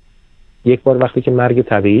میمیرن. یک بار وقتی که مرگ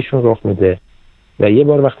طبیعیشون رخ میده و یه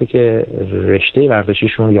بار وقتی که رشته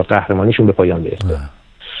ورزشیشون یا قهرمانیشون به پایان برسه.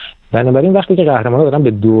 بنابراین وقتی که قهرمان‌ها دارن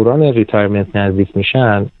به دوران ریتایرمنت نزدیک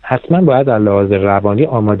میشن، حتما باید از لحاظ روانی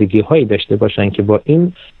آمادگی‌هایی داشته باشن که با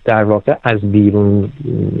این در واقع از بیرون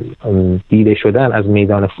دیده شدن از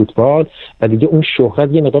میدان فوتبال و دیگه اون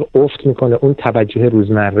شهرت یه مقدار افت میکنه، اون توجه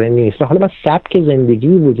روزمره نیست و حالا باید سبک زندگی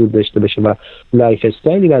وجود داشته باشه و لایف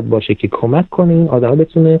استایلی باید باشه که کمک کنه این آدم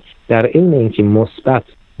بتونه در عین اینکه مثبت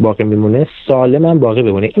باقی میمونه، سالم هم باقی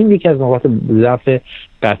بمونه. این یکی از نقاط ضعف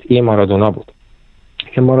قطعی مارادونا بود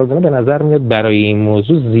که مارادونا به نظر میاد برای این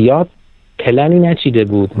موضوع زیاد پلنی نچیده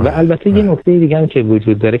بود. و البته یه نکته دیگه هم که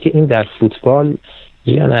وجود داره که این در فوتبال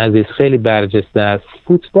جیان عزیز خیلی برجسته است.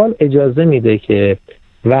 فوتبال اجازه میده که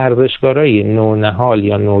ورزشکارای نونهال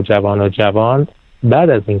یا نوجوان و جوان بعد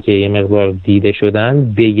از اینکه یه مقدار دیده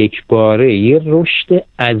شدن به یک باره یه رشد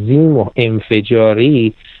عظیم و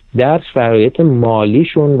انفجاری در شرایط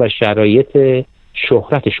مالیشون و شرایط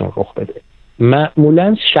شهرتشون رخ بده.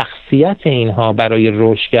 معمولا شخصیت اینها برای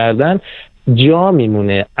رشد کردن جا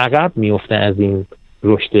میمونه، عقب میفته از این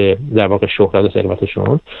رشد در واقع شهرت و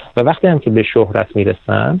ثروتشون، و وقتی هم که به شهرت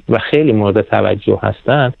میرسن و خیلی مورد توجه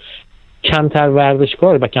هستن، کمتر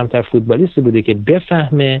ورزشکار و کمتر فوتبالیستی بوده که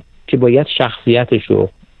بفهمه که باید شخصیتش رو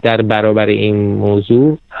در برابر این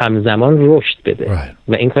موضوع همزمان رشد بده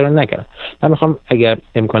و این کارو نکرد. من میخوام اگر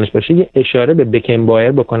امکانش باشه یه اشاره به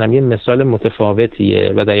بکنبایر بکنم، یه مثال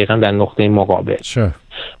متفاوتیه و دقیقاً در نقطه مقابل.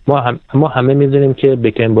 ما همه میدونیم که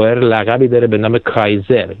بکنبایر لقبی داره به نام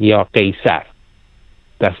کایزر یا قیصر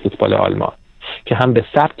در فوتبال آلمان که هم به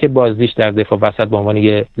سبک بازیش در دفاع وسط به عنوان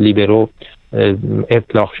یه لیبرو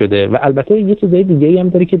اطلاق شده و البته یه چیز دیگه‌ای هم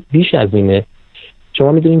داره که بیش از اینه.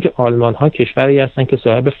 شما میدونیم که آلمان ها کشوری هستن که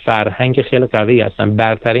صاحب فرهنگ خیلی قوی هستن.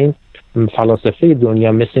 برترین فلاسفه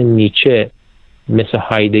دنیا مثل نیچه، مثل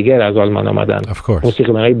هایدگر از آلمان آمدن.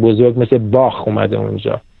 موسیقی‌های بزرگ مثل باخ اومده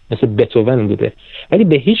اونجا، مثل بتوون بوده، ولی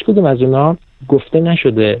به هیچ کدوم از اونها گفته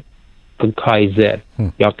نشده کایزر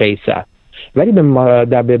یا قیصر، ولی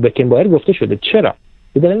به بکنبایر گفته شده. چرا؟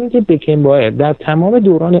 به دلیل اینکه بکنبایر در تمام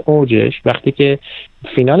دوران اوجش، وقتی که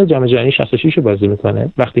فینال جام جهانی 66 رو بازی میکنه،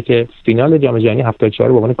 وقتی که فینال جام جهانی 74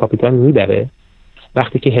 رو به عنوان کاپیتان میبره،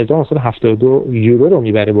 وقتی که 1972 یورو رو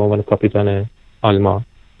میبره به عنوان کاپیتان آلمان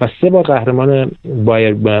و 3 بار قهرمان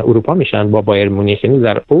اروپا میشن با بایر مونیخ، یعنی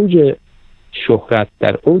در اوج شهرت،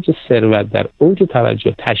 در اوج ثروت، در اوج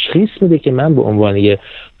توجه، تشخیص میده که من به عنوان یه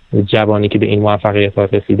جوانی که به این موفقیت‌ها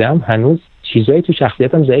رسیدم هنوز چیزایی تو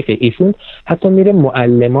شخصیتم ضعیفه. ایشون حتی میره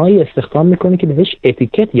معلمایی استخدام میکنه که بهش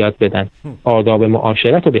اتیکت یاد بدن، آداب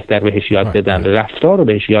معاشرت رو بهتر بهش یاد بدن، رفتار رو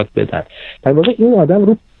بهش یاد بدن. در واقع این آدم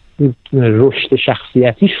رو رشد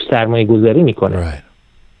شخصیتیش سرمایه گذاری میکنه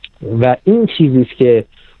و این چیزیست که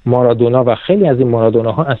مارادونا و خیلی از این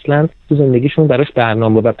مارادوناها اصلا تو زندگیشون براش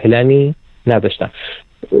برنامه و پلنی نداشتن.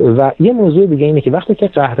 و یه موضوع دیگه اینه که وقتی که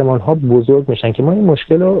قهرمان ها بزرگ میشن، که ما این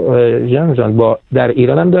مشکل رو جان با در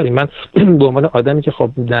ایران هم داریم، من به عنوان آدمی که خب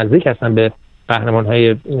نزدیک هستم به قهرمان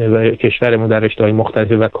های کشورمون در رشته‌های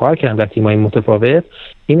مختلف و کار کردم در تیم‌های متفاوت،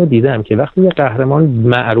 اینو دیدم که وقتی یه قهرمان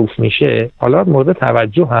معروف میشه، حالا مورد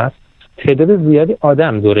توجه هست، تعداد زیادی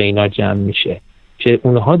آدم دور اینا جمع میشه که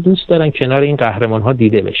اونها دوست دارن کنار این قهرمان ها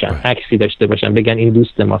دیده بشن، عکسی داشته باشن، بگن این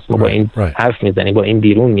دوست ماست، ما با این حرف میزنیم، با این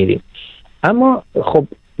بیرون میریم. اما خب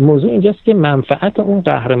موضوع اینجاست که منفعت اون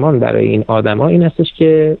قهرمان برای این آدما این هستش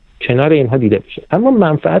که کنار اینها دیده بشه، اما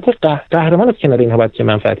منفعت قهرمان از کنار اینها باید چه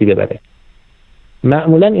منفعتی ببره؟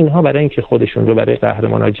 معمولا اینها برای اینکه خودشون رو برای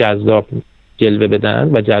قهرمان‌ها جذاب جلوه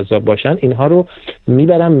بدن و جذاب باشن، اینها رو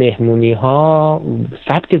میبرن مهمونی ها،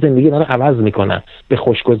 سبک زندگی اینا رو عوض میکنن، به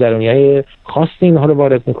خوشگذرونی‌های خاصی اینها رو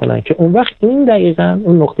وارد میکنن که اون وقت این دقیقاً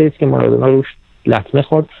اون نقطه‌ای است که مارادونا روش لطمه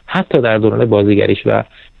خورد، حتی در دوران بازیگریش. و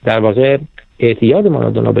در واقع اعتیاد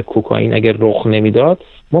مارادونا به کوکائین اگر رخ نمیداد،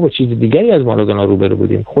 ما با چیز دیگری از مارادونا روبرو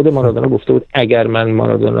بودیم. خود مارادونا گفته بود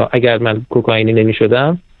اگر من کوکائینی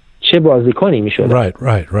نمیشدم چه بازیکنی میشدم.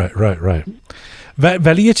 Right.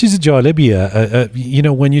 ولی یه چیز جالبیه. You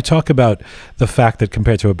know, when you talk about the fact that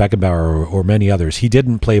compared to a Beckenbauer or many others, he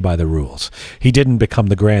didn't play by the rules. He didn't become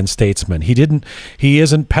the grand statesman. He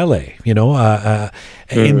isn't Pele, you know,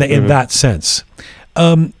 in that sense.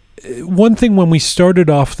 One thing, when we started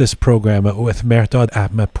off this program with Mehrdad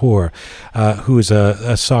Ahmadpour, who is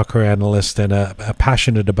a soccer analyst and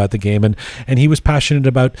passionate about the game, and he was passionate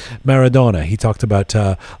about Maradona. He talked about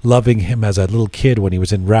loving him as a little kid when he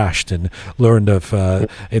was in Rasht and learned of,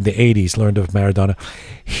 in the 80s, learned of Maradona.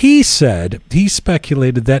 He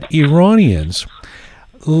speculated that Iranians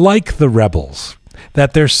like the rebels,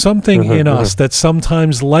 that there's something in us that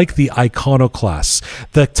sometimes like the iconoclasts,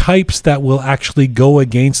 the types that will actually go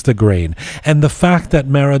against the grain. And the fact that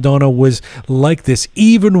Maradona was like this,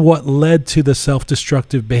 even what led to the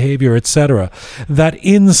self-destructive behavior, etc., that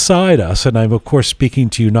inside us, and I'm of course speaking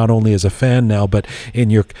to you not only as a fan now, but in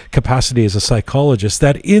your capacity as a psychologist,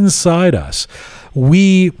 that inside us,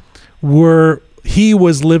 he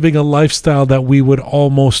was living a lifestyle that we would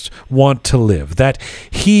almost want to live, that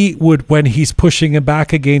he would, when he's pushing back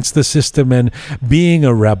against the system and being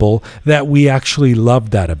a rebel, that we actually loved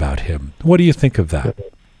that about him. What do you think of that?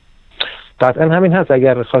 قطعا همین هست.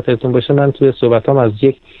 اگر خاطرتون باشه من توی صحبتام از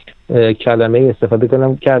یک کلمه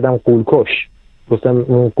استفاده کردم قولکش. گفتم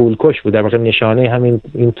اون قولکش بود، در واقع نشانه همین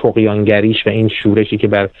این طغیانگریش و این شورشی که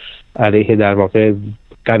بر علیه در واقع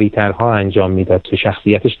قوی‌ترها انجام میداد تو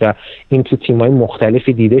شخصیتش و این تو تیم‌های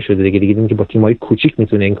مختلفی دیده شده دیگه دیدیم که با تیم‌های کوچیک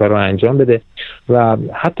میتونه این کار رو انجام بده و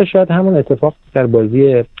حتی شاید همون اتفاق در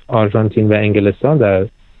بازی آرژانتین و انگلستان در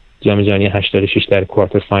جام جهانی 86 در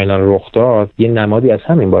کوارتر فاینال رخ داد یه نمادی از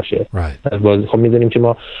همین باشه. خب میدونیم که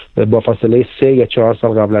ما با فاصله 3 یا 4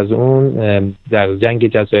 سال قبل از اون در جنگ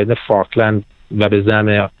جزایر فاکلند و به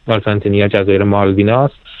زعم آرژانتینیا جزایر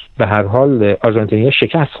مالویناس به هر حال آرژانتینیا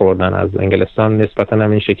شکست خوردن از انگلستان. نسبتا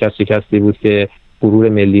هم این شکستی بود که غرور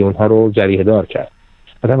ملی اونها رو جریحه دار کرد.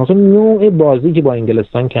 مثلا نوع بازی که با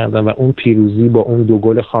انگلستان کردن و اون پیروزی با اون 2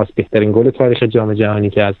 گل خاص، بهترین گل تاریخ جام جهانی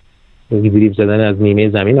که از دریبل زدن از نیمه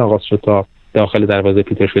زمین آغاز شد تا داخل دروازه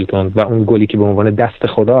پیتر شیلتون و اون گلی که به عنوان دست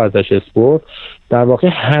خدا ازش اسپورت، در واقع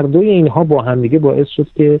هر دوی اینها با هم دیگه باعث شد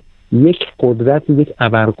که یک قدرت، یک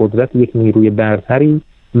ابرقدرت، یک نیروی برتری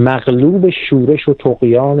مغلوب شورش و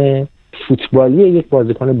طغیان فوتبالی یک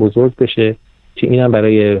بازیکن بزرگ بشه که اینم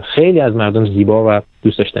برای خیلی از مردم زیبا و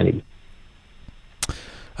دوست داشتنی بود.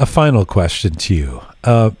 A final question to you.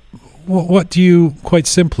 What do you, quite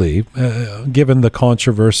simply, given the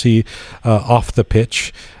controversy off the pitch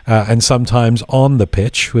and sometimes on the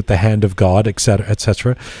pitch with the hand of God,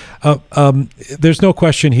 etc., there's no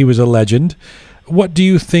question he was a legend. What do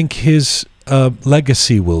you think his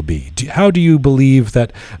legacy will be? How do you believe that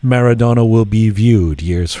Maradona will be viewed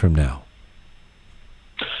years from now?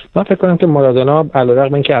 من فکر کنم که مارادونا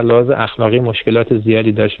علیرغم اینکه علاوه بر اخلاقی مشکلات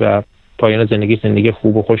زیادی داشت و پایان زندگی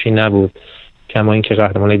خوب و خوشی نبود، کما اینکه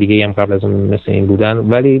قهرمانای دیگه هم قبل از اون مثل این بودن،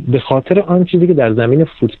 ولی به خاطر آن چیزی که در زمین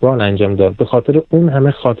فوتبال انجام داد، به خاطر اون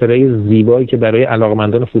همه خاطره زیبایی که برای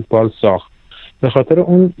علاقمندان فوتبال ساخت، به خاطر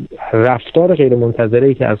اون رفتار غیر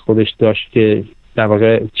منتظره‌ای که از خودش داشت که در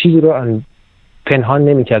واقع چیزی رو پنهان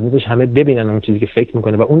نمی‌کرد، می‌ذاشت همه ببینن اون چیزی که فکر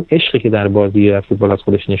می‌کنه و اون عشقی که در بازی فوتبال از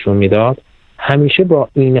خودش نشون میداد، همیشه با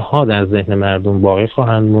اینها در ذهن مردم باقی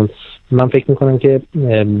خواهند موند. من فکر میکنم که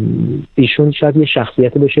ایشون شاید یه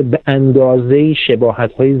شخصیت بشه به اندازه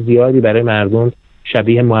شباهت‌های زیادی برای مردم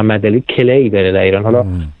شبیه محمد علی کلی داره در ایران. حالا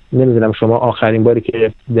نمیدونم شما آخرین باری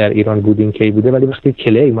که در ایران بودین کی بوده، ولی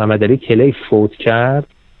وقتی محمد علی کلی فوت کرد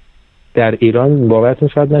در ایران، باورتون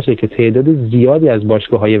شاید نشه که تعداد زیادی از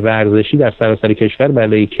باشگاه‌های ورزشی در سراسر کشور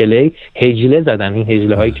برای کلی هجله زدن. این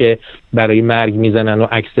هجله هایی که برای مرگ میزنن و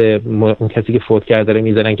عکس اون کسی که فوت کرده رو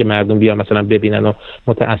میزنن که مردم بیان مثلا ببینن و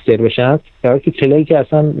متاثر بشن، در حالی که کلی که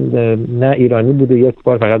اصلا نه ایرانی بوده، یک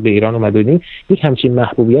بار فقط به ایران اومده، یک همچین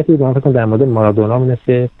محبوبیتی به من فکر کنم در مورد مارادونا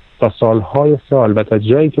میرسه تا سالهای سال و تا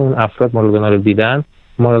جایی که اون افراد مارادونا رو دیدن،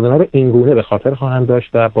 مارادونا رو اینگونه به خاطر خواهند داشت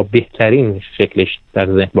و با بهترین شکلش در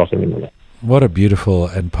ذهن باقی میمونه. What a beautiful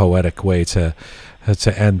and poetic way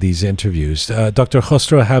to end these interviews. Dr.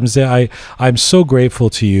 Khosro Hamzeh, I'm so grateful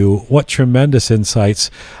to you. What tremendous insights,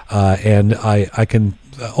 and I can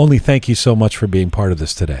only thank you so much for being part of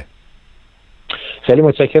this today. خیلی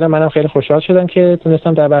متشکرم. منم خیلی خوشحال شدم که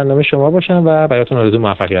تونستم در برنامه شما باشم و براتون آرزوی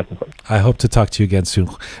موفقیت میکنم. I hope to talk to you again soon.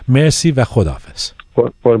 Merci و خداحافظ.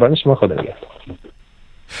 قربان شما، خدا نگهدار.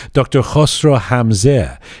 Dr. Khosro Hamzeh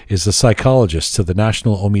is the psychologist to the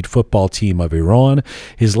national Omid football team of Iran.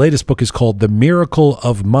 His latest book is called The Miracle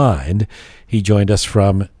of Mind. He joined us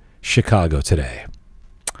from Chicago today.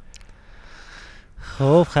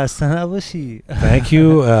 Thank you.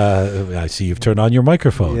 I see you've turned on your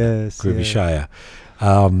microphone. Yes. Groovy Shaya.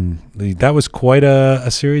 That was quite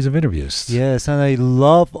a series of interviews. Yes, and I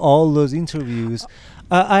love all those interviews.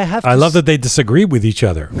 I love that they disagree with each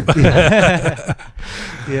other.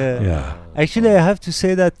 Yeah. Actually, I have to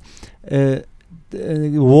say that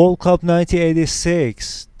World Cup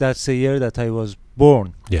 1986, that's the year that I was born.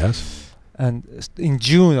 Yes. And in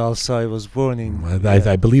June also I was born in...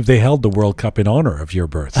 I believe they held the World Cup in honor of your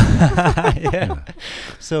birth. Yeah.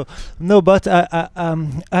 So, no, but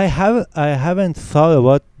I haven't thought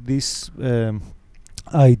about this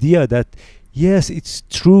idea that yes, it's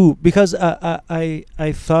true, because I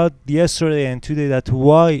thought yesterday and today that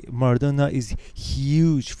why Maradona is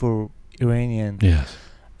huge for Iranian. Yes.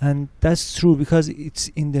 And that's true because it's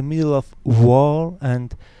in the middle of war, and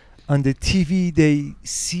on the TV they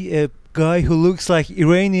see a guy who looks like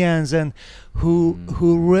Iranians and who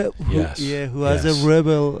has a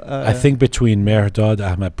rebel. I think between Mehrdad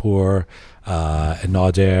Ahmadpour,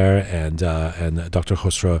 Nader and Dr.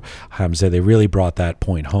 Khosro Hamzeh, they really brought that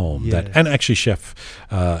point home. Yes. That, and actually Chef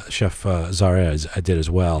Zare did as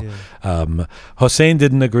well. Yeah. Hossein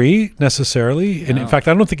didn't agree necessarily, and in fact,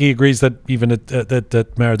 I don't think he agrees that even that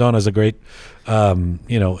Maradona is a great,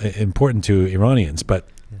 important to Iranians, but.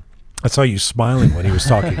 I saw you smiling when he was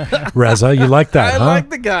talking. Reza, you like that, huh? I like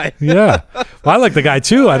the guy. Yeah. Well, I like the guy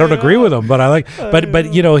too. I don't agree with him, but I like,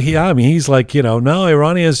 but you know, he's like, you know, no,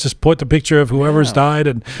 Iranians just put the picture of whoever's died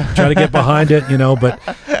and try to get behind it, you know, but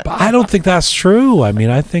I don't think that's true. I mean,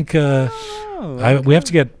 I think, we have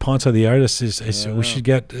to get Ponta the artist. We should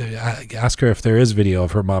get ask her if there is video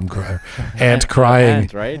of her mom aunt crying.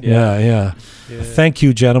 Aunt, right? Yeah. Thank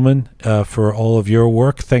you, gentlemen, for all of your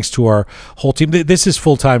work. Thanks to our whole team. This is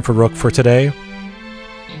full time for Roqe for today.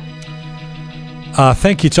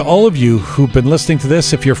 Thank you to all of you who've been listening to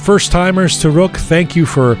this. If you're first timers to Roqe, thank you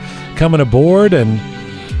for coming aboard, and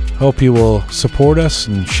hope you will support us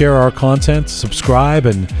and share our content, subscribe,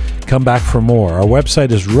 and come back for more. Our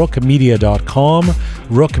website is roqemedia.com,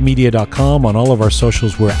 roqemedia.com. On all of our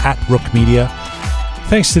socials, we're at Roqe Media.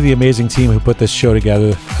 Thanks to the amazing team who put this show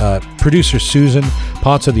together. Producer Susan,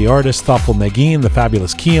 Ponta the artist, Thoughtful Nagin, the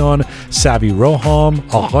fabulous Keon, Savvy Roham,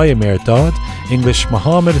 Ahoy Mehrdad, English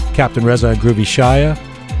Muhammad, Captain Reza and Groovy Shaya.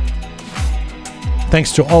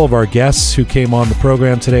 Thanks to all of our guests who came on the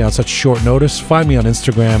program today on such short notice. Find me on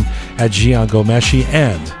Instagram at Jian Ghomeshi.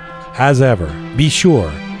 And, as ever, be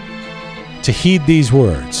sure to heed these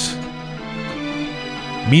words.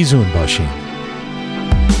 Mizun Bashin.